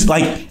all these,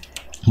 like,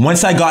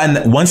 once I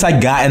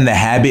got in the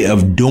habit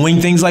of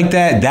doing things like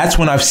that, that's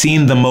when I've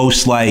seen the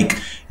most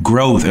like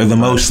growth or the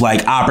most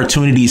like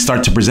opportunities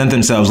start to present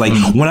themselves. Like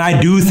when I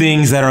do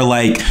things that are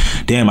like,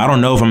 damn, I don't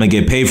know if I'm gonna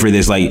get paid for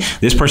this. Like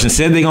this person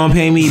said they're gonna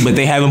pay me, but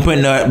they haven't put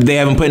no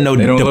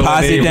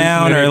deposit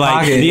down, or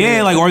like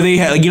like, or they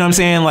you know what I'm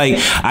saying? Like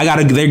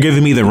they're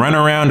giving me the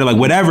runaround or like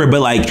whatever, but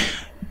like,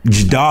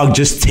 dog,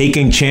 just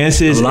taking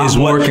chances is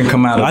what can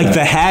come out of like that.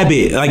 The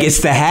habit, like it's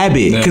the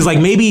habit, because like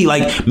maybe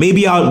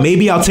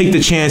I'll take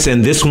the chance,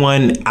 and this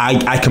one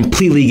I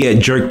completely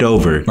get jerked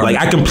over. Like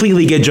I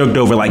completely get jerked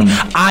over. Like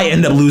I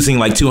end up losing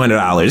like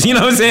 $200. You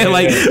know what I'm saying?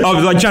 Like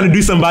I'm like trying to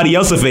do somebody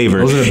else a favor.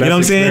 You know what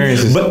I'm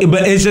saying?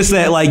 But it's just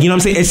that, like, you know what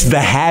I'm saying? It's the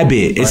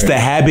habit. It's the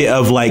habit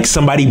of like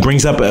somebody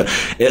brings up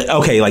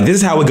okay, like this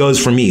is how it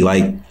goes for me.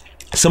 Like,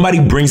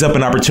 somebody brings up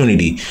an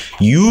opportunity.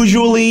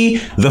 Usually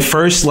the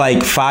first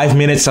like 5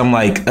 minutes, I'm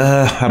like,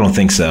 I don't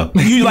think so.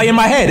 You like in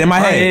my head.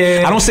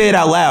 I don't say it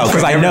out loud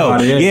because I know.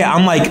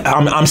 I'm like,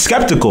 I'm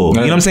skeptical.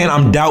 You know what I'm saying?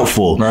 I'm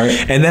doubtful.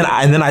 And then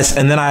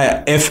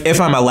I if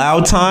I'm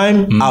allowed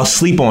time, I'll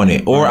sleep on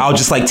it, or I'll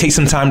just like take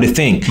some time to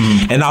think,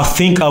 and I'll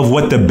think of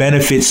what the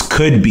benefits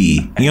could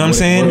be. You know what I'm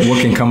saying?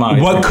 What can come out?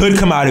 What could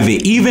come out of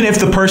it? Even if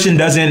the person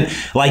doesn't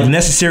like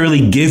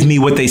necessarily give me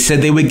what they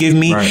said they would give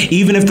me,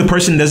 even if the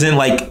person doesn't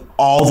like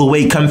all the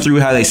way come through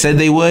how they said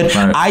they would,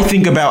 I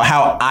think about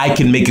how I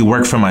can make it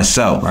work for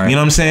myself. You know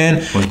what I'm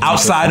saying?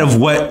 Outside of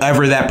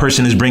whatever that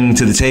person is bringing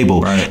to the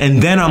table. And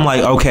then I'm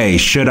like, okay,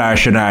 should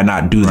I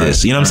not do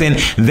this? You know what I'm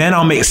saying? Then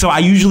I'll make, so I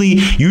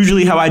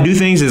usually how I do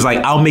things is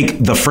like, I'll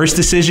make the first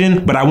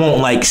decision, but I won't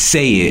like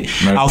say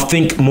it. I'll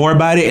think more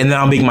about it, and then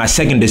I'll make my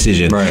second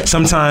decision.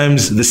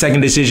 Sometimes the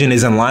second decision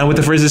is in line with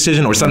the first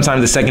decision, or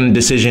sometimes the second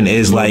decision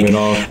is like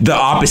the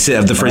opposite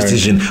of the first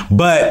decision.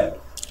 But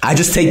I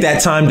just take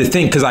that time to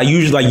think, because I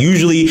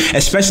usually,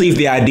 especially if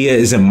the idea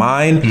isn't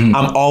mine,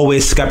 I'm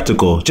always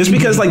skeptical. Just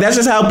because like that's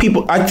just how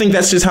people, I think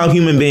that's just how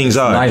human beings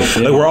are. Like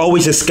we're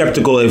always just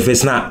skeptical if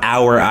it's not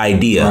our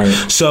idea.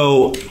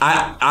 So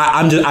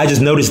I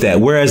just noticed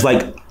that. Whereas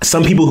like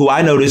some people who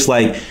I notice,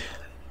 like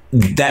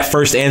that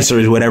first answer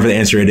is whatever the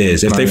answer it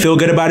is. If they feel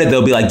good about it,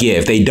 they'll be like, yeah.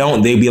 If they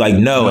don't, they'll be like,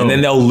 no. And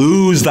then they'll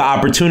lose the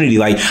opportunity.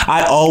 Like,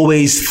 I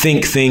always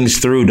think things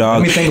through, dog.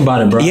 Let me think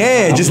about it, bro.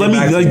 Yeah, just let me,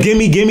 like, give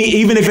me,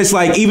 even if it's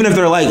like, even if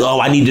they're like,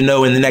 oh, I need to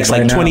know in the next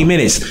like 20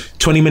 minutes.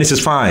 20 minutes is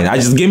fine. I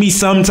just give me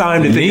some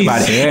time to think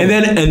about it. Yeah.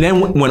 And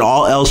then when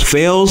all else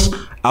fails,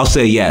 I'll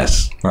say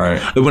yes. Right.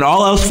 When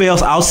all else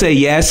fails, I'll say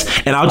yes,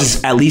 and I'll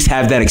just at least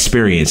have that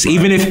experience. Right.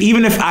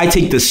 Even if I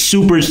take the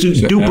super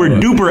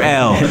duper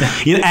L,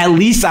 you know, at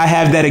least I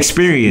have that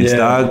experience,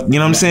 dog. You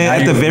know what I'm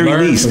saying? At the very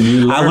least,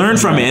 I learned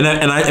from it.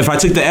 And if I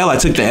took the L, I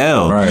took the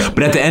L. Right.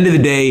 But at the end of the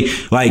day,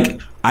 like,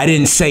 I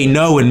didn't say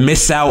no and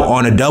miss out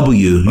on a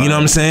W. You know what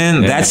I'm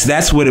saying? Yeah.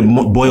 That's what it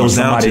boils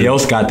down to. Somebody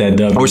else got that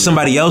W. Or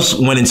somebody else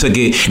went and took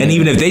it. And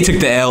even if they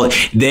took the L,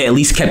 they at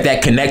least kept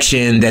that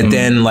connection that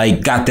then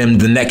like got them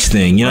the next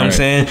thing. You know what I'm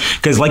saying?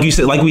 Because like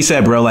we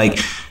said, bro, like,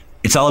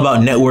 it's all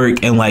about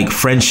network and like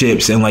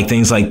friendships and like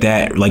things like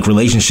that, like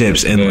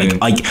relationships. And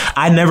like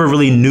I never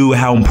really knew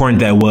how important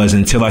that was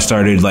until I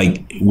started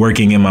like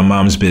working in my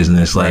mom's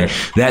business. Like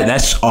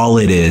that's all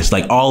it is.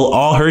 Like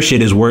all her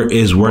shit is word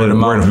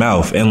of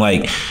mouth. And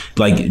like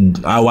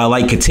I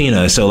like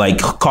Katina, so like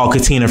call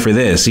Katina for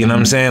this. You know what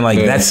I'm saying? Like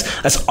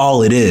that's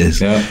all it is.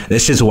 Yeah.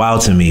 That's just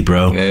wild to me,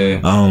 bro.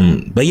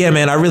 Yeah. But yeah,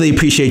 man, I really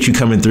appreciate you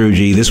coming through,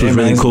 G. This was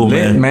really cool,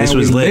 man. This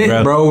was lit,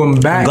 bro.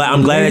 I'm back.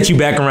 I'm glad that you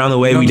back around the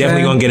way. You know we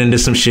definitely gonna get into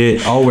some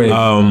shit. Always. You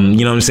know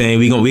what I'm saying?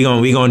 We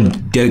gonna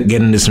get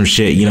into some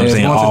shit. You know what I'm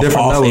saying?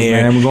 Off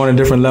air. Man. We're going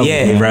to different levels.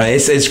 Yeah, man. Bro.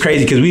 It's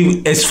crazy because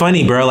it's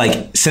funny, bro.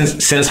 Like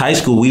since high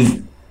school,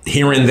 we've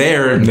here and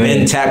there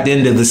been tapped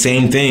into the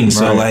same thing.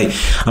 So like,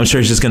 I'm sure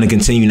it's just gonna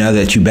continue now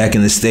that you back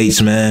in the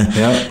States, man.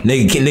 Yep.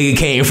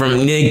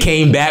 Nigga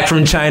came back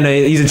from China.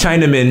 He's a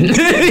Chinaman.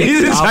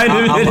 He's a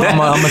Chinaman.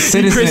 I'm a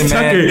citizen, Chris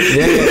man. Tucker.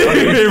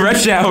 Yeah.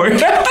 Rush Hour.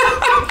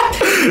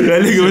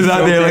 That nigga was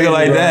out there looking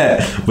like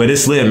that. But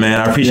it's lit,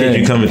 man. I appreciate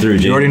you coming through,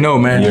 Jay. You already know,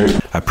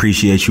 man. I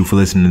appreciate you for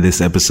listening to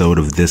this episode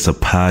of This A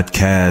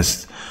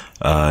Podcast.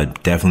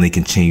 Definitely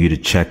continue to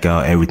check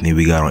out everything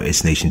we got on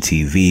It's Nation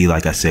TV.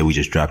 Like I said, we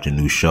just dropped a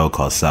new show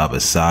called Saba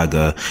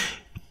Saga.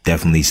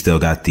 Definitely still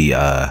got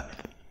the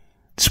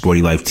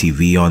Sporty Life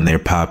TV on there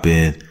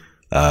popping.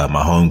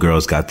 My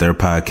homegirls got their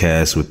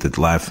podcast with the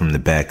Live from the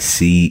Back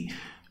Seat.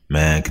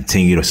 Man,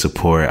 continue to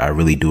support. I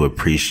really do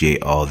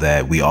appreciate all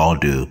that. We all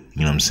do.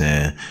 You know what I'm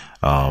saying?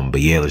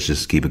 But yeah, let's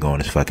just keep it going.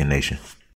 This fucking nation.